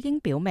美國已經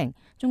表明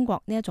中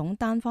國呢一種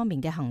單方面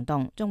嘅行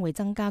動將會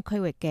增加區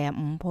域嘅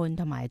誤判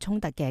同埋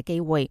衝突嘅機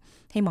會，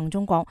希望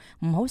中國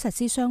唔好實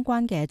施相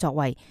關嘅作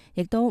為，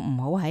亦都唔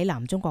好喺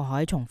南中國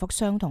海重複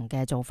相同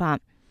嘅做法。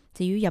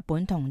至於日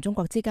本同中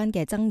國之間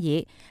嘅爭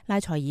議，拉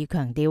塞爾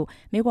強調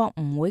美國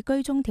唔會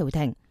居中調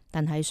停，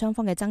但係雙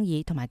方嘅爭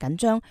議同埋緊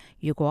張，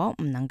如果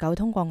唔能夠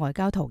通過外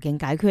交途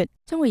徑解決，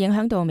將會影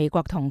響到美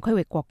國同區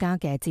域國家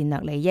嘅戰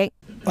略利益。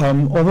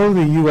Although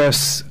the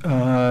U.S.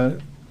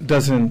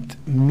 Doesn't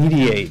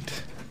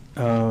mediate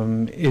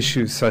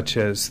issues such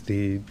as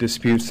the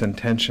disputes and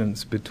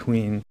tensions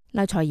between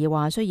拉塞爾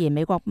話，雖然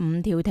美國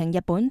唔調停日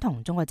本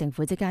同中國政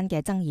府之間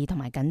嘅爭議同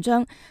埋緊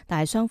張，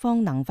但係雙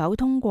方能否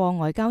通過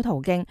外交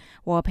途徑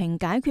和平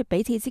解決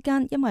彼此之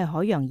間因為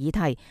海洋議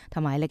題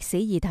同埋歷史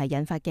議題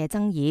引發嘅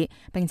爭議，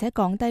並且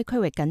降低區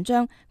域緊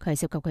張，佢係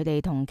涉及佢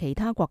哋同其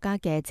他國家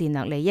嘅戰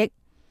略利益。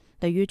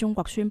對於中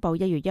國宣布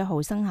1月1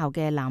號生效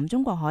嘅南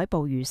中國海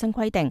捕魚新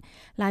規定，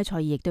拉塞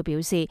爾亦都表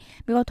示，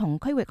美國同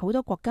區域好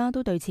多國家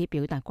都對此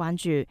表達關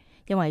注，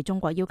因為中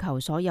國要求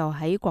所有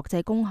喺國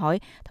際公海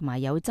同埋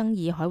有爭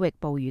議海域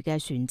捕魚嘅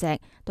船隻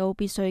都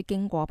必須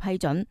經過批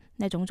准，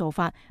呢種做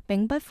法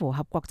並不符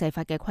合國際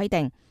法嘅規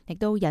定，亦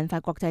都引發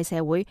國際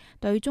社會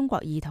對中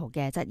國意圖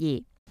嘅質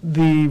疑。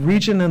The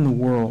region and the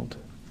world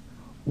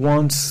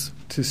wants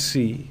to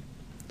see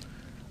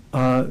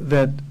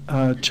that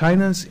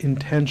China's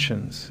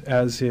intentions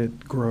as it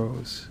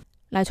grows。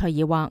拉塞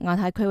爾話，亞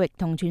太區域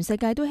同全世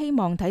界都希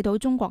望睇到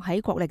中國喺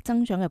國力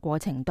增長嘅過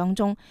程當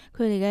中，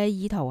佢哋嘅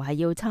意圖係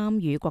要參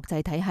與國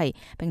際體系，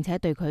並且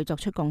對佢作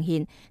出貢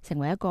獻，成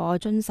為一個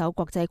遵守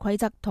國際規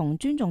則同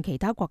尊重其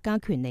他國家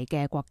權利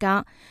嘅國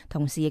家，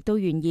同時亦都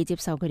願意接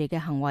受佢哋嘅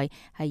行為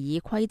係以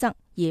規則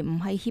而唔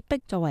係脅迫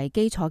作為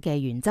基礎嘅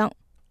原則。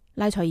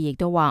拉塞爾亦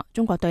都話，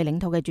中國對領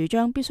土嘅主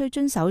張必須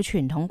遵守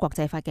傳統國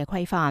際法嘅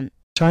規範。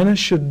China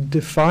should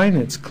define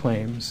its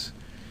claims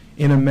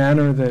in a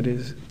manner that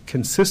is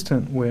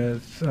consistent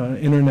with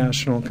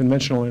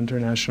conventional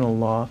international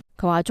law。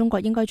佢話中國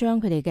應該將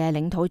佢哋嘅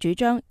領土主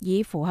張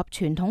以符合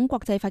傳統國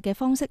際法嘅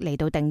方式嚟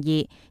到定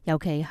義，尤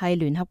其係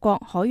聯合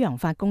國海洋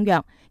法公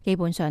約。基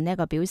本上呢一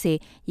個表示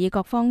以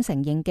各方承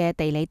認嘅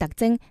地理特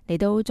徵嚟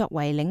到作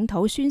為領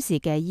土宣示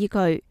嘅依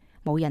據。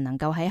冇人能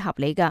夠喺合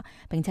理嘅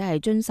並且係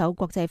遵守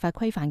國際法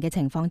規範嘅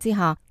情況之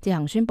下，自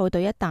行宣布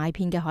對一大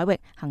片嘅海域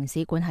行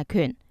使管轄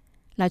權。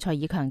拉塞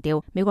爾強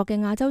調，美國嘅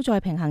亞洲再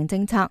平衡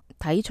政策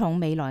睇重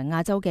未來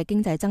亞洲嘅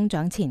經濟增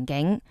長前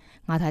景，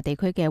亞太地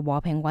區嘅和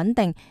平穩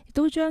定亦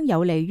都將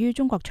有利於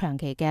中國長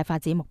期嘅發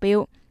展目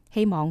標。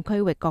希望區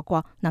域各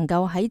國能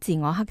夠喺自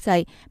我克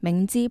制、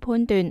明智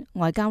判斷、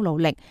外交努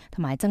力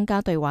同埋增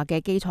加對話嘅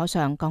基礎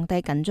上降低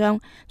緊張，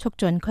促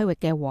進區域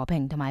嘅和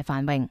平同埋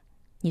繁榮。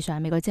以上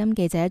係美國之音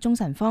記者鍾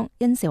晨芳、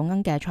殷小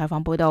鶯嘅採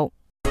訪報導。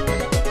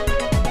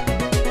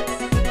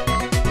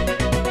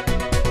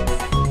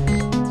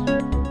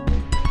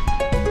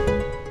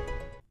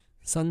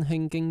新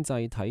興經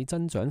濟體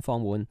增長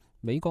放緩，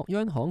美國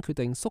央行決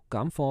定縮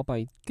減貨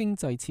幣經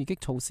濟刺激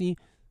措施，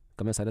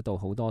咁樣使得到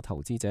好多投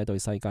資者對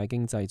世界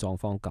經濟狀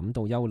況感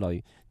到憂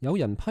慮。有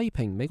人批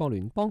評美國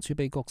聯邦儲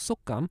備局縮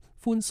減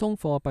寬鬆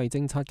貨幣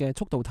政策嘅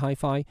速度太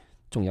快，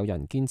仲有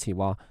人堅持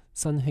話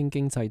新興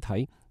經濟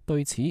體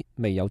對此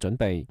未有準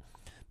備。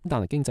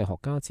但係經濟學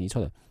家指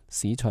出，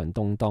市場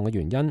動盪嘅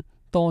原因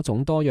多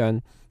種多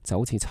樣，就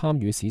好似參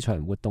與市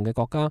場活動嘅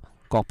國家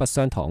各不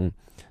相同。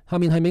下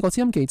面係美國之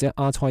音記者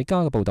阿塞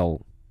加嘅報導。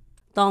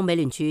當美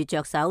聯儲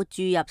着手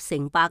注入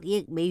成百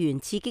億美元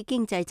刺激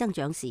經濟增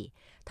長時，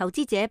投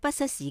資者不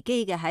失時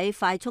機嘅喺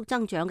快速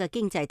增長嘅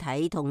經濟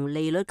體同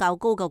利率較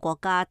高嘅國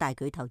家大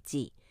舉投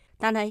資。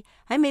但係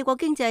喺美國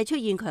經濟出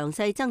現強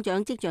勢增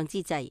長跡象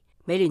之際，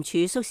美聯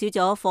儲縮小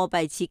咗貨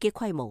幣刺激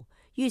規模。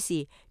於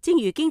是，正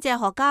如經濟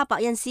學家伯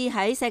恩斯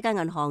喺世界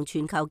銀行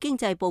全球經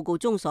濟報告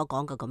中所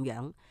講嘅咁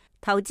樣，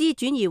投資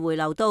轉移回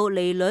流到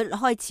利率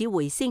開始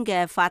回升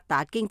嘅發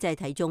達經濟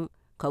體中。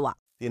佢話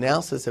：The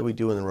analysis that we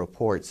do in the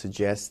report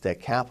suggests that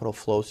capital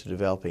flows to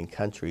developing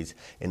countries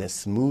in a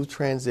smooth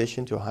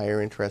transition to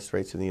higher interest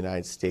rates in the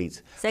United States。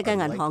世界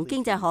銀行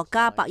經濟學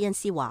家伯恩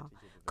斯話，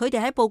佢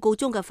哋喺報告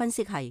中嘅分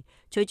析係，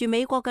隨住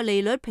美國嘅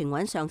利率平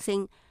穩上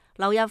升，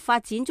流入發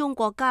展中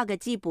國家嘅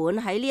資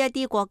本喺呢一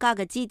啲國家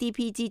嘅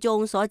GDP 之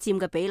中所佔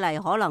嘅比例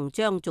可能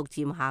將逐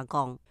漸下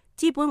降。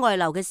資本外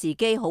流嘅時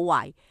機好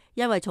壞，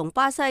因為從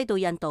巴西到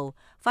印度，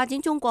發展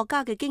中國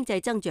家嘅經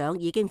濟增長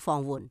已經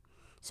放緩。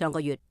上個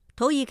月，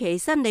土耳其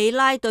新里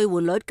拉兌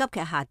換率急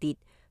劇下跌，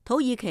土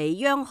耳其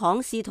央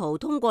行試圖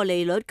通過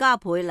利率加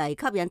倍嚟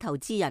吸引投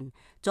資人，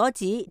阻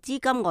止資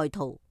金外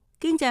逃。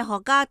經濟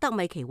學家德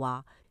米奇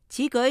話，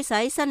此舉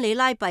使新里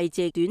拉幣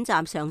值短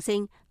暫上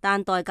升，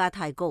但代價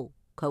太高。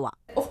佢話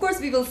：Of course,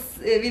 we will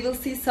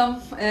see some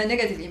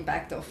negative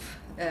impact of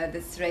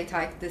this rate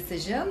hike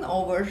decision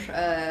over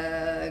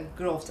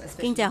growth.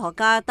 經濟學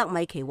家德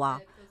米奇話，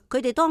佢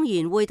哋當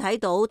然會睇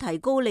到提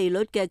高利率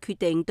嘅決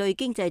定對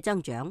經濟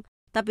增長，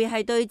特別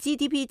係對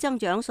GDP 增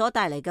長所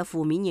帶嚟嘅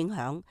負面影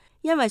響，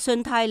因為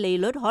信貸利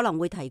率可能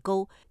會提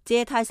高，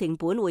借貸成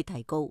本會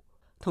提高。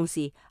同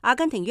時，阿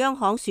根廷央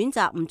行選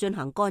擇唔進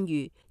行干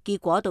預，結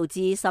果導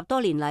致10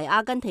多年嚟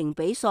阿根廷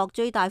比索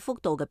最大幅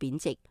度嘅貶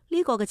值。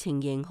呢個嘅情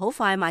形好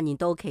快蔓延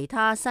到其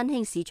他新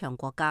興市場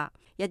國家。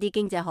一啲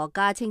經濟學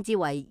家稱之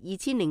為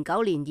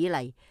2009年以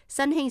嚟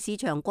新興市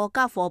場國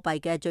家貨幣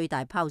嘅最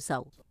大拋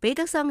售。彼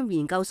得森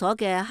研究所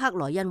嘅克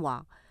萊恩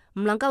話：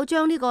唔能夠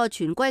將呢個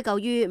全歸咎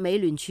於美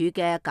聯儲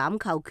嘅減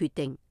購決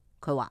定。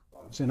佢話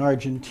：In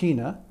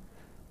Argentina,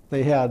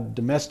 they had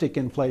domestic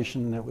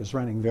inflation that was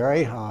running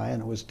very high, and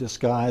it was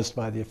disguised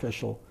by the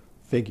official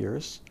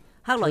figures.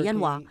 克萊恩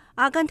話：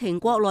阿根廷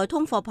國內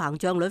通貨膨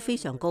脹率非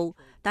常高，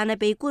但係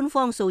被官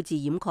方數字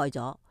掩蓋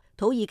咗。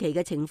土耳其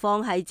嘅情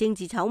況係政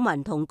治醜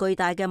聞同巨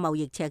大嘅貿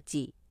易赤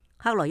字。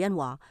克萊恩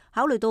話：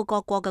考慮到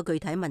各國嘅具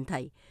體問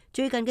題，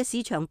最近嘅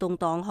市場動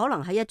盪可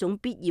能係一種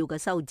必要嘅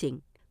修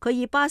正。佢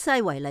以巴西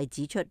為例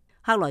指出，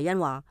克萊恩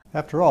話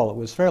：After all, it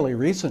was fairly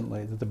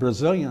recently that the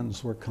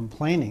Brazilians were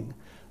complaining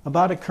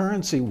about a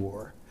currency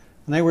war,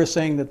 and they were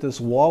saying that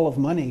this wall of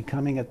money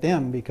coming at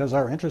them because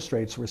our interest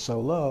rates were so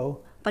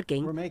low。畢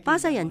竟，巴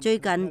西人最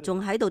近仲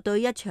喺度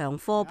對一場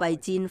貨幣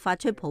戰發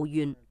出抱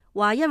怨，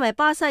話因為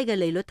巴西嘅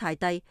利率太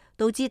低，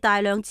導致大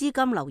量資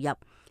金流入，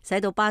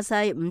使到巴西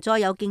唔再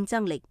有競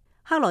爭力。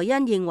克萊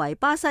恩認為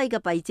巴西嘅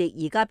幣值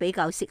而家比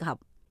較適合。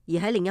而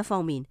喺另一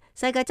方面，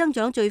世界增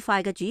長最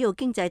快嘅主要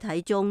經濟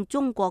體中，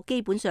中國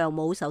基本上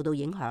冇受到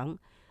影響。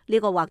呢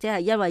個或者係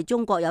因為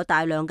中國有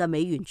大量嘅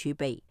美元儲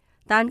備。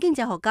但經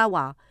濟學家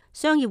話，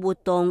商業活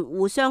動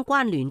互相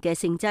關聯嘅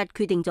性質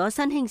決定咗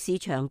新興市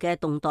場嘅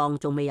動盪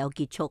仲未有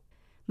結束。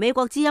美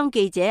國之音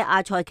記者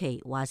阿塞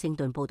奇華盛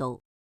頓報道。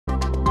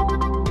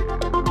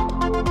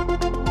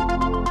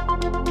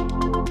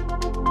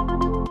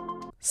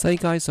世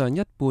界上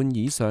一半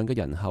以上嘅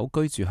人口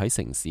居住喺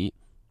城市。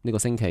呢個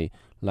星期，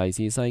嚟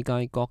自世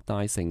界各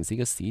大城市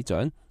嘅市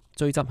長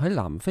聚集喺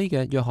南非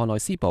嘅約翰內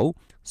斯堡，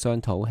商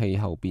討氣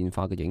候變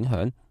化嘅影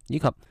響，以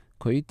及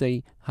佢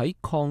哋喺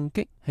抗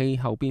擊氣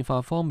候變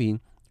化方面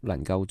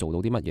能夠做到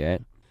啲乜嘢。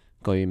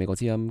據美國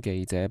之音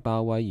記者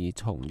鮑威爾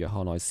從約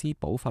翰內斯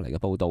堡發嚟嘅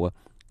報道，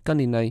近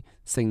年嚟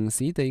城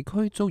市地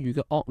區遭遇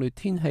嘅惡劣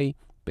天氣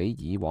比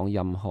以往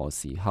任何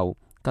時候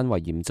更為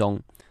嚴重，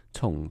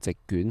從席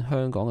捲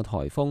香港嘅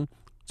颱風、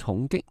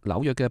重擊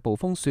紐約嘅暴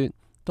風雪，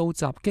到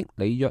襲擊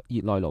里約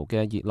熱內盧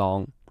嘅熱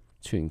浪。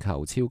全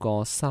球超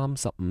過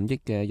35億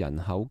嘅人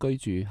口居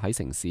住喺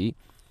城市，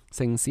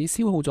城市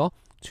消耗咗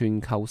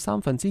全球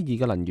2/3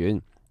嘅能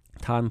源，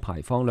碳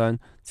排放量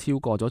超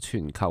過咗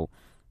全球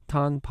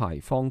碳排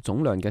放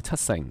總量嘅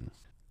70%。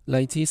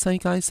嚟自世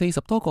界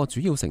40多個主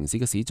要城市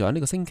嘅市長呢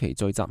個星期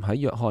聚集喺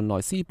約翰內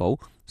斯堡，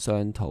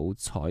商討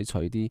採取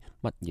啲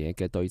乜嘢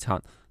嘅對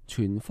策，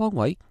全方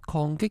位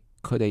抗擊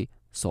佢哋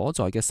所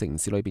在嘅城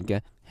市裏邊嘅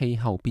氣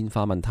候變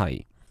化問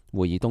題。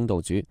會議東道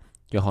主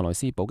約翰內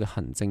斯堡嘅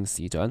行政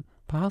市長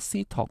帕克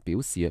斯托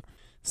表示，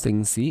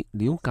城市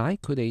了解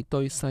佢哋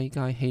對世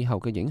界氣候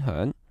嘅影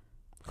響。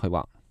佢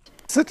話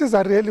：Cities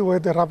are really where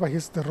the rubber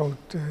hits the road,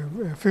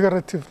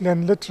 figuratively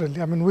and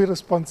literally. I mean, we're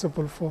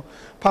responsible for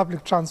public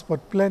transport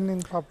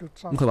planning, public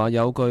transport. 佢話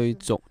有句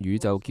俗語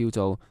就叫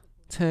做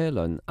車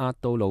輪壓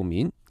到路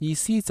面，意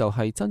思就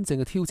係真正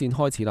嘅挑戰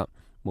開始啦。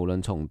無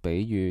論從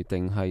比喻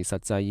定係實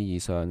際意義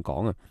上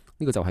講啊，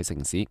呢個就係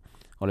城市。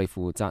我哋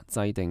負責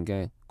制定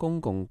嘅公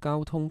共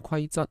交通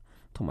規則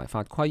同埋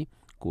法規，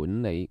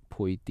管理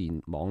配電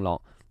網絡、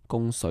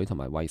供水同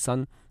埋衛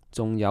生，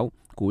仲有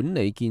管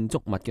理建築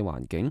物嘅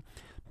環境，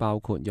包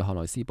括約翰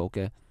內斯堡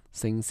嘅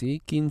城市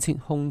建設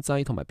控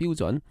制同埋標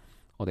準。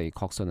我哋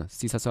確信啊，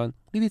事實上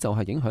呢啲就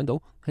係影響到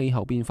氣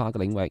候變化嘅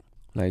領域。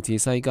嚟自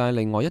世界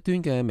另外一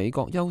端嘅美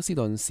國休斯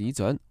頓市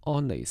長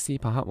安尼斯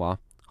帕克話，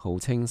號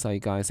稱世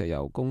界石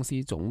油公司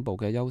總部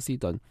嘅休斯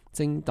頓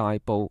正大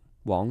步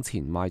往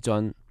前邁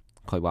進。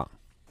佢話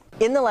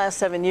：In the last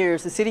 7 years,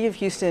 the city of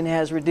Houston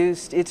has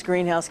reduced its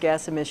greenhouse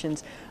gas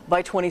emissions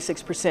by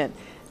 26%.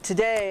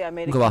 Today, I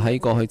made a。佢話喺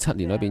過去7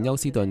年裏邊，休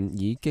斯頓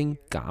已經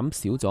減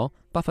少咗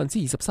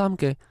23%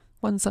嘅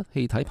溫室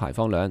氣體排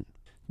放量。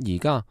而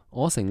家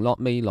我承諾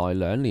未來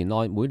2年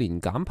內每年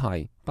減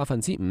排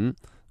5%，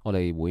我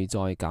哋會再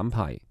減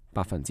排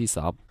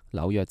10%。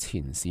紐約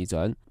前市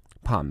長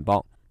彭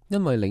博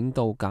因為領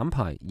導減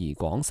排而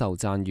廣受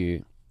讚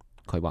譽。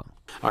佢話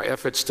：Our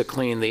efforts to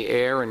clean the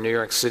air in New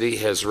York City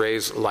has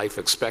raised life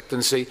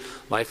expectancy.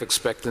 Life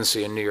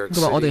expectancy in New York City。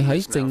佢話我哋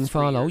喺淨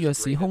化紐約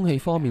市空氣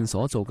方面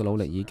所做嘅努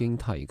力已經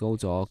提高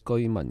咗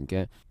居民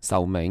嘅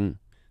壽命。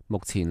目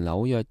前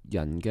紐約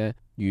人嘅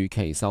預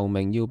期壽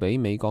命要比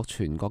美國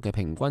全國嘅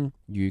平均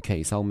預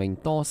期壽命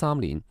多3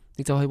年，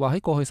亦就係話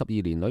喺過去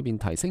12年裏邊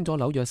提升咗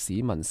紐約市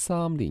民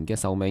3年嘅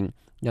壽命。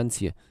因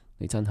此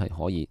你真係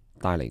可以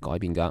帶嚟改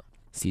變㗎。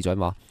市長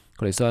話：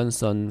佢哋相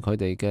信佢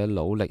哋嘅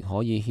努力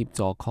可以協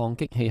助抗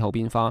擊氣候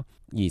變化，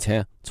而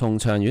且從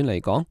長遠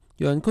嚟講，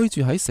讓居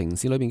住喺城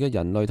市裏面嘅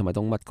人類同埋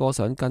動物過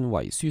上更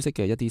為舒適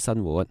嘅一啲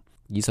生活。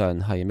以上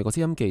係美國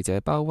之音記者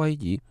鮑威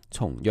爾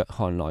從約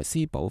翰內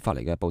斯堡發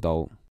嚟嘅報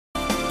導。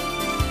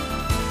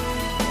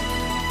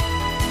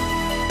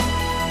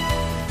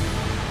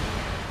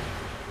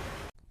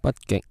北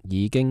極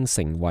已經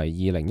成為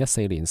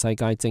2014年世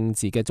界政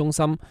治嘅中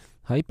心，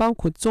喺包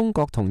括中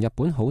國同日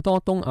本好多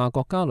東亞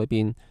國家裏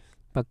邊，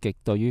北極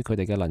對於佢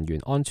哋嘅能源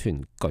安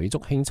全舉足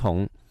輕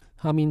重。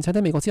下面請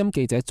睇美國之音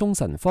記者鍾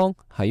晨芳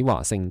喺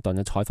華盛頓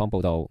嘅採訪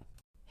報導。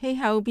氣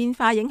候變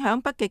化影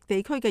響北極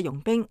地區嘅融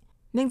冰，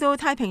令到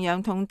太平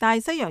洋同大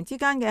西洋之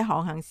間嘅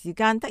航行時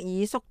間得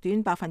以縮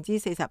短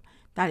40%，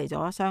帶嚟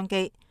咗商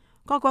機。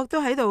各國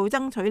都喺度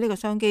爭取呢個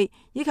商機，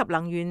以及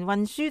能源運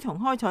輸同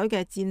開採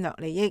嘅戰略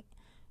利益。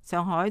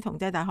上海同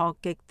濟大學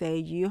極地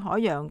與海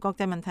洋國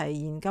際問題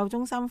研究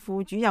中心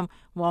副主任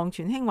黃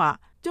全興話：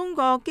中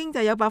國經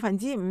濟有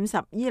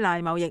50%依賴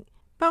貿易，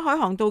北海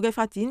航道嘅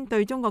發展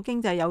對中國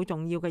經濟有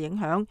重要嘅影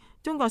響。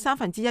中國1/3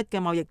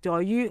嘅貿易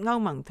在於歐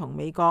盟同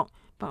美國，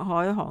北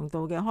海航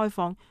道嘅開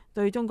放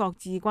對中國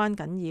至關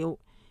緊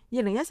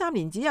要。2013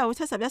年只有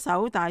71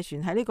艘大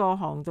船喺呢個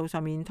航道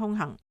上面通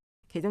行，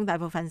其中大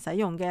部分使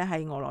用嘅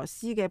係俄羅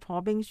斯嘅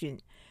破冰船。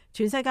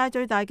全世界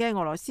最大嘅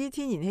俄羅斯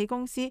天然氣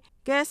公司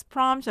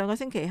Gazprom 上個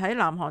星期喺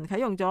南韓啟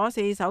用咗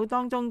4艘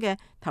當中嘅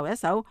頭1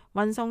艘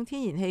運送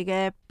天然氣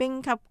嘅冰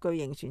級巨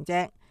型船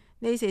隻。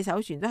呢4艘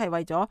船都係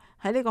為咗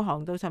喺呢個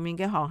航道上面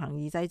嘅航行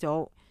而製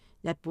造。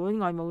日本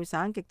外務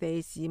省極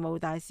地事務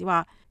大使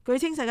話，據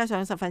稱世界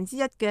上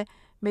1/10嘅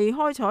未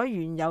開採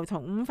原油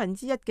同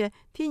1/5嘅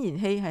天然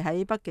氣係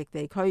喺北極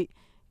地區。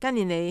近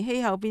年嚟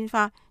氣候變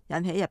化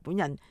引起日本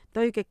人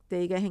對極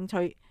地嘅興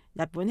趣。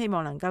日本希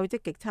望能夠積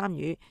極參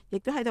與，亦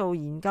都喺度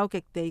研究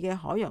極地嘅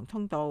海洋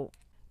通道。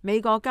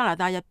美國、加拿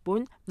大、日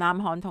本、南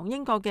韓同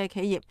英國嘅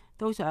企業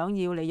都想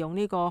要利用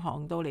呢個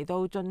航道嚟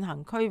到進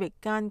行區域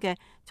間嘅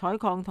採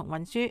礦同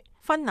運輸。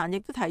芬蘭亦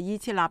都提議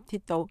設立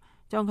鐵道，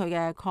將佢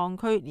嘅礦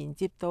區連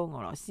接到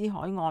俄羅斯海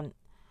岸。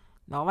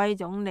挪威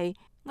總理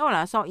歐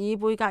拿索爾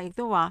貝格亦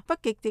都話，北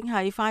極正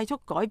係快速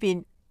改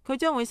變，佢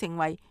將會成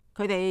為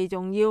佢哋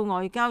重要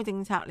外交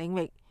政策領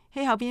域。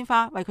氣候變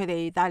化為佢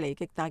哋帶嚟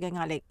極大嘅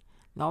壓力。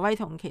挪威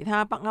同其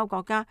他北歐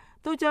國家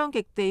都將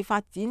極地發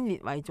展列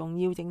為重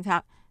要政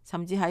策，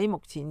甚至喺目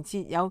前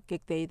設有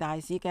極地大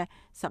使嘅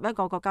11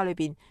個國家裏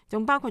邊，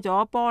仲包括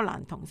咗波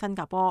蘭同新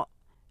加坡。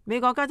美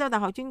國加州大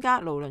學專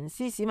家勞倫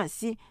斯史密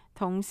斯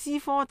同斯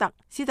科特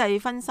斯蒂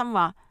芬森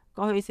話，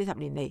過去40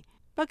年嚟，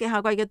北極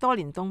夏季嘅多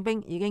年凍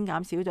冰已經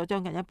減少咗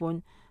將近一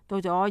半。到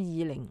咗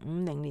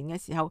2050年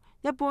嘅時候，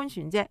一般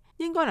船隻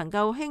應該能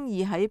夠輕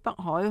易喺北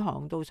海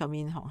航道上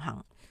面航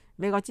行。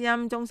美國之音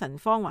鐘晨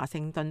芳華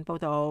盛頓報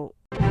道。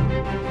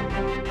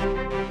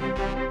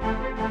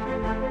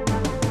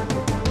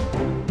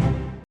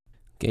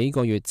幾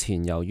個月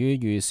前，由於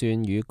預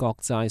算與國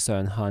債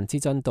上限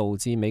之爭，導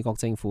致美國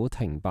政府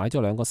停擺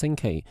咗2個星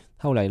期。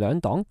後嚟兩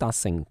黨達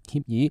成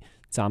協議，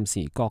暫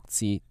時各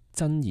自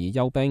爭議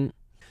休兵。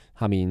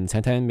下面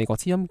請聽美國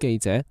之音記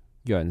者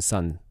楊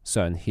晨、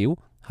常曉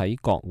喺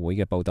國會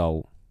嘅報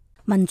導。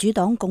民主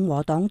黨、共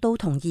和黨都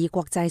同意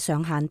國債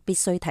上限必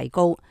須提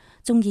高。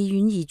眾議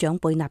院議長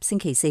貝納星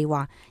期四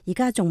話，而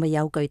家仲未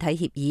有具體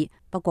協議。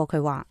不過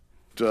佢話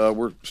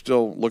，We're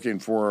still looking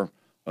for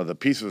the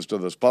pieces to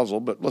this puzzle,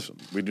 but listen,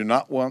 we do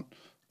not want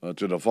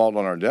to default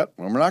on our debt,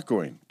 and we're not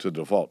going to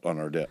default on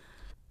our debt.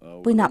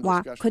 貝納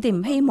話：佢哋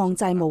唔希望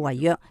債務違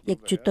約，亦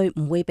絕對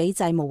唔會俾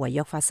債務違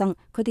約發生。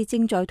佢哋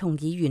正在同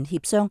議員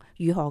協商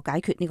如何解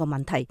決呢個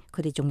問題。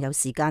佢哋仲有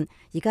時間，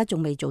而家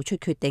仲未做出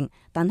決定，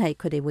但係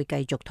佢哋會繼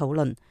續討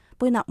論。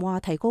貝納話：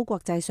提高國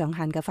債上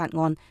限嘅法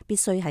案必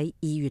須喺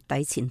2月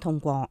底前通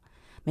過。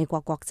美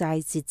國國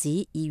債截止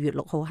2月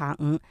6號下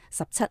午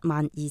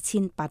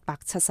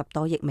172870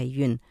多億美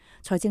元。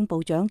財政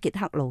部長傑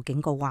克盧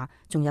警告話，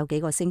仲有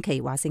幾個星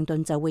期，華盛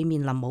頓就會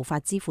面臨無法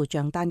支付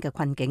賬單嘅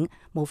困境，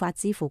無法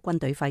支付軍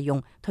隊費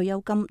用、退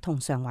休金同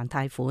償還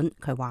貸款。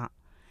佢話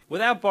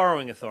Without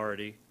borrowing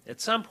authority, at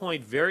some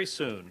point very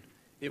soon,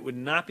 it would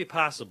not be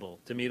possible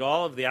to meet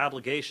all of the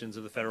obligations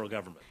of the federal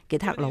government. 傑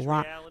克盧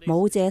話，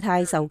冇借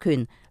貸授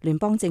權，聯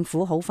邦政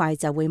府好快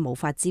就會無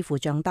法支付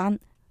賬單。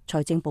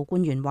財政部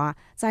官員話，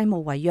債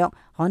務違約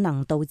可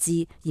能導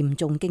致嚴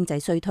重經濟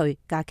衰退，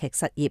加劇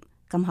失業。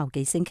今後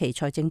幾星期，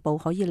財政部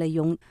可以利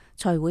用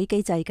財會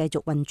機制繼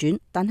續運轉，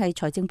但係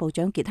財政部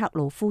長傑克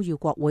盧呼籲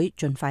國會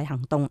盡快行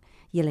動。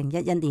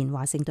2011年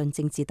華盛頓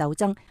政治鬥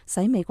爭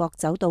使美國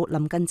走到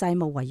臨近債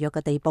務違約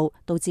嘅地步，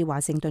導致華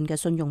盛頓嘅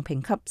信用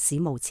評級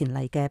史無前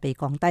例嘅被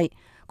降低。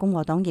共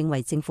和黨認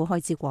為政府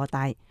開支過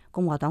大，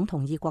共和黨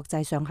同意國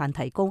債上限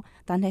提高，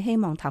但係希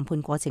望談判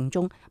過程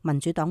中民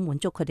主黨滿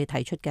足佢哋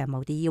提出嘅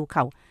某啲要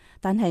求。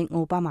但係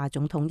奧巴馬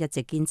總統一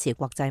直堅持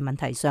國債問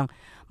題上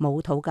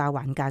冇討價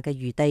還價嘅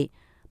餘地。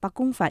白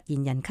宮發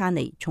言人卡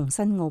尼重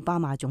申奧巴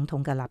馬總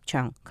統嘅立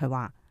場，佢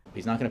話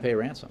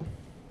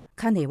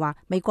卡尼話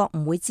美國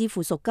唔會支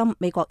付贖金，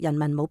美國人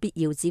民冇必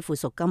要支付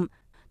贖金。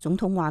總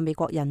統話美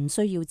國人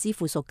需要支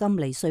付贖金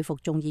嚟說服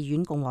眾議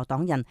院共和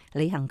黨人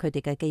履行佢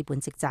哋嘅基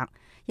本職責。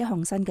一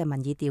項新嘅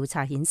民意調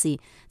查顯示，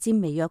佔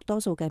微弱多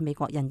數嘅美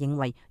國人認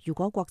為，如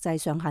果國債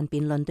上限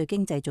辯論對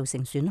經濟造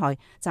成損害，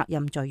責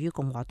任在於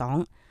共和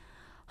黨。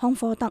康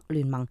科德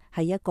聯盟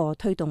係一個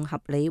推動合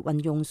理運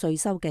用稅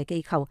收嘅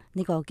機構。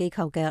呢個機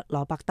構嘅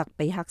羅伯特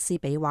比克斯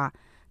比話，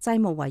債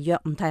務違約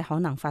唔太可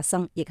能發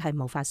生，亦係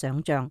無法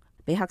想象。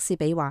比克斯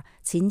比話，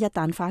錢一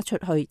旦花出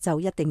去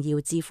就一定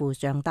要支付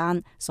賬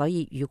單，所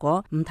以如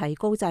果唔提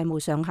高債務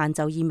上限，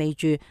就意味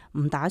住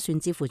唔打算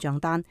支付賬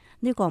單。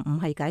呢個唔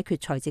係解決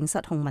財政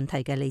失控問題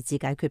嘅理智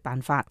解決辦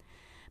法。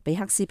比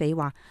克斯比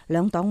話，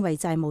兩黨為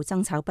債務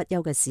爭吵不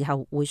休嘅時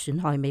候，會損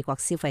害美國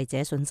消費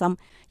者信心，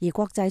而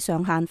國債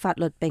上限法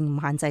律並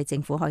唔限制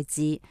政府開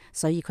支，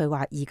所以佢話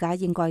而家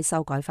應該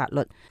修改法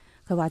律。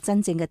佢話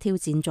真正嘅挑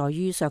戰在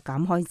於削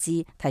減開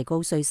支、提高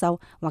稅收，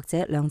或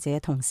者兩者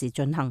同時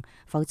進行，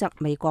否則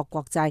美國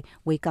國債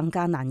會更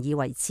加難以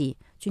維持。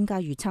專家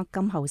預測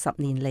今後10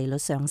年利率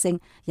上升、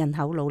人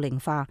口老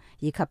齡化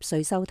以及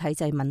稅收體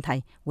制問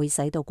題，會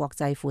使到國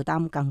債負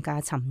擔更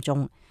加沉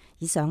重。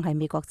以上係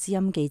美國之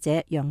音記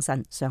者楊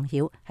晨、常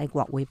曉喺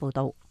國會報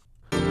道。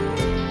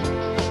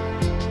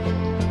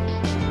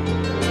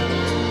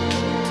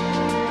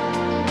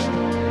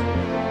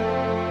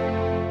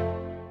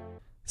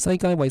世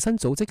界衛生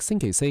組織星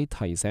期四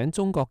提醒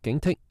中國警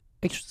惕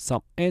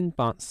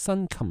H10N8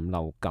 新禽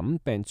流感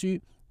病株，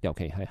尤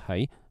其係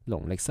喺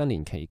農曆新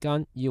年期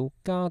間要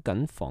加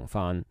緊防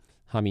範。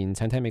下面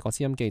請聽美國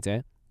之音記者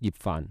葉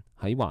凡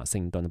喺華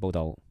盛頓報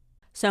道。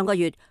上個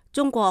月，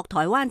中國、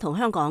台灣同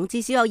香港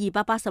至少有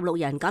286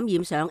人感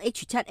染上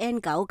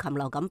H7N9 禽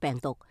流感病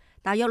毒，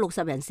大約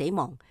60人死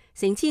亡，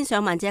成千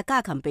上萬隻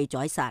家禽被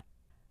宰殺。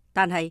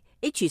但係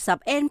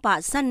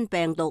H10N8 新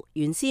病毒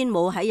原先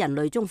冇喺人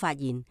類中發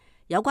現。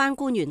有關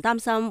官員擔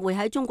心會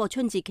喺中國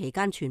春節期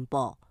間傳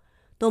播。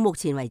到目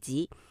前為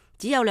止，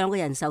只有2個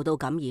人受到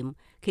感染，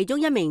其中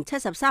一名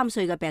73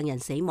歲嘅病人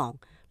死亡，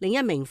另一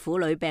名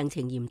婦女病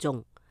情嚴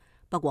重。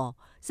不過，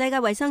世界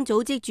衛生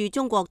組織駐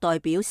中國代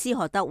表斯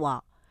荷德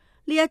話，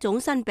呢一種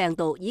新病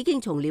毒已經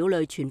從鳥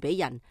類傳俾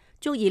人，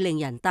足以令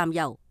人擔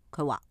憂。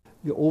佢話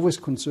：We're always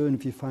concerned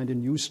if you find a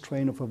new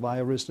strain of a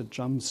virus that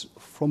jumps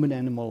from an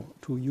animal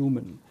to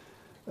human.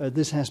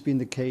 This has been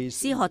the case.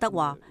 斯荷德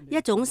話：一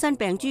種新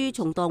病株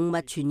從動物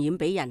傳染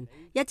俾人，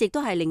一直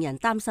都係令人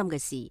擔心嘅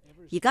事。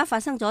而家發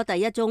生咗第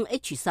一宗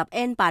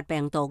H10N8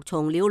 病毒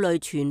從鳥類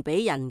傳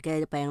俾人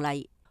嘅病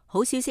例。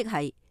好消息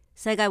係，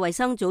世界衛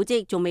生組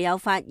織仲未有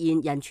發現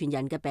人傳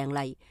人嘅病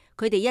例，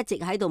佢哋一直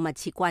喺度密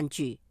切關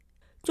注。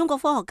中國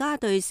科學家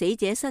對死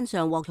者身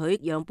上獲取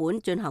樣本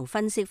進行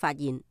分析，發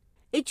現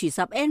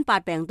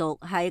H10N8 病毒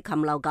係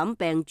禽流感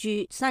病株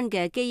新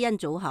嘅基因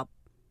組合。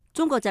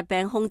中國疾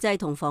病控制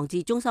同防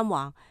治中心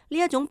話，呢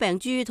一種病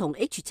株同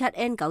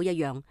H7N9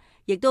 一樣，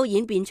亦都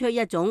演變出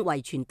一種遺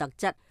傳特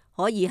質，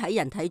可以喺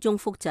人體中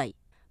複製。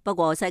不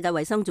過世界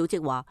衛生組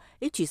織話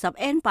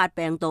H10N8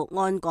 病毒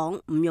按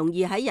講唔容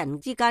易喺人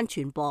之間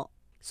傳播，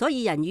所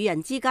以人與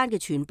人之間嘅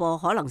傳播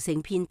可能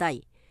性偏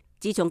低。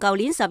自從舊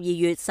年12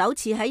月首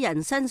次喺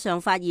人身上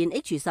發現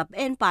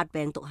H10N8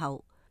 病毒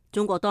後，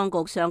中國當局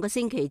上個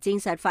星期證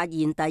實發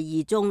現第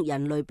2宗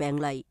人類病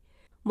例。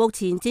目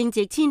前正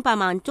值千百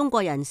萬中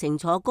國人乘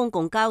坐公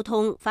共交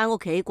通返屋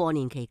企過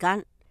年期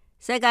間。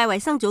世界衛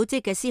生組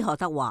織嘅斯荷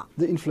德話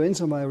The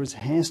influenza virus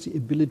has the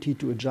ability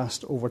to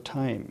adjust over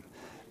time,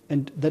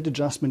 and that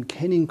adjustment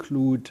can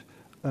include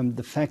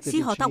the fact that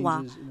斯荷德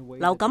話，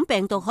流感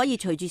病毒可以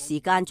隨住時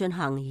間進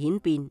行演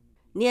變，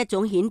呢一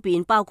種演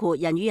變包括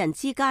人與人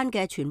之間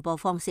嘅傳播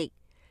方式。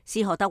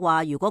斯荷德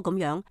話，如果咁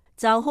樣，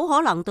就好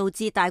可能導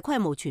致大規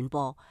模傳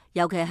播，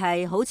尤其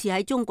係好似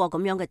喺中國咁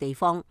樣嘅地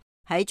方。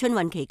喺春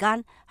運期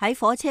間，喺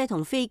火車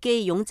同飛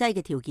機擁擠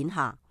嘅條件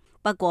下，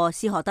不過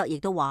斯荷德亦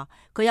都話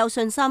佢有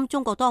信心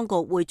中國當局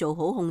會做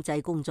好控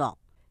制工作。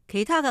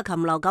其他嘅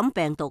禽流感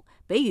病毒，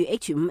比如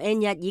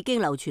H5N1 已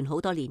經流傳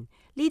好多年，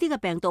呢啲嘅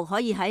病毒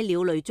可以喺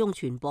鳥類中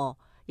傳播，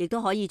亦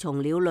都可以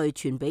從鳥類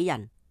傳俾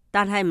人，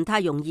但係唔太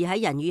容易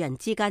喺人與人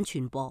之間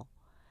傳播。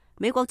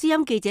美國之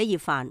音記者葉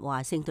凡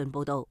華盛頓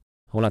報道。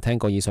好啦，聽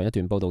過以上一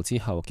段報道之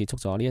後，結束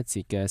咗呢一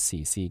節嘅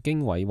時事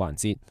經緯環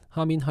節，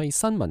下面係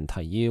新聞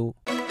提要。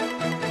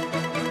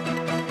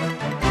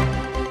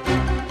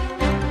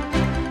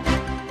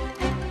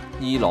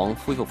伊朗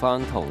恢復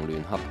返同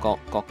聯合國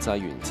國際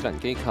原子能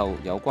機構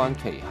有關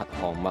其核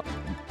項目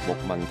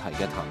問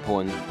題嘅談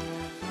判。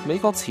美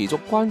國持續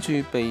關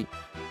注被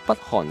北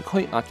韓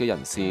拘押嘅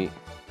人士。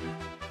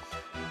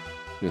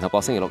聯合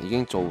國星期六已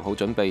經做好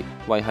準備，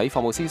為喺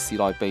霍姆斯市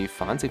內被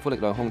反政府力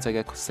量控制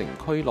嘅城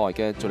區內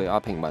嘅敘利亞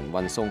平民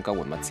運送救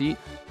援物資。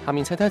下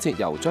面請聽一節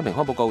由張平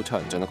康報告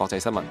詳盡嘅國際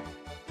新聞。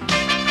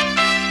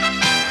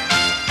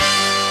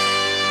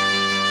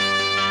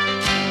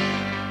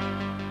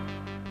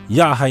以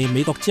下係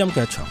美國之音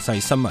嘅詳細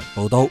新聞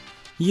報道。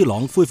伊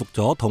朗恢復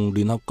咗同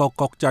聯合國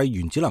國際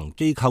原子能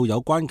機構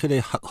有關佢哋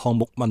核項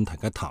目問題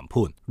嘅談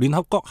判。聯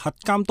合國核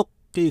監督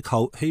機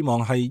構希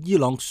望係伊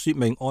朗說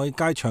明外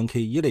界長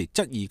期以嚟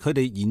質疑佢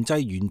哋研製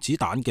原子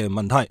彈嘅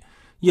問題。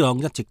伊朗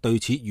一直對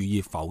此予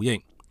以否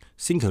認。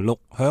星期六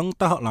響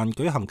德黑蘭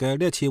舉行嘅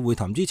呢一次會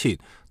談之前，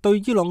對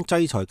伊朗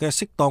制裁嘅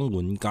適當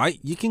緩解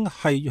已經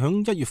係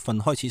響1月份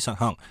開始實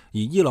行，而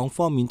伊朗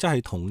方面則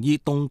係同意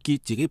凍結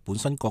自己本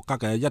身國家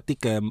嘅一啲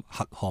嘅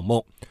核項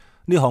目。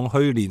呢項去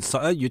年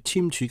11月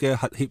簽署嘅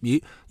核協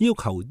議要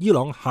求伊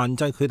朗限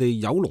制佢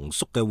哋鈾濃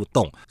縮嘅活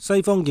動。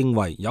西方認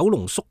為鈾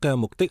濃縮嘅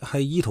目的係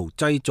意圖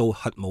製造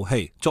核武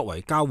器，作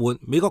為交換，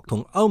美國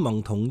同歐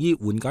盟同意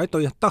緩解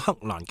對德黑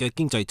蘭嘅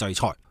經濟制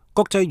裁。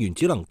國際原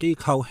子能機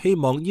構希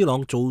望伊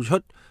朗做出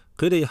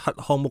佢哋核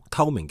項目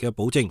透明嘅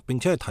保證，並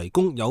且係提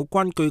供有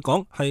關據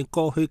講係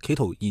過去企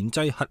圖研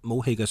製核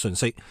武器嘅信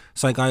息。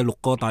世界6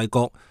個大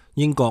國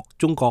英國、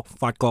中國、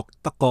法國、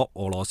德國、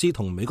俄羅斯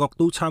同美國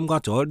都參加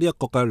咗呢一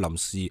個嘅臨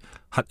時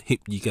核協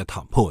議嘅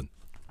談判。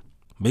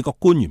美國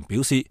官員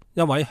表示，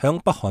一位響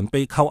北韓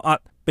被扣押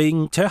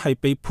並且係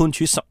被判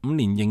處15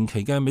年刑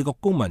期嘅美國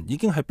公民已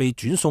經係被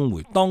轉送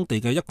回當地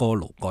嘅一個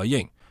勞改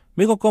營。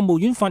美國國務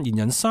院發言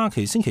人沙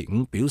奇星期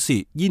五表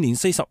示，現年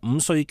45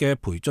歲嘅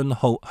裴俊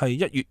浩係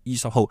1月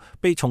20號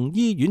被從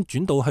醫院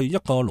轉到去一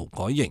個勞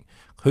改營。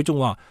佢仲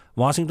話，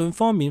華盛頓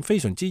方面非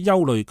常之憂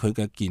慮佢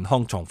嘅健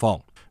康狀況。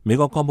美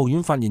國國務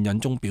院發言人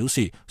仲表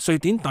示，瑞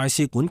典大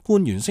使館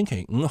官員星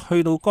期五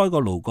去到該個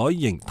勞改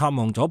營探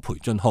望咗裴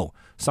俊浩。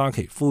沙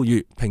奇呼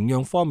籲平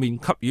壤方面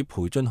給予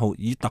裴俊浩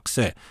以特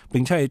赦，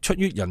並且係出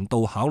於人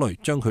道考慮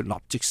將佢立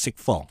即釋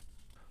放。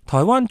台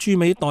灣駐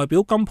美代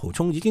表金溥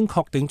聰已經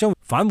確定將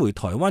返回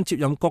台灣接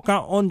任國家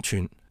安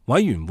全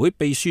委員會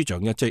秘書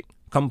長一職。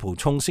金溥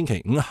聰星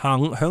期五下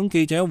午響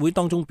記者會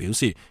當中表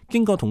示，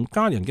經過同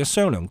家人嘅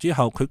商量之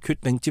後，佢決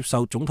定接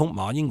受總統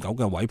馬英九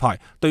嘅委派，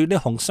對呢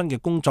項新嘅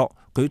工作，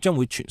佢將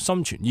會全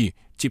心全意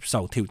接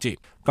受挑戰。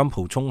金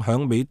溥聰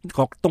響美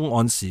國東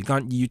岸時間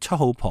2月7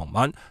號傍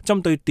晚，針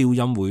對調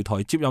任回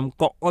台接任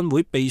國安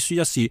會秘書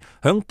一事，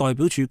響代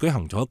表處舉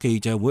行咗記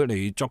者會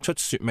嚟作出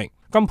說明。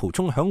金溥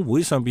聰響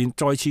會上邊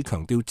再次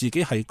強調自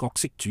己係角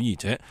色主義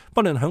者，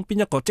不論響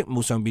邊一個職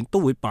務上邊都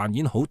會扮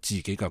演好自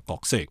己嘅角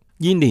色。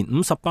現年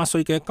58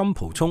歲嘅金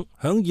溥聰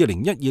響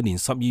2012年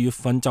12月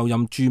份就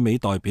任駐美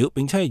代表，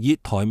並且係以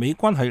台美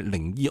關係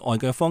零意外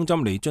嘅方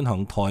針嚟進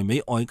行台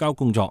美外交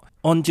工作。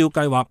按照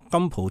計劃，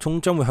金溥聰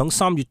將會響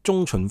3月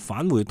中旬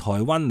返回台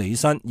灣履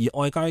新，而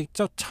外界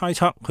則猜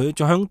測佢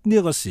就響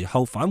呢個時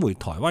候返回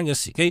台灣嘅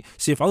時機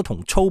是否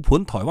同操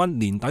盤台灣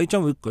年底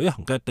將會舉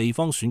行嘅地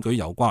方選舉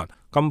有關。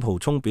金溥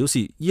聰表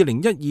示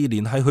，2012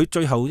年係佢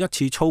最後一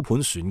次操盤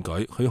選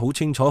舉，佢好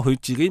清楚佢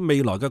自己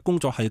未來嘅工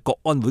作係國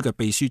安會嘅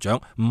秘書長，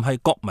唔係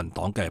國民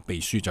黨嘅秘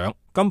書長。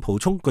金溥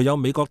聰具有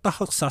美國德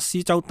克薩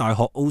斯州大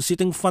學奧斯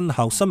汀分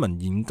校新聞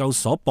研究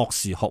所博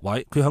士學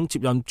位，佢響接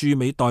任駐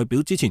美代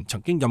表之前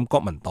曾經任國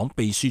民黨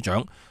秘書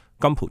長。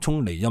金溥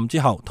聰離任之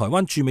後，台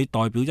灣駐美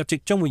代表一職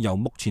將會由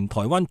目前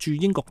台灣駐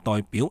英國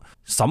代表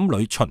沈呂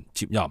巡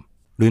接任。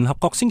聯合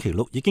國星期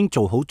六已經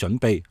做好準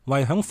備，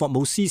為響霍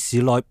姆斯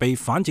市內被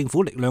反政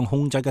府力量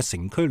控制嘅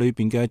城區裏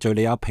邊嘅敘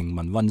利亞平民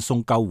運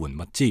送救援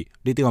物資，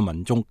呢啲嘅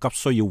民眾急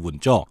需要援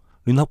助。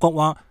聯合國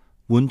話，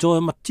援助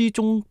嘅物資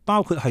中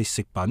包括係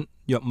食品、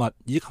藥物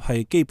以及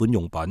係基本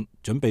用品，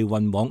準備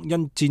運往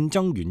因戰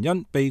爭原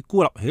因被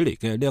孤立起嚟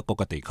嘅呢一個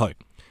嘅地區。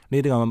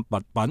呢啲嘅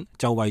物品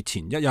就為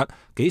前一日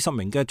幾十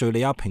名嘅敘利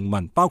亞平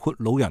民，包括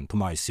老人同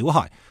埋小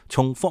孩，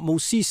從霍姆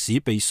斯市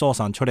被疏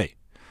散出嚟。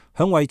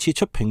響為撤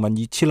出平民而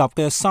設立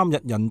嘅3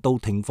日人道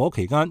停火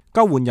期間，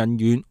救援人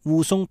員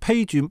護送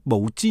披住毛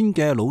氈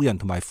嘅老人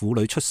同埋婦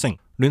女出城。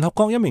聯合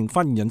國一名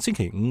發言人星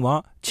期五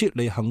話，撤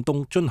離行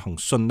動進行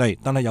順利，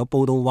但係有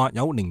報道話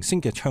有零星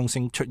嘅槍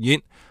聲出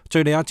現。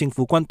敘利亞政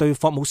府軍對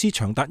霍姆斯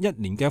長達1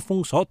年嘅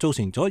封鎖造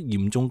成咗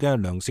嚴重嘅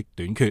糧食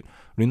短缺。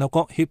聯合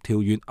國協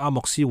調員阿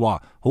莫斯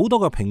話，好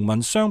多嘅平民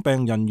傷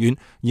病人員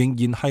仍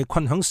然係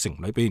困響城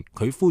裏邊。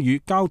佢呼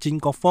籲交戰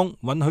各方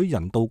允許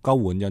人道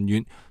救援人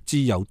員自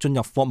由進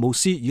入霍姆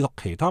斯以及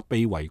其他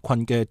被圍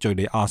困嘅敘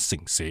利亞城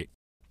市。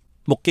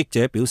目擊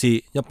者表示，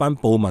一班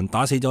暴民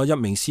打死咗一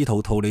名試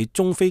圖逃離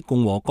中非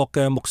共和國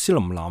嘅穆斯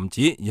林男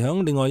子，而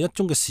喺另外一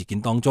宗嘅事件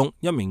當中，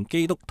一名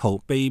基督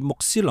徒被穆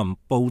斯林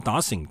暴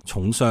打成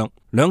重傷。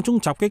兩宗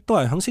襲擊都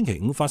係喺星期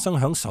五發生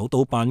喺首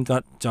都班吉。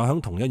就喺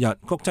同一日，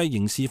國際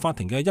刑事法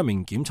庭嘅一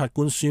名檢察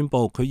官宣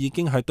布，佢已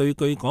經係對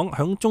據講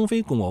喺中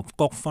非共和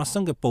國發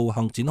生嘅暴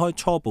行展開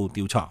初步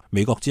調查。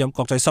美國之音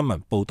國際新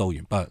聞報道完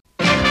畢。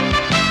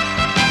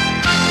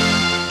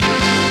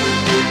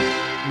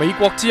美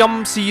國之音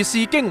時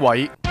事經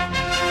緯，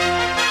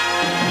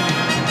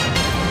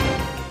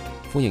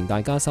歡迎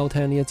大家收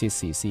聽呢一節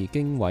時事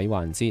經緯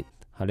環節。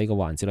喺呢個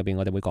環節裏邊，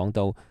我哋會講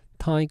到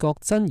泰國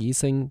爭議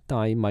性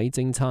大米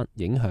政策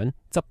影響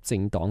執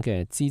政黨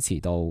嘅支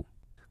持度。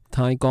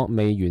泰國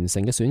未完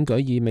成嘅選舉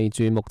意味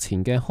住目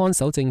前嘅看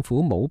守政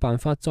府冇辦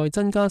法再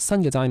增加新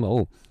嘅債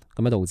務，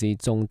咁樣導致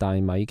種大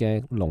米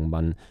嘅農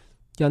民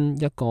因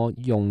一個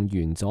用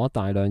完咗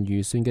大量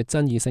預算嘅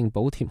爭議性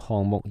補貼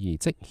項目而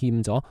積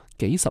欠咗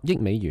幾十億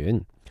美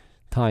元。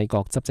泰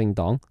國執政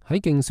黨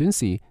喺競選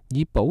時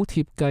以補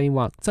貼計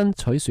劃爭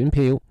取選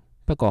票，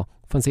不過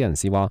分析人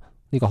士話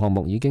呢個項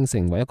目已經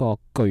成為一個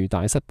巨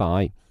大失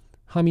敗。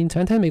下面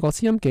請聽美國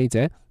之音記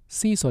者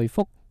施瑞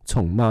福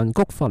從曼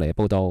谷發嚟嘅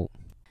報道。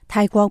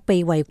泰國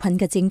被圍困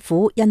嘅政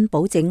府因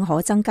保證可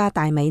增加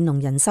大米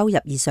農人收入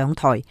而上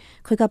台，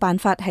佢嘅辦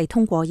法係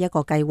通過一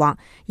個計劃，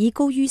以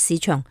高於市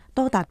場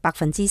多達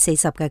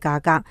40%嘅價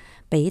格，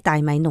俾大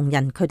米農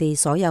人佢哋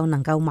所有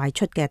能夠賣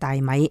出嘅大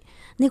米。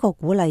呢個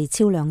鼓勵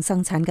超量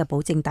生產嘅保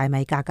證大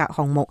米價格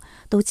項目，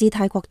導致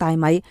泰國大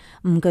米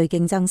唔具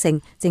競爭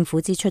性，政府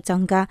支出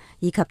增加，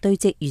以及堆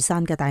積如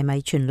山嘅大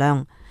米存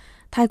量。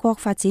泰國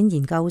發展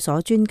研究所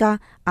專家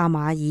阿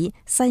馬爾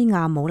西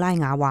亞姆拉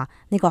雅話：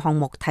呢個項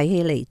目睇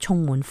起嚟充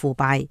滿腐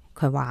敗。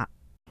佢話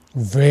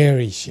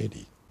Very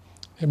shady.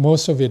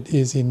 Most of it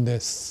is in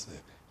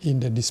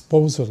the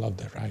disposal of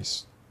the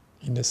rice,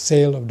 in the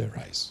sale of the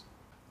rice.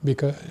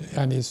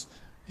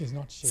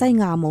西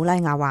亞姆拉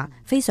雅話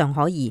非常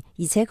可疑，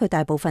而且佢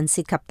大部分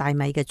涉及大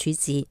米嘅處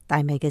置、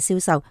大米嘅銷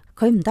售。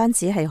佢唔單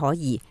止係可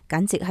疑，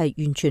簡直係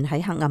完全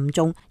喺黑暗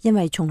中，因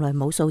為從來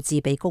冇數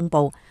字被公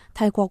布。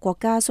泰國國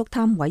家肅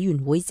貪委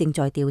員會正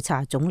在調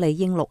查總理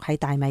英祿喺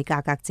大米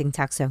價格政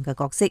策上嘅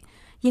角色。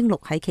英祿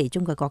喺其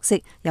中嘅角色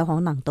有可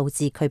能導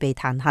致佢被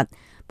彈劾。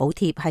補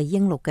貼係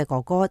英祿嘅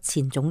哥哥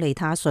前總理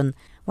他信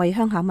為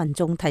鄉下民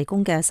眾提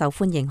供嘅受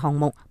歡迎項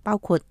目，包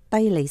括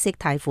低利息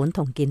貸款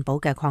同健保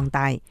嘅擴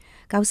大。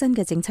較新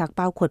嘅政策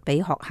包括俾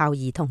學校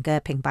兒童嘅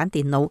平板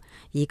電腦，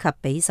以及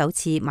俾首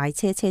次買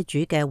車車主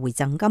嘅回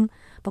贈金。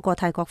不過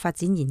泰國發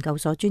展研究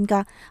所專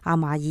家阿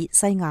馬爾西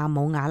亞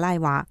姆雅拉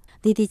話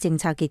呢啲政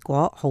策結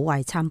果好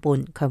壞參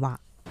半。佢話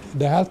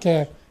The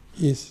healthcare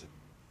is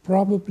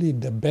probably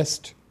the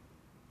best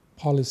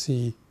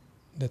policy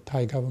the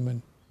Thai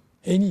government.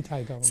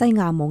西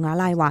亞姆雅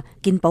拉話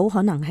健保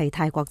可能係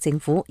泰國政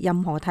府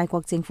任何泰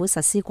國政府實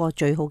施過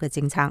最好嘅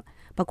政策，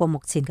不過目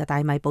前嘅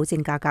大米保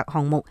證價格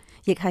項目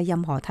亦係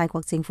任何泰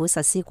國政府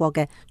實施過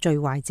嘅最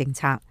壞政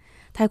策。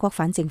泰國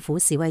反政府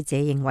示威者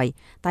認為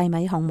大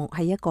米項目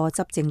係一個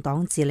執政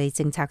黨治理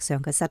政策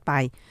上嘅失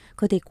敗，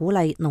佢哋鼓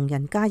勵農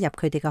人加入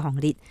佢哋嘅行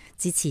列，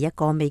支持一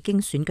個未經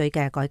選舉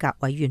嘅改革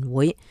委員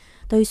會。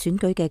對選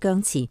舉嘅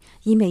僵持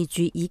意味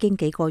住已經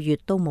幾個月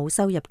都冇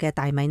收入嘅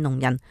大米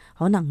農人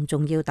可能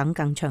仲要等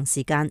更長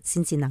時間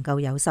先至能夠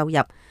有收入。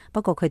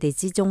不過佢哋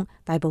之中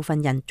大部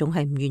分人仲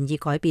係唔願意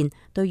改變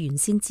對原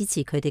先支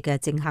持佢哋嘅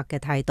政客嘅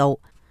態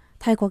度。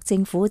泰國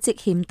政府積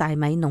欠大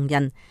米農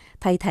人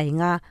提提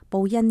亞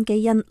布恩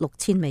基恩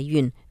6000美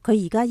元，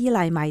佢而家依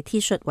賴賣 T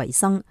恤為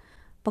生。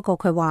不過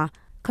佢話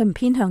佢唔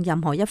偏向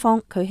任何一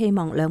方，佢希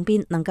望兩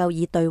邊能夠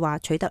以對話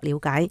取得了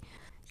解。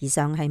以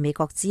上係美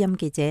國之音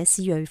記者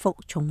施瑞福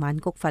從曼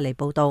谷發嚟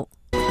報道。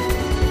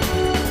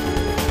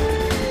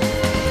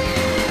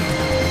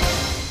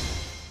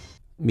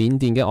緬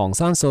甸嘅昂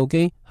山素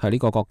基係呢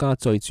個國家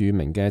最著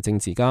名嘅政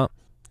治家。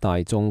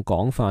大眾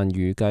廣泛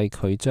預計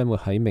佢將會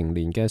喺明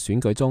年嘅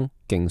選舉中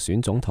競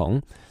選總統，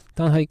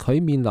但係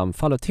佢面臨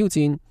法律挑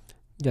戰。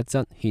一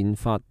則憲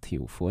法條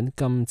款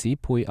禁止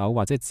配偶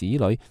或者子女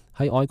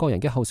係外國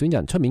人嘅候選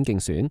人出面競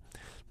選。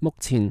目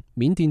前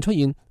緬甸出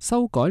現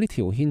修改呢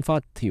條憲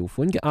法條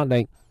款嘅壓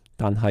力，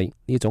但係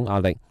呢種壓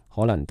力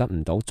可能得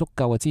唔到足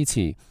夠嘅支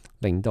持，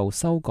令到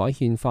修改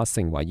憲法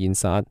成為現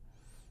實。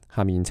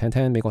下面請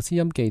聽美國之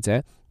音記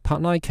者帕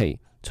拉奇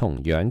從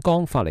仰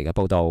光發嚟嘅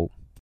報道。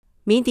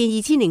緬甸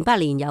2008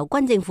年由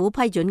軍政府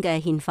批准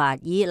嘅憲法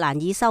以難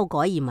以修改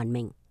而聞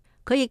名。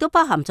佢亦都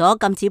包含咗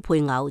禁止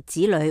配偶、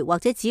子女或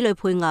者子女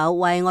配偶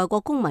為外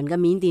國公民嘅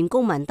緬甸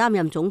公民擔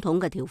任總統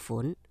嘅條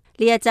款。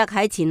呢一則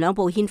喺前兩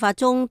部憲法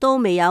中都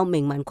未有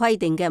明文規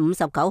定嘅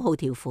59號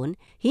條款，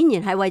顯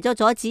然係為咗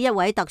阻止一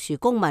位特殊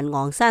公民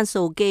昂山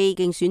素基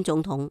競選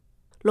總統。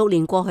6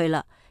年過去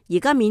啦，而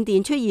家緬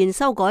甸出現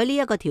修改呢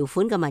一個條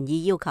款嘅民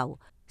意要求，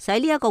使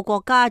呢一個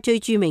國家最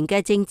著名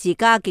嘅政治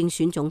家競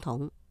選總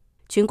統。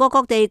全國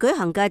各地舉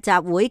行嘅集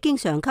會經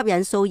常吸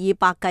引數以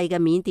百計嘅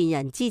緬甸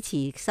人支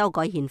持修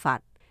改憲法，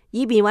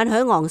以便允許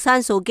昂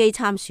山素基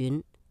參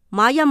選。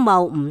馬欽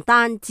茂唔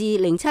單自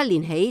07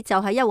年起就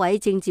係一位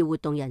政治活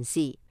動人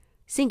士。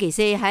星期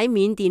四喺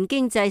緬甸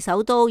經濟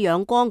首都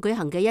仰光舉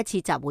行嘅一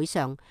次集會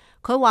上，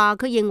佢話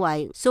佢認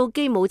為素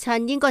基母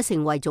親應該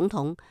成為總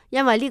統，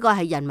因為呢個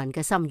係人民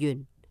嘅心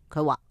願。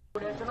佢話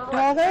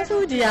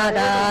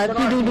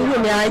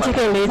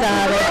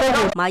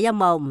馬欽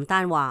茂唔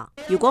單話，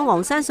如果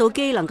昂山素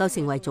基能夠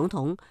成為總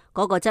統，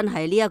嗰個真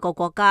係呢一個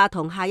國家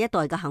同下一代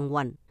嘅幸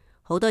運。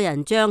好多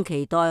人將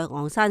期待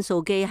昂山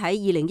素基喺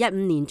2015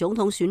年總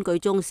統選舉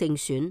中勝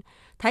選，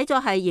睇作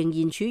係仍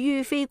然處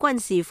於非軍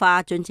事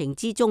化進程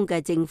之中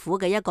嘅政府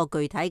嘅一個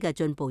具體嘅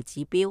進步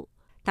指標。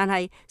但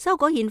係修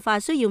改憲法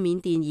需要緬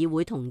甸議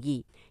會同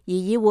意，而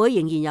議會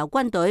仍然由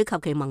軍隊及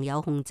其盟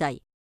友控制。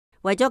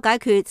為咗解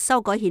決修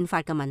改憲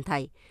法嘅問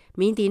題，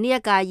緬甸呢一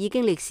屆已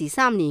經歷時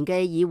3年嘅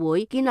議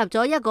會建立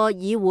咗一個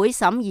議會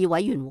審議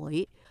委員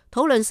會，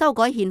討論修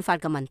改憲法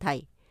嘅問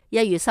題。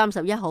1月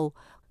31號，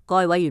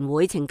該委員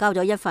會呈交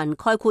咗一份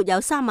概括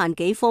有3萬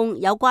幾封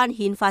有關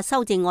憲法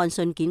修正案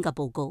信件嘅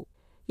報告。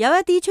有一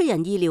啲出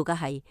人意料嘅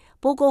係，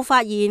報告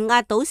發現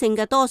壓倒性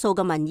嘅多數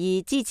嘅民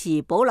意支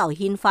持保留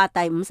憲法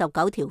第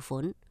59條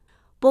款。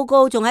報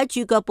告仲喺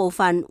注腳部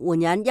分援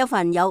引一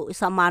份有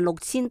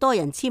106000多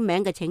人簽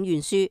名嘅請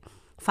願書，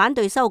反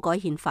對修改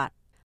憲法。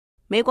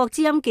美國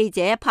之音記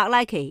者柏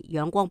拉奇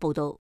仰光報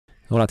道。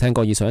好啦，聽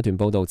過以上一段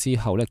報道之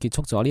後呢，結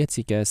束咗呢一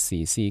節嘅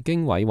時事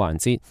經緯環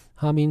節。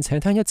下面請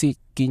聽一節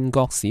建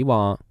國史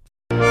話。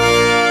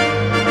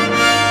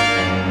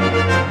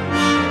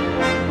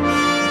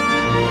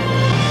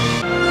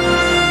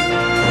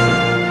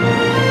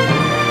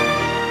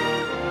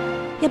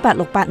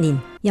1868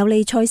年，尤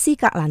利塞斯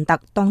格蘭特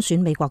當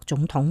選美國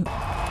總統。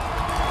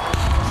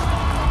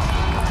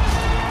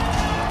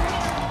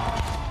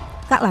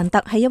格蘭特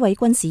係一位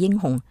軍事英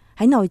雄，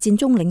喺內戰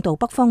中領導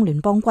北方聯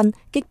邦軍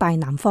擊敗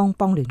南方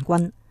邦聯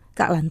軍。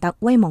格蘭特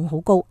威望好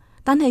高，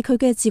但係佢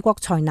嘅治國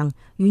才能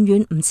遠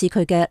遠唔似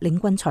佢嘅領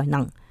軍才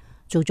能。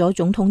做咗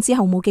總統之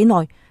後冇幾耐，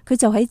佢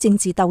就喺政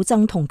治鬥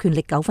爭同權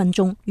力糾紛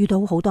中遇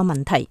到好多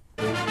問題。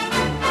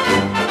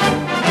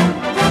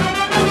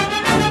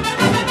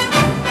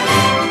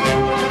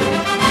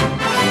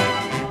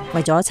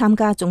為咗參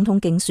加總統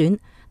競選，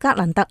格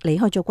蘭特離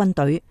開咗軍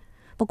隊。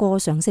不過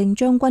常勝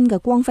將軍嘅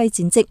光輝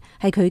戰績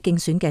係佢競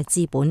選嘅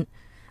資本。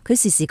佢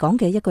時時講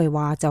嘅一句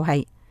話就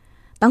係：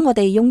等我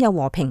哋擁有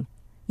和平。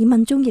而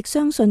民眾亦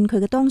相信佢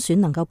嘅當選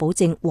能夠保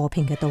證和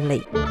平嘅到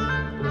嚟。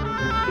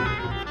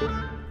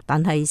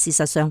但係事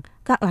實上，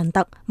格蘭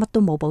特乜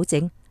都冇保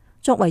證。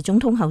作為總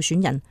統候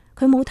選人，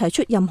佢冇提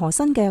出任何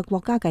新嘅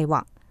國家計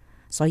劃，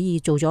所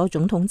以做咗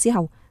總統之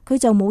後，佢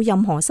就冇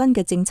任何新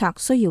嘅政策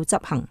需要執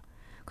行。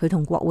佢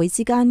同國會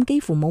之間幾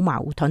乎冇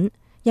矛盾，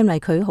因為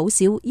佢好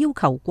少要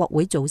求國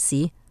會做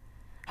事。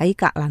喺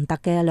格蘭特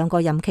嘅2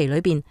個任期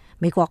裏邊，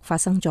美國發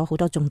生咗好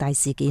多重大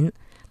事件，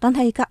但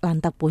係格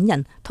蘭特本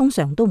人通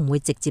常都唔會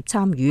直接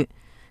參與，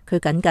佢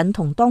僅僅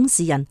同當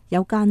事人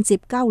有間接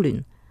交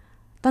聯。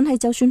但係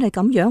就算係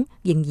咁樣，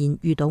仍然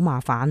遇到麻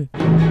煩。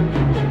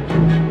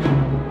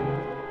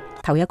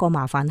頭一個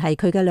麻煩係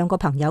佢嘅2個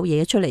朋友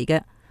惹出嚟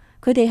嘅，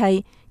佢哋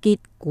係傑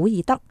古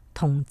爾德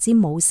同詹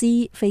姆斯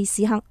菲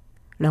斯克。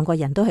2個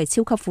人都係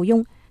超級富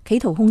翁，企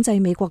圖控制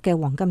美國嘅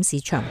黃金市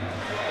場。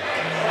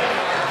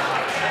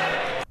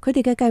佢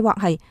哋嘅計劃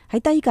係喺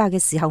低價嘅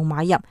時候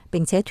買入，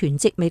並且囤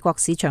積美國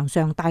市場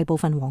上大部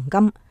分黃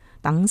金，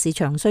等市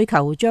場需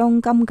求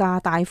將金價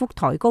大幅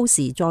抬高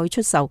時再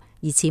出售，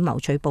以此謀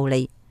取暴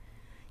利。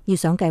要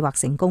想計劃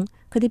成功，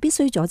佢哋必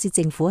須阻止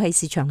政府喺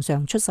市場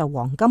上出售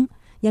黃金，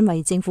因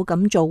為政府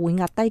咁做會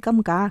壓低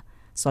金價。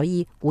所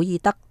以古爾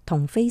德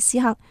同菲斯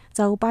克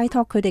就拜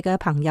託佢哋嘅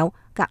朋友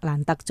格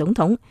蘭特總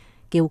統，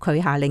叫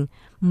佢下令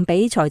唔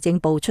俾財政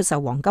部出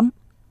售黃金。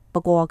不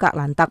過格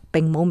蘭特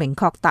並冇明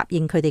確答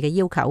應佢哋嘅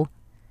要求。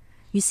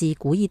於是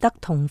古爾德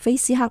同菲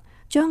斯克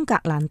將格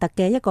蘭特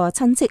嘅一個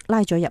親戚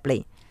拉咗入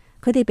嚟，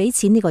佢哋俾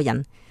錢呢個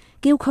人，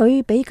叫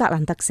佢俾格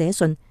蘭特寫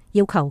信，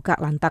要求格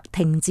蘭特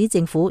停止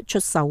政府出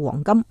售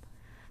黃金。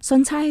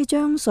信差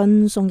將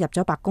信送入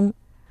咗白宮。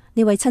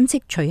呢位親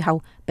戚隨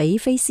後俾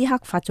菲斯克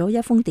發咗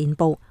一封電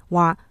報，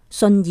話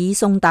信已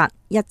送達，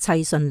一切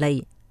順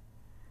利。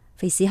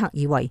菲斯克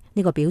以為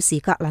呢個表示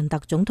格蘭特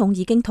總統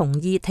已經同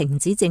意停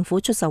止政府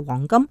出售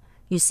黃金，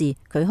於是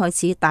佢開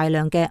始大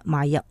量嘅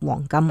買入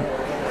黃金。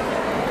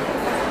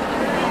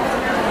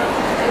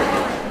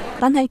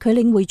但係佢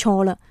領會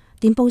錯啦，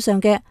電報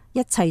上嘅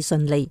一切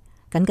順利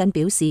僅僅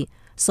表示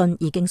信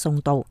已經送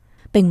到，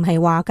並唔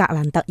係話格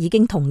蘭特已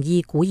經同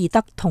意古爾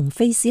德同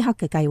菲斯克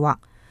嘅計劃。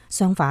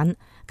相反，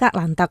格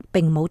蘭特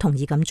並冇同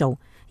意咁做，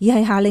而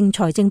係下令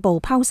財政部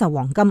拋售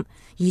黃金，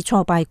以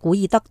挫敗古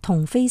爾德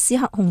同菲斯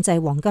克控制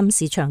黃金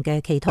市場嘅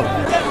企圖。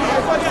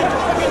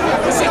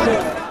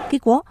結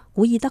果，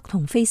古爾德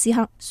同菲斯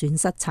克損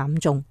失慘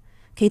重，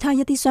其他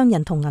一啲商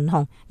人同銀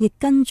行亦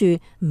跟住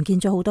唔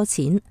見咗好多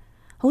錢。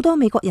好多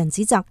美國人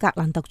指責格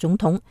蘭特總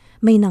統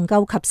未能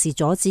夠及時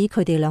阻止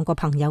佢哋兩個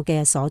朋友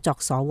嘅所作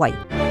所為。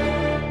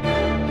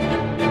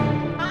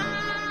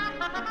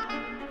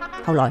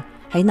後來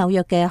喺紐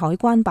約嘅海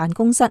關辦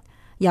公室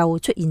又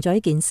出現咗一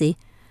件事，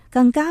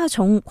更加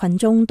重群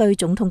眾對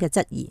總統嘅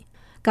質疑。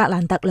格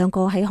蘭特兩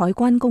個喺海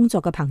關工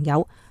作嘅朋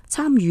友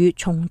參與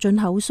從進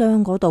口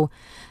商嗰度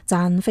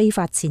賺非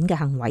法錢嘅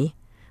行為，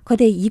佢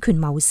哋以權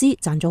謀私，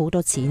賺咗好多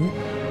錢。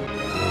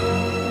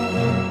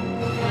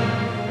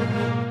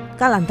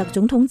格蘭特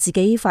總統自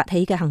己發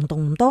起嘅行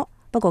動唔多，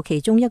不過其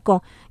中一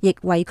個亦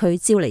為佢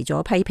招嚟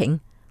咗批評。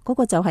嗰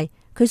個就係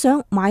佢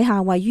想買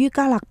下位於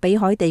加勒比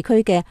海地區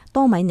嘅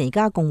多米尼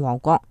加共和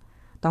國。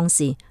當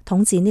時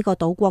統治呢個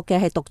島國嘅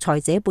係獨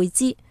裁者貝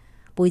茲，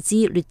貝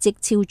茲劣跡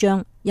超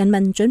彰，人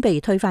民準備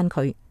推翻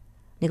佢。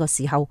呢個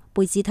時候，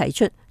貝茲提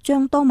出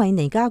將多米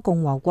尼加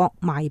共和國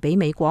賣俾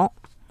美國。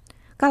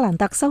格蘭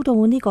特收到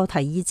呢個提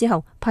議之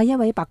後，派一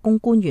位白宮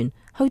官員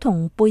去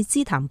同貝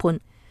茲談判。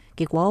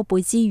結果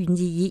貝茲願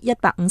意以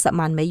150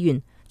萬美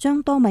元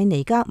將多米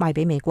尼加賣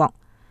俾美國。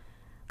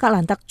格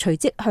蘭特隨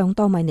即向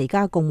多米尼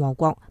加共和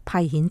國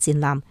派遣戰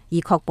艦，以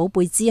確保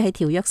貝茲喺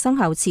條約生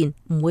效前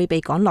唔會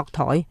被趕落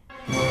台。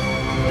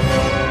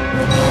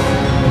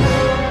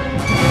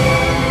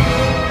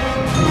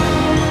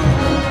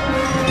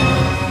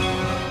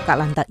格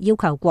蘭特要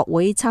求國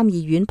會參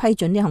議院批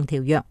准呢項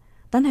條約，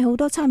但係好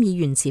多參議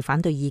員持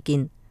反對意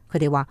見。佢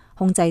哋話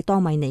控制多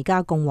米尼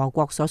加共和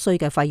國所需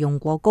嘅費用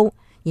過高，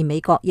而美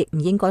國亦唔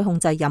應該控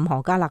制任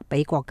何加勒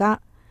比國家。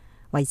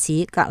為此，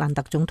格蘭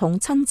特總統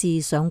親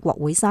自上國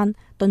會山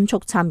敦促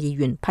參議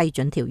員批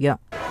准條約。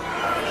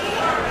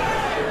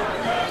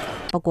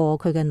不過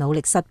佢嘅努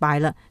力失敗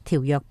啦，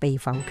條約被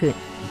否決。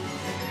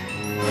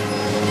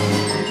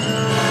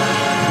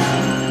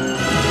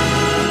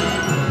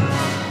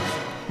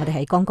我哋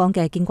喺剛剛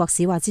嘅建國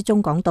史話之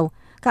中講到，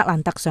格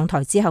蘭特上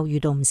台之後遇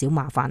到唔少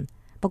麻煩。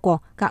不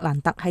過格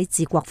蘭特喺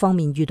治國方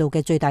面遇到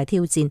嘅最大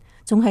挑戰，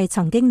仲係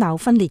曾經鬧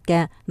分裂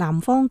嘅南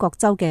方各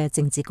州嘅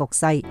政治局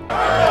勢。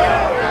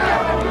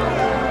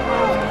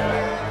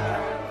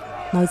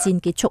內戰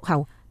結束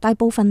後，大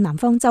部分南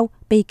方州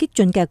被激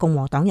進嘅共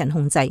和黨人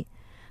控制，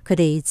佢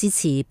哋支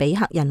持俾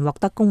黑人獲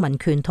得公民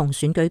權同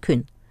選舉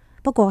權。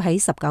不過喺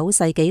19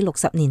世紀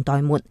60年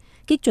代末，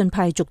激進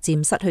派逐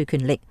漸失去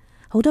權力，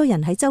好多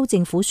人喺州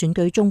政府選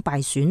舉中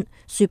敗選，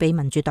輸俾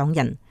民主黨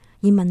人。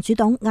而民主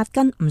黨壓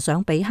根唔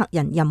想俾黑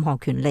人任何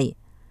權利。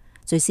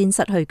最先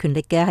失去權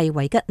力嘅係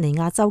維吉尼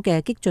亞州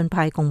嘅激進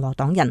派共和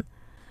黨人。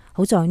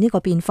好在呢個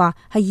變化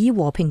係以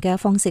和平嘅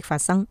方式發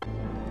生。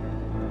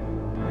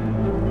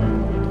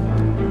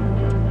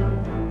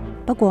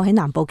不過喺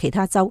南部其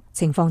他州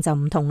情況就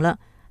唔同啦。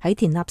喺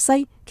田納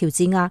西、喬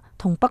治亞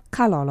同北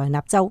卡羅來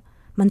納州，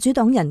民主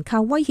黨人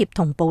靠威脅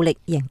同暴力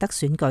贏得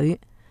選舉。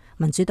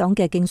民主黨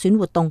嘅競選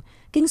活動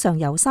經常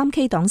由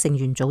3K 黨成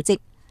員組織。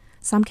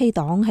3K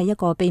黨係一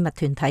個秘密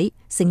團體，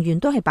成員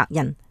都係白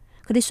人。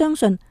佢哋相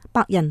信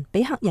白人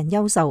比黑人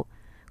優秀。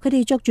佢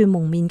哋着住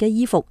蒙面嘅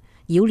衣服，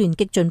擾亂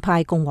激進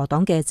派共和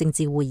黨嘅政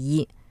治會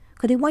議。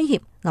佢哋威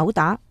脅、毆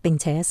打並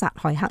且殺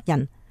害黑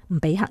人，唔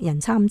俾黑人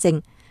參政，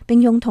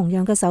並用同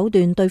樣嘅手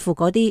段對付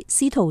嗰啲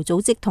試圖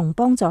組織同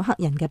幫助黑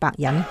人嘅白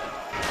人。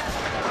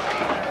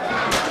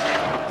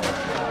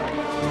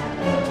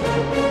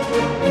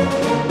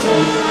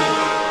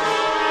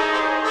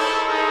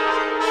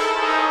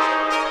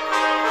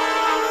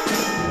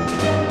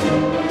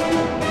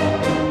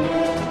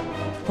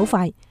好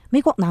快，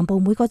美國南部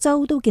每個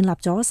州都建立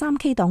咗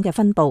3K 黨嘅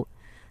分部。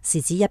時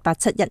至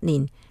1871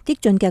年，激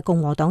進嘅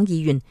共和黨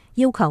議員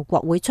要求國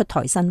會出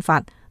台新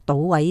法，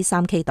搗毀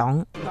3K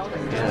黨。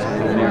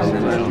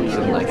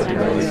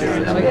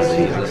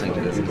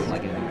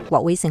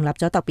國會成立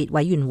咗特別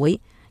委員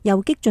會，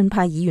由激進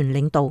派議員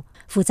領導，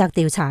負責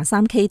調查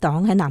3K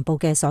黨喺南部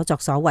嘅所作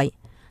所為。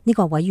呢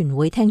個委員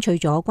會聽取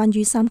咗關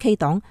於3K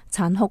黨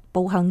殘酷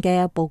暴行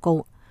嘅報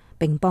告，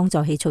並幫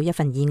助起草一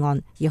份議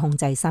案，以控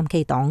制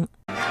3K 黨。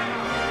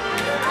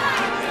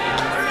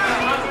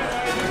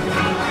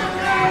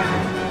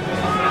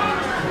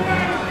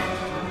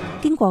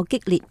經過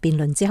激烈辯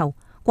論之後，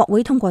國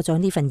會通過咗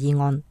呢份議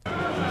案。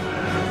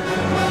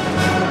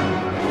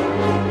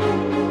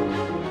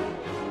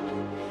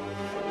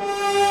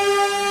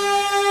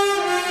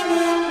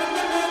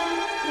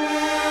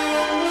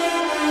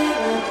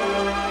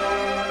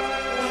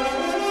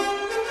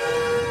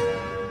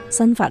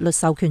新法律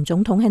授權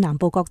總統喺南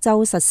部各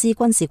州實施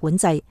軍事管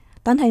制，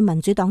但係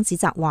民主黨指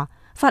責話，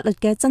法律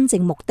嘅真正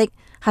目的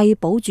係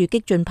保住激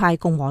進派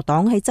共和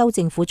黨喺州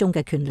政府中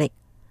嘅權力。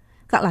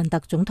格蘭特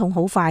總統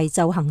好快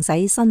就行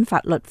使新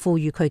法律賦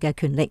予佢嘅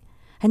權力，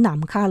喺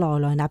南卡羅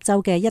來納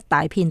州嘅一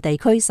大片地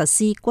區實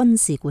施軍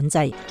事管制。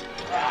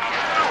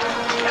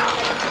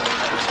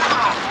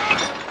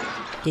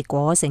結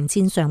果成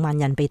千上萬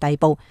人被逮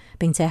捕，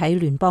並且喺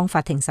聯邦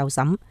法庭受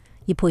審，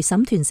而陪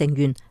審團成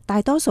員大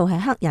多數係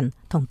黑人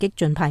同激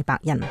進派白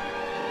人。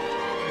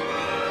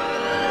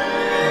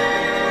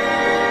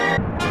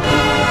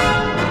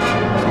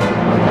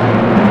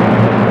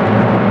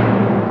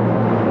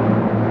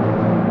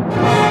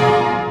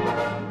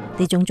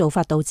呢種做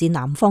法導致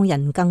南方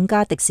人更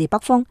加敵視北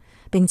方，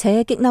並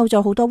且激嬲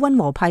咗好多溫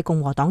和派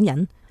共和黨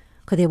人。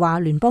佢哋話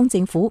聯邦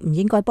政府唔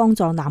應該幫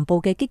助南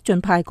部嘅激進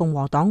派共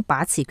和黨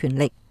把持權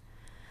力。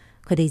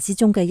佢哋之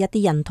中嘅一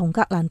啲人同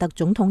格蘭特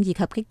總統以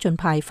及激進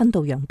派分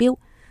道揚鑣，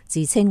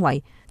自稱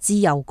為自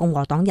由共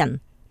和黨人，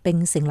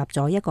並成立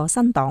咗一個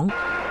新黨。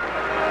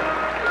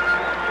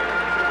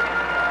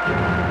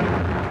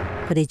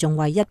佢哋仲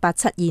為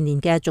1872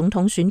年嘅總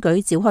統選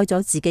舉召開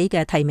咗自己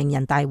嘅提名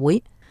人大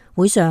會。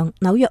會上，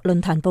紐約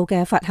論壇報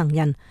嘅發行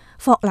人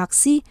霍勒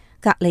斯·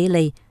格里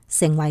利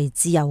成為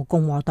自由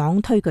共和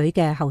黨推舉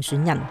嘅候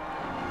選人。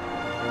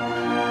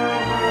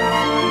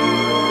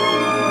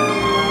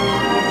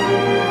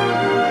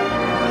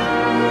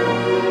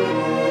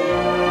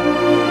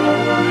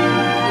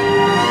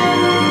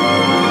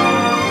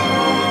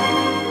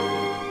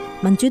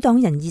民主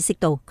黨人意識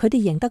到，佢哋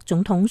贏得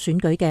總統選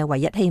舉嘅唯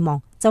一希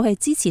望就係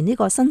支持呢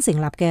個新成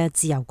立嘅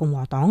自由共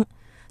和黨，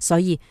所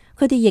以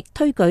佢哋亦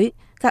推舉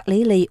格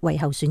里利為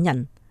候選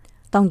人。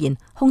當然，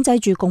控制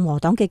住共和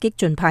黨嘅激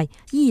進派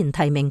依然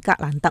提名格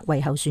蘭特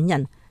為候選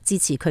人，支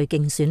持佢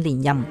競選連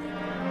任。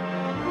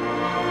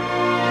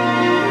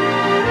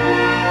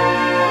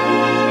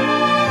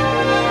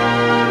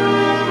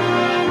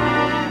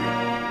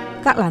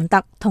格蘭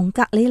特同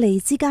格里利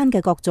之間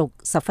嘅角逐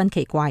十分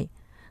奇怪。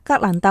格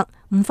蘭特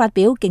唔發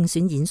表競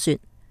選演說，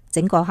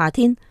整個夏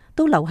天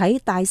都留喺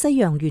大西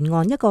洋沿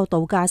岸一個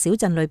度假小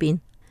鎮裏邊。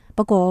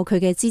不過佢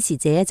嘅支持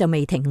者就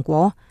未停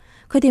過。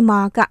佢哋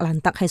罵格蘭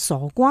特係傻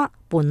瓜、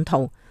叛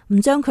徒，唔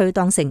將佢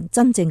當成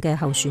真正嘅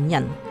候選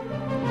人。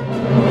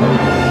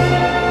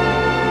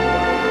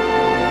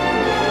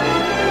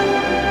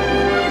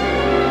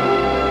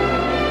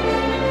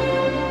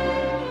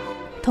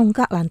同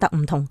格蘭特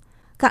唔同，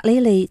格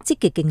里利積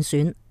極競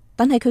選，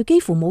但係佢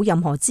幾乎冇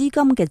任何資金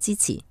嘅支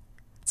持。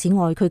此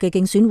外，佢嘅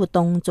競選活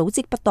動組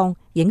織不當，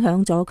影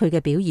響咗佢嘅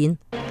表現。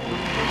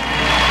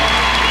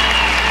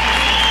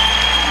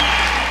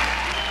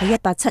喺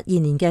1872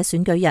年嘅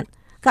選舉日，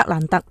格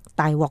蘭特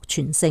大獲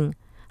全勝，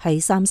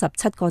喺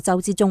37個州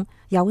之中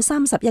有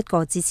31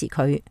個支持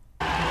佢。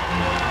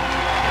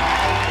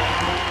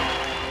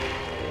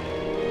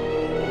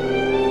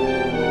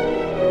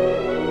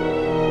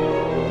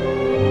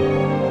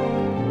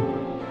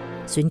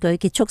選舉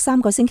結束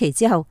3個星期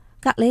之後，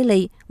格里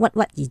利鬱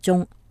鬱而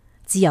終，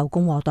自由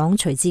共和黨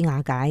隨之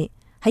瓦解。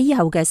喺以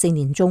後嘅4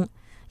年中，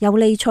尤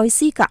利塞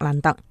斯·格蘭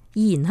特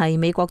依然係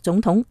美國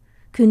總統，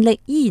權力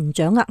依然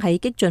掌握喺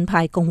激進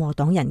派共和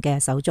黨人嘅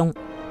手中。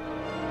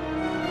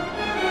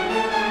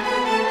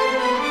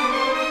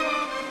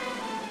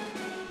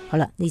好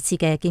啦，呢次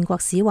嘅建國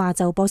史話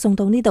就播送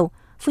到呢度，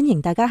歡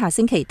迎大家下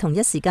星期同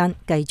一時間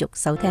繼續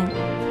收聽。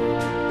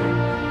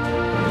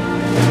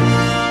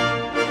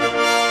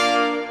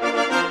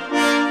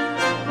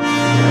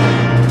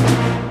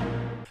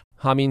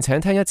下面請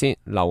聽一節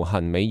流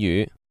行美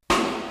語。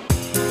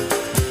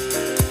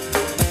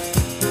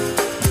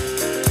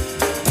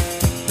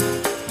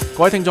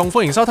各位聽眾，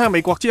歡迎收聽美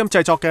國之音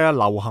製作嘅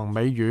流行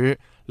美語。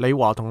李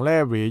華同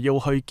Larry 要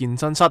去健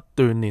身室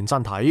鍛煉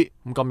身體。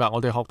咁今日我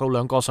哋學到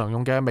2個常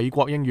用嘅美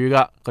國英語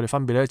噶，佢哋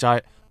分別咧就係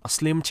a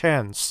slim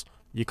chance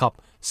以及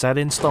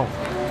set in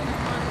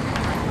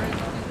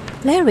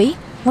stone。Larry，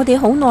 我哋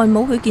好耐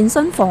冇去健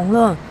身房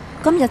啦，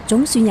今日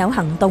總算有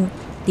行動，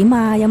點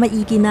啊？有乜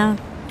意見啊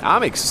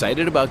？I'm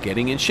excited about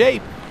getting in shape,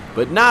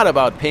 but not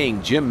about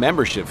paying gym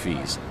membership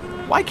fees.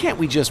 Why can't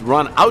we just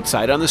run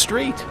outside on the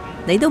street?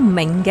 你都唔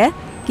明嘅，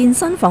健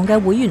身房嘅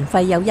會員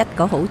費有一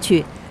個好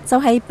處，就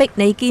係逼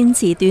你堅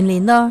持鍛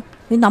煉啦。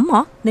你諗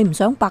下，你唔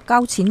想白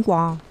交錢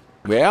啩？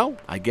 Well,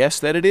 I guess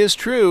that it is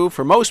true.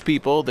 For most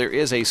people, there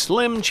is a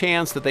slim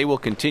chance that they will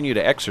continue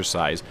to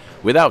exercise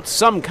without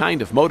some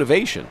kind of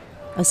motivation.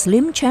 A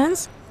slim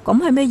chance？ 咁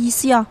係咩意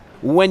思啊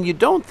？When you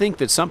don't think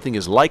that something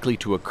is likely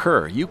to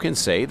occur, you can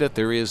say that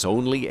there is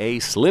only a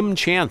slim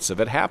chance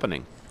of it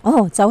happening.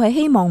 哦，就係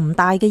希望唔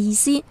大嘅意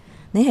思。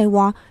你係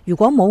話如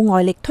果冇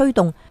外力推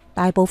動，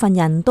大部分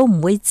人都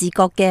唔會自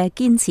覺嘅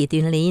堅持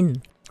鍛煉。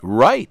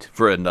Right.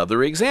 For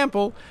another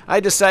example, I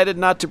decided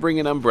not to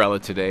bring an umbrella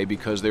today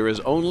because there is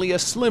only a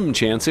slim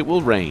chance it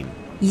will rain.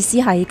 意思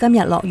係今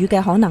日落雨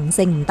嘅可能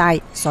性唔大，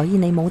所以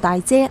你冇帶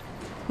遮。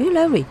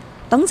Larry，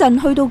 等陣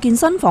去到健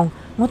身房，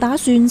我打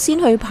算先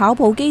去跑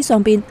步機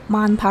上邊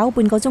慢跑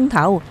半個鐘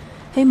頭，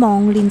希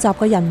望練習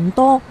嘅人唔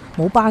多，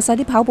冇霸晒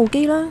啲跑步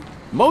機啦。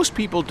Most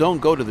people don't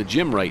go to the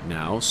gym right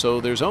now,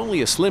 so there's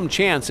only a slim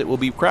chance it will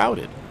be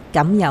crowded.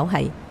 咁又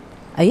係，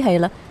係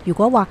啦。如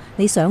果話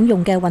你想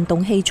用嘅運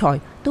動器材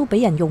都俾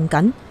人用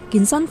緊，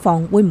健身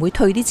房會唔會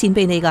退啲錢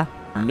俾你㗎？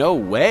 No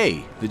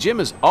way. The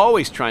gym is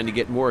always trying to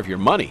get more of your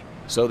money,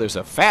 so there's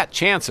a fat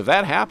chance of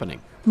that happening.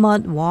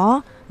 乜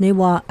話？你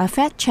話 a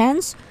fat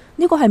chance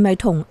呢個係咪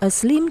同 a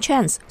slim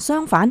chance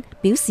相反，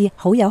表示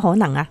好有可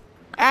能啊？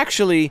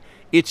 Actually,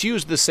 it's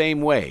used the same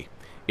way.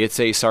 It's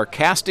a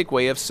sarcastic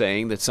way of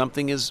saying that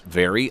something is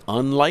very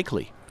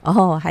unlikely.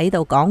 喺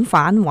度講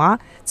反話，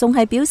仲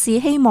係表示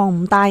希望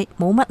唔大，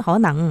冇乜可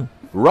能。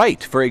 Right.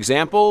 For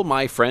example,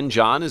 my friend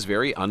John is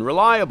very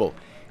unreliable.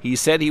 He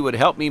said he would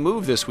help me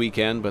move this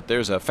weekend, but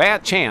there's a fat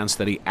chance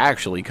that he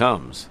actually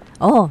comes.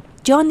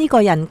 John 呢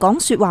個人講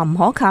說話唔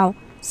可靠，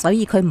所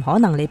以佢唔可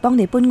能嚟幫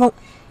你搬屋。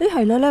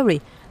係啦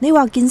 ，Larry， 你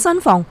話健身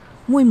房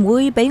會唔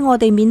會俾我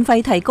哋免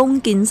費提供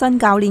健身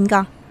教練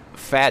㗎？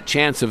 Fat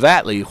chance of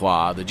that, Li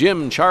Hua. The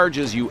gym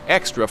charges you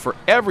extra for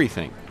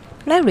everything.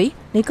 Larry，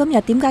 你今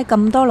日點解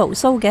咁多牢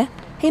騷嘅？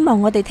希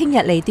望我哋聽日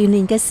嚟鍛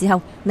煉嘅時候，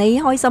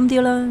你開心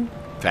啲啦。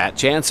 Fat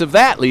chance of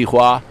that, Li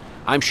Hua.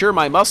 I'm sure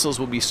my muscles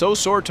will be so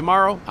sore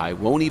tomorrow, I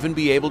won't even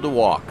be able to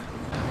walk.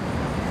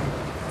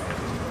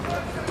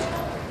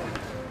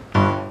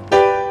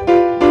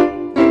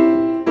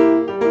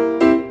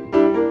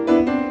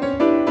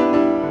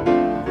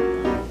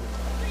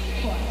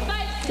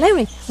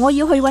 Larry， 我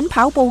要去揾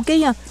跑步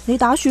機啊！你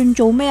打算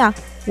做咩啊？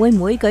會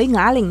唔會舉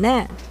啞鈴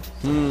呢？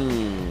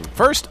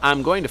 First,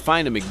 I'm going to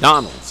find a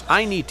McDonald's.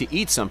 I need to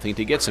eat something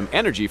to get some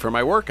energy for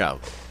my workout.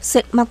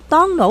 食麥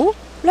當勞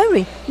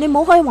 ？Larry， 你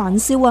冇開玩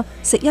笑啊！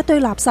食一堆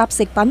垃圾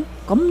食品，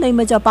咁你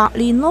咪就白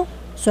練咯。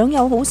想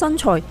有好身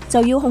材，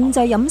就要控制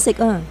飲食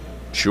啊。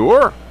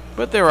Sure,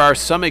 but there are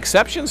some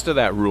exceptions to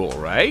that rule,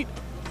 right?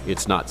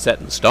 It's not set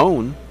in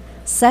stone.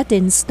 Set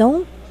in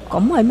stone？ 咁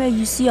係咩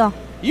意思啊？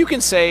 You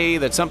can say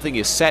that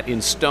something is set in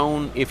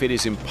stone if it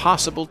is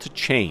impossible to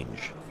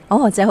change.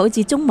 就好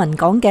似中文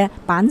講嘅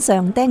板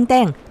上釘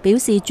釘，表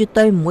示絕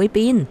對唔會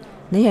變。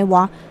你係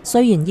話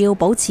雖然要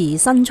保持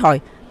身材，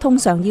通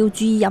常要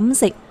注意飲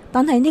食，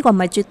但係呢個唔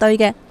係絕對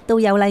嘅，都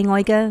有例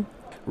外嘅。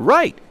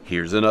Right.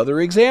 Here's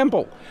another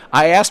example.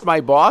 I asked my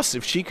boss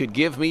if she could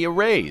give me a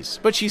raise,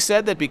 but she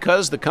said that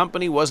because the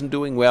company wasn't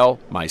doing well,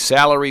 my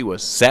salary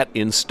was set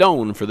in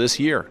stone for this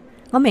year.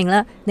 我明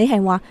啦，你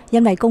係話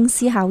因為公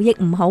司效益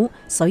唔好，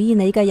所以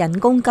你嘅人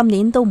工今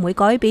年都唔會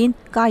改變，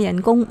加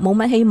人工冇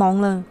乜希望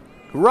啦。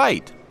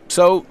Right.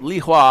 So, Li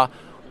Hua,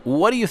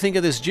 what do you think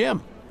of this gym?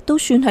 都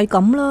算係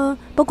咁啦，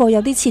不過有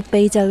啲設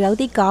備就有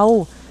啲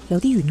舊，有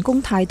啲員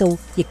工態度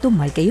亦都唔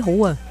係幾好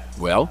啊。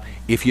Well,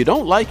 if you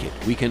don't like it,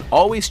 we can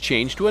always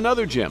change to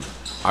another gym.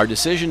 Our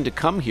decision to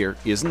come here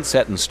isn't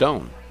set in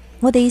stone.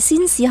 我哋先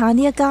試下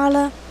呢一家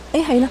啦。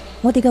係啦，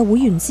我哋嘅會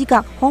員資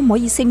格可唔可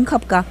以升級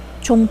㗎？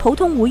從普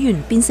通會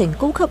員變成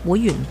高級會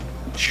員。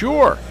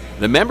Sure.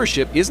 The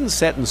membership isn't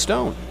set in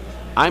stone.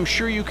 I'm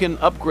sure you can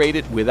upgrade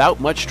it without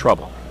much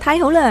trouble. 太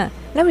好啦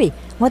 ，Larry，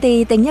 我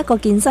哋定一個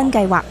健身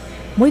計劃，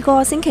每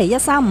個星期1、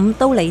3、5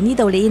都嚟呢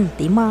度練，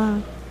點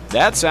啊？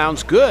 That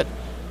sounds good,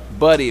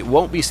 but it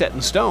won't be set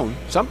in stone.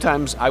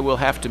 Sometimes I will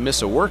have to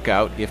miss a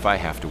workout if I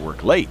have to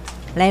work late.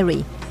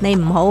 Larry， 你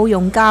唔好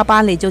用加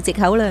班嚟做藉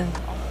口啦。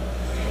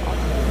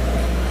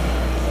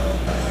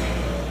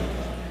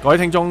各位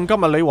聽眾，今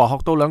日李華學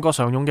到兩個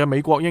常用嘅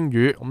美國英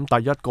語，咁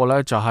第一個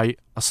呢就係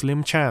a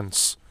slim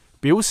chance，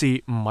 表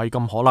示唔係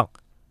咁可能；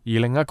而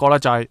另一個呢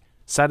就係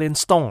set in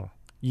stone，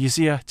 意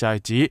思呢就係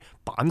指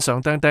板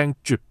上釘釘，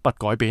絕不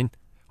改變。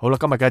好啦，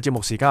今日嘅節目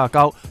時間就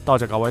夠，多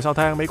謝各位收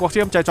聽美國之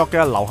音製作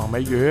嘅流行美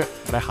語，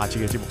我哋下次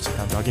嘅節目時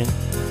間再見。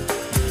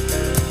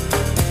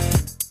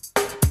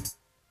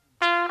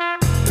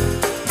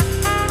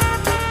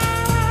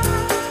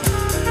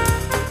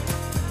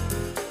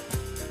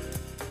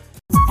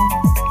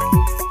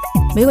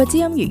美國之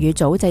音粵語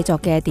組製作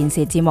嘅電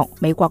視節目《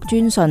美國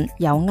專訊》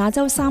由亞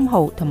洲3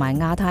號同埋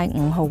亞太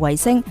5號衛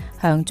星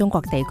向中國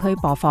地區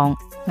播放。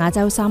亞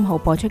洲3號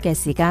播出嘅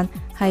時間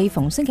係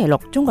逢星期六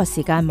中國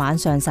時間晚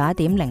上11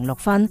點06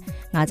分。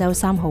亞洲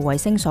3號衛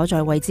星所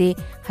在位置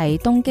係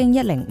東經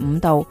105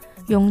度，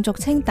用俗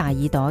稱大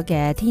耳朵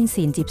嘅天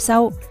線接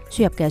收，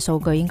輸入嘅數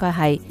據應該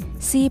係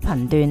C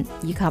頻段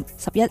以及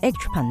 11H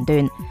頻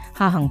段，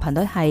下行頻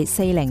率係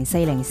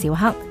4040兆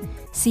赫。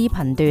C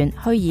頻段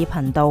虛擬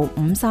頻道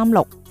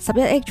536，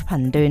 11H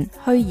頻段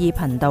虛擬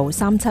頻道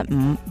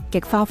375，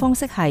極化方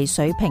式係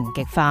水平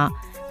極化。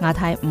亞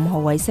太5號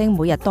衛星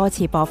每日多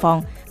次播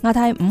放，亞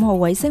太5號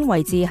衛星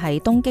位置係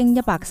東經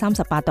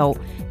138度，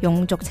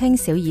用俗稱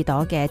小耳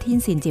朵嘅天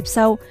線接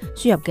收，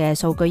輸入嘅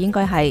數據應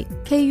該係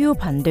KU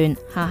頻段，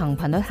下行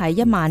頻率係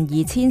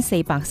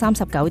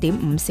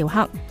12439.5兆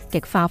赫，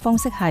極化方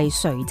式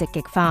係垂直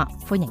極化。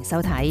歡迎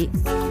收睇。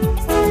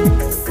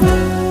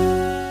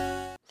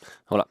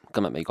好啦，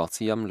今日美國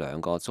之音2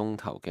個鐘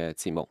頭嘅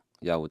節目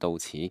又到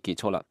此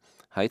結束啦。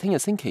喺聽日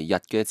星期日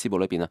嘅節目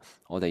裏邊啊，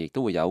我哋亦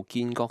都會有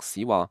建國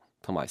史話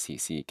同埋時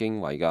事經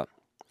緯噶。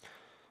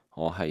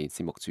我係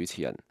節目主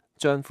持人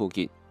張富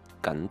傑，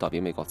謹代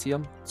表美國之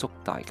音祝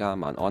大家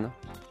晚安啦。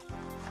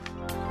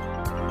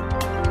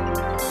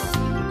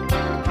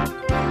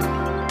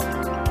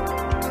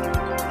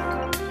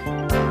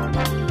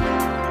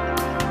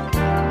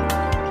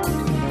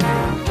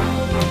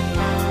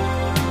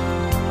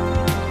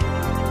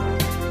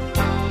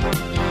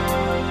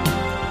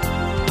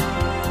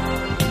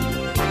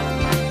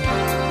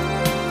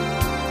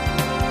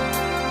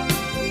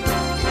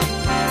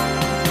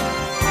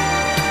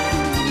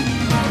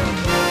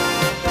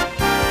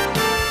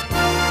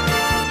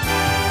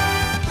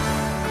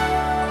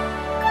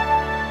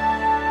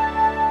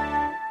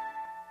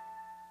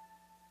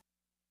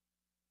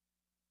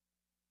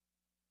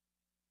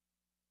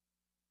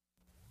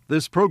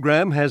This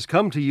program has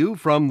come to you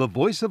from the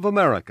Voice of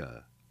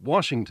America,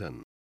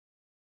 Washington.